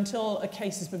 So until a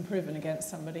case has been proven against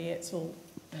somebody, it's all...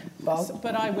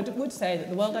 But I would say that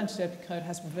the World Anti-Doping Code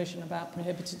has provision about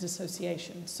prohibited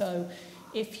association. So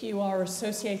if you are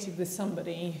associated with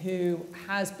somebody who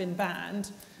has been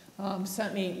banned,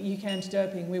 certainly UK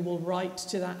Anti-Doping, we will write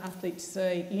to that athlete to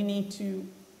say, you need to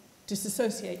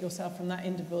disassociate yourself from that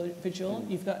individual.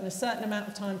 You've got a certain amount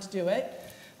of time to do it.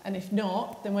 And if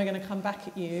not, then we're going to come back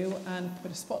at you and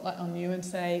put a spotlight on you and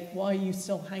say, why are you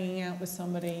still hanging out with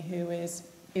somebody who is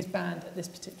banned at this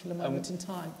particular moment in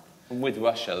time? And with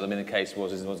Russia, I mean, the case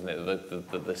wasn't it,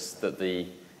 that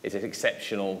it's an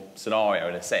exceptional scenario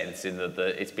in a sense, in that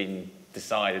it's been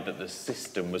decided that the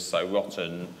system was so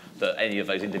rotten that any of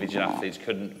those individual athletes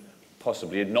couldn't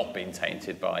possibly have not been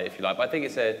tainted by it, if you like. But I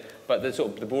think but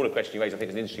the broader question you raised, I think,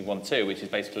 is an interesting one too, which is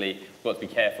basically we've got to be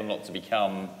careful not to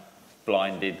become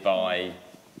blinded by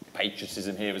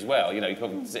patriotism here as well. You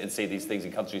can't sit and see these things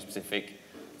in country-specific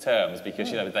terms,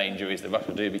 because the danger is that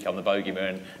Russia do become the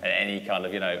bogeyman, and any kind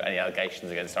of any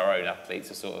allegations against our own athletes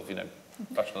are sort of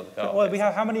brushed on the carpet. Well, we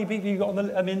have how many people you got on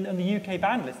the UK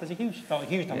ban list? There's not a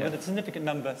huge number, but a significant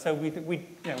number. So we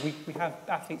have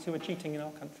athletes who are cheating in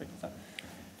our country. So.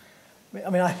 I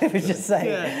mean, I would just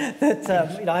say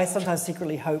that I sometimes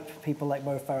secretly hope people like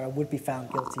Mo Farah would be found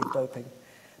guilty of doping,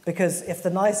 because if the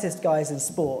nicest guys in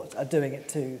sport are doing it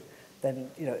too,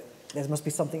 then there must be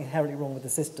something inherently wrong with the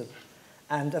system.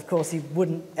 And of course, he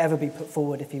wouldn't ever be put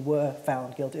forward if he were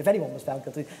found guilty. If anyone was found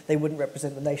guilty, they wouldn't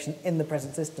represent the nation in the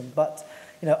present system. But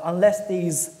unless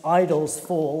these idols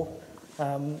fall,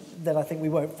 then I think we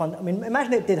won't fund. I mean,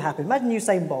 imagine it did happen. Imagine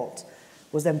Usain Bolt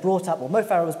was then brought up, or Mo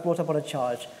Farah was brought up on a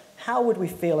charge. How would we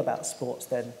feel about sports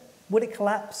then? Would it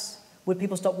collapse? Would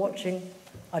people stop watching?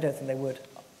 I don't think they would.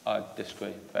 I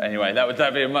disagree. But anyway, that would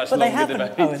be a much longer debate. But they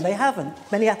haven't, Owen, they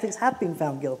haven't. Many athletes have been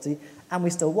found guilty, and we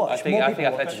still watch. I think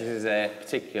athletics is a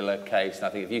particular case, and I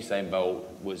think if Usain Bolt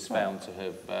was found to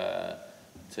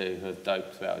have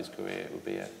doped throughout his career, it would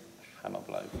be a hammer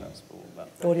blow for that sport.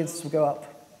 The audiences would go up.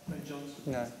 Ben Johnson.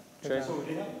 No. True.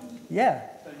 Yeah,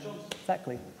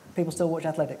 exactly. People still watch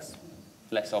athletics.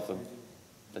 Less of them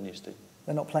than used to.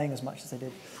 They're not playing as much as they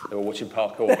did. They were watching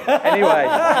parkour. Anyway,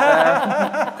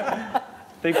 I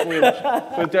think we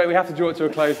have to draw it to a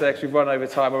close there because we've run over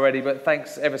time already, but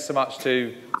thanks ever so much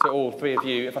to all three of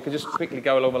you. If I could just quickly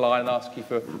go along the line and ask you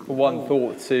for one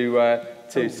thought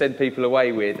to send people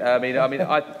away with. I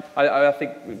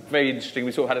think very interesting.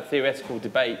 We sort of had a theoretical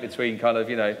debate between kind of,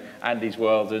 Andy's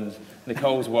world and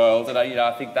Nicole's world, and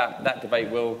I think that debate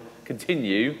will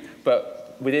continue, but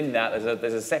within that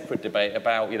there's a separate debate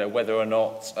about whether or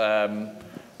not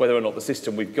the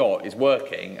system we've got is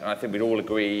working, and I think we'd all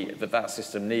agree that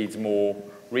system needs more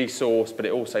resource, but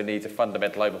it also needs a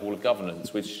fundamental overhaul of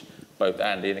governance, which both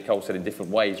Andy and Nicole said in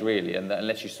different ways, really, and that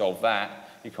unless you solve that,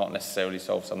 you can't necessarily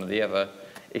solve some of the other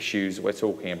issues we're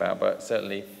talking about, but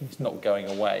certainly it's not going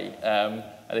away.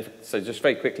 So just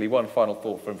very quickly, one final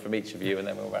thought from each of you, and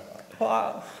then we'll wrap up.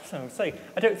 Well,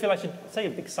 I don't feel I should say a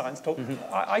big science talk.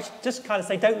 I should just kind of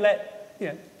say, don't let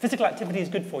physical activity is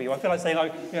good for you. I feel like saying,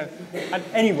 and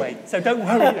anyway, so don't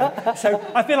worry. So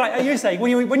I feel like you say,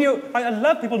 I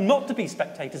love people not to be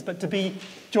spectators, but to be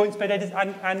joint spectators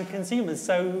and consumers.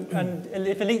 So, and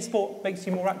if elite sport makes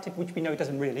you more active, which we know it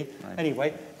doesn't really,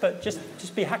 anyway, but just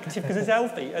be active because it's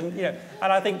healthy. And and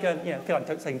I think, I feel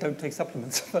like saying don't take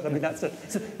supplements, but I mean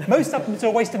most supplements are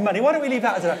a waste of money. Why don't we leave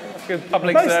that as a good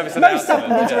public service announcement? Most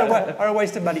supplements are a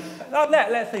waste of money.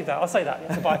 Let's leave that. I'll say that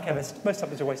as a biochemist. Most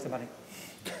supplements are a waste of money.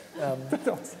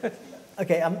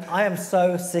 Okay, I am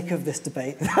so sick of this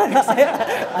debate.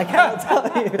 I cannot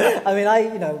tell you. I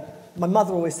mean, my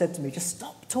mother always said to me, just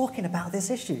stop talking about this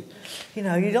issue. You're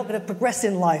not going to progress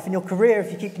in life, in your career,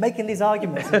 if you keep making these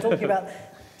arguments and talking about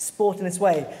sport in this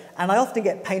way. And I often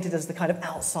get painted as the kind of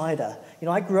outsider.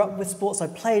 I grew up with sports. I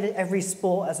played every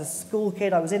sport as a school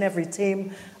kid. I was in every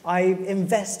team. I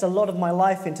invest a lot of my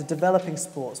life into developing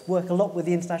sports, work a lot with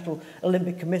the International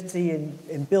Olympic Committee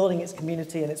in building its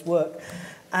community and its work.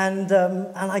 And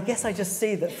I guess I just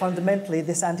see that fundamentally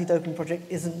this anti-doping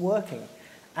project isn't working.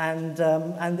 And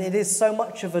it is so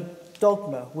much of a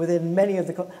dogma within many of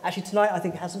the... Actually, tonight I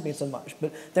think it hasn't been so much,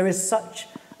 but there is such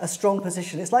a strong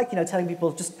position. It's like, telling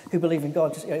people just who believe in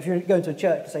God, just, if you're going to a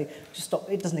church, to say, just stop,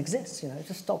 it doesn't exist,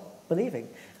 just stop believing.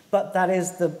 But that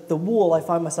is the wall I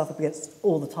find myself up against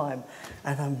all the time,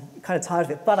 and I'm kind of tired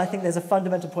of it. But I think there's a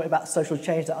fundamental point about social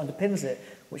change that underpins it,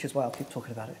 which is why I'll keep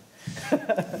talking about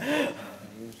it.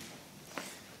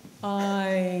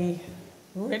 I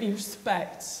really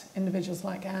respect individuals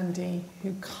like Andy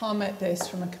who come at this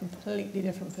from a completely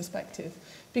different perspective,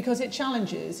 because it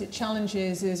challenges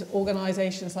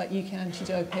organisations like UK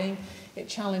Anti-Doping, it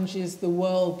challenges the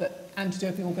world that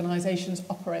anti-doping organisations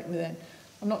operate within.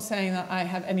 I'm not saying that I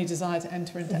have any desire to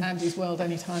enter into Andy's world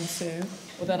anytime soon,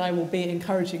 or that I will be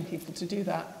encouraging people to do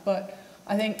that, but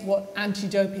I think what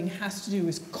anti-doping has to do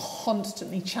is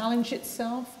constantly challenge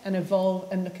itself and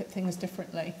evolve and look at things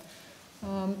differently.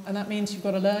 And that means you've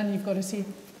got to learn, you've got to see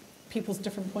people's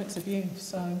different points of view.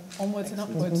 So onwards and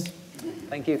upwards.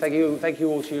 Thank you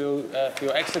all for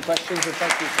your excellent questions, and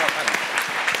thank you to our panel.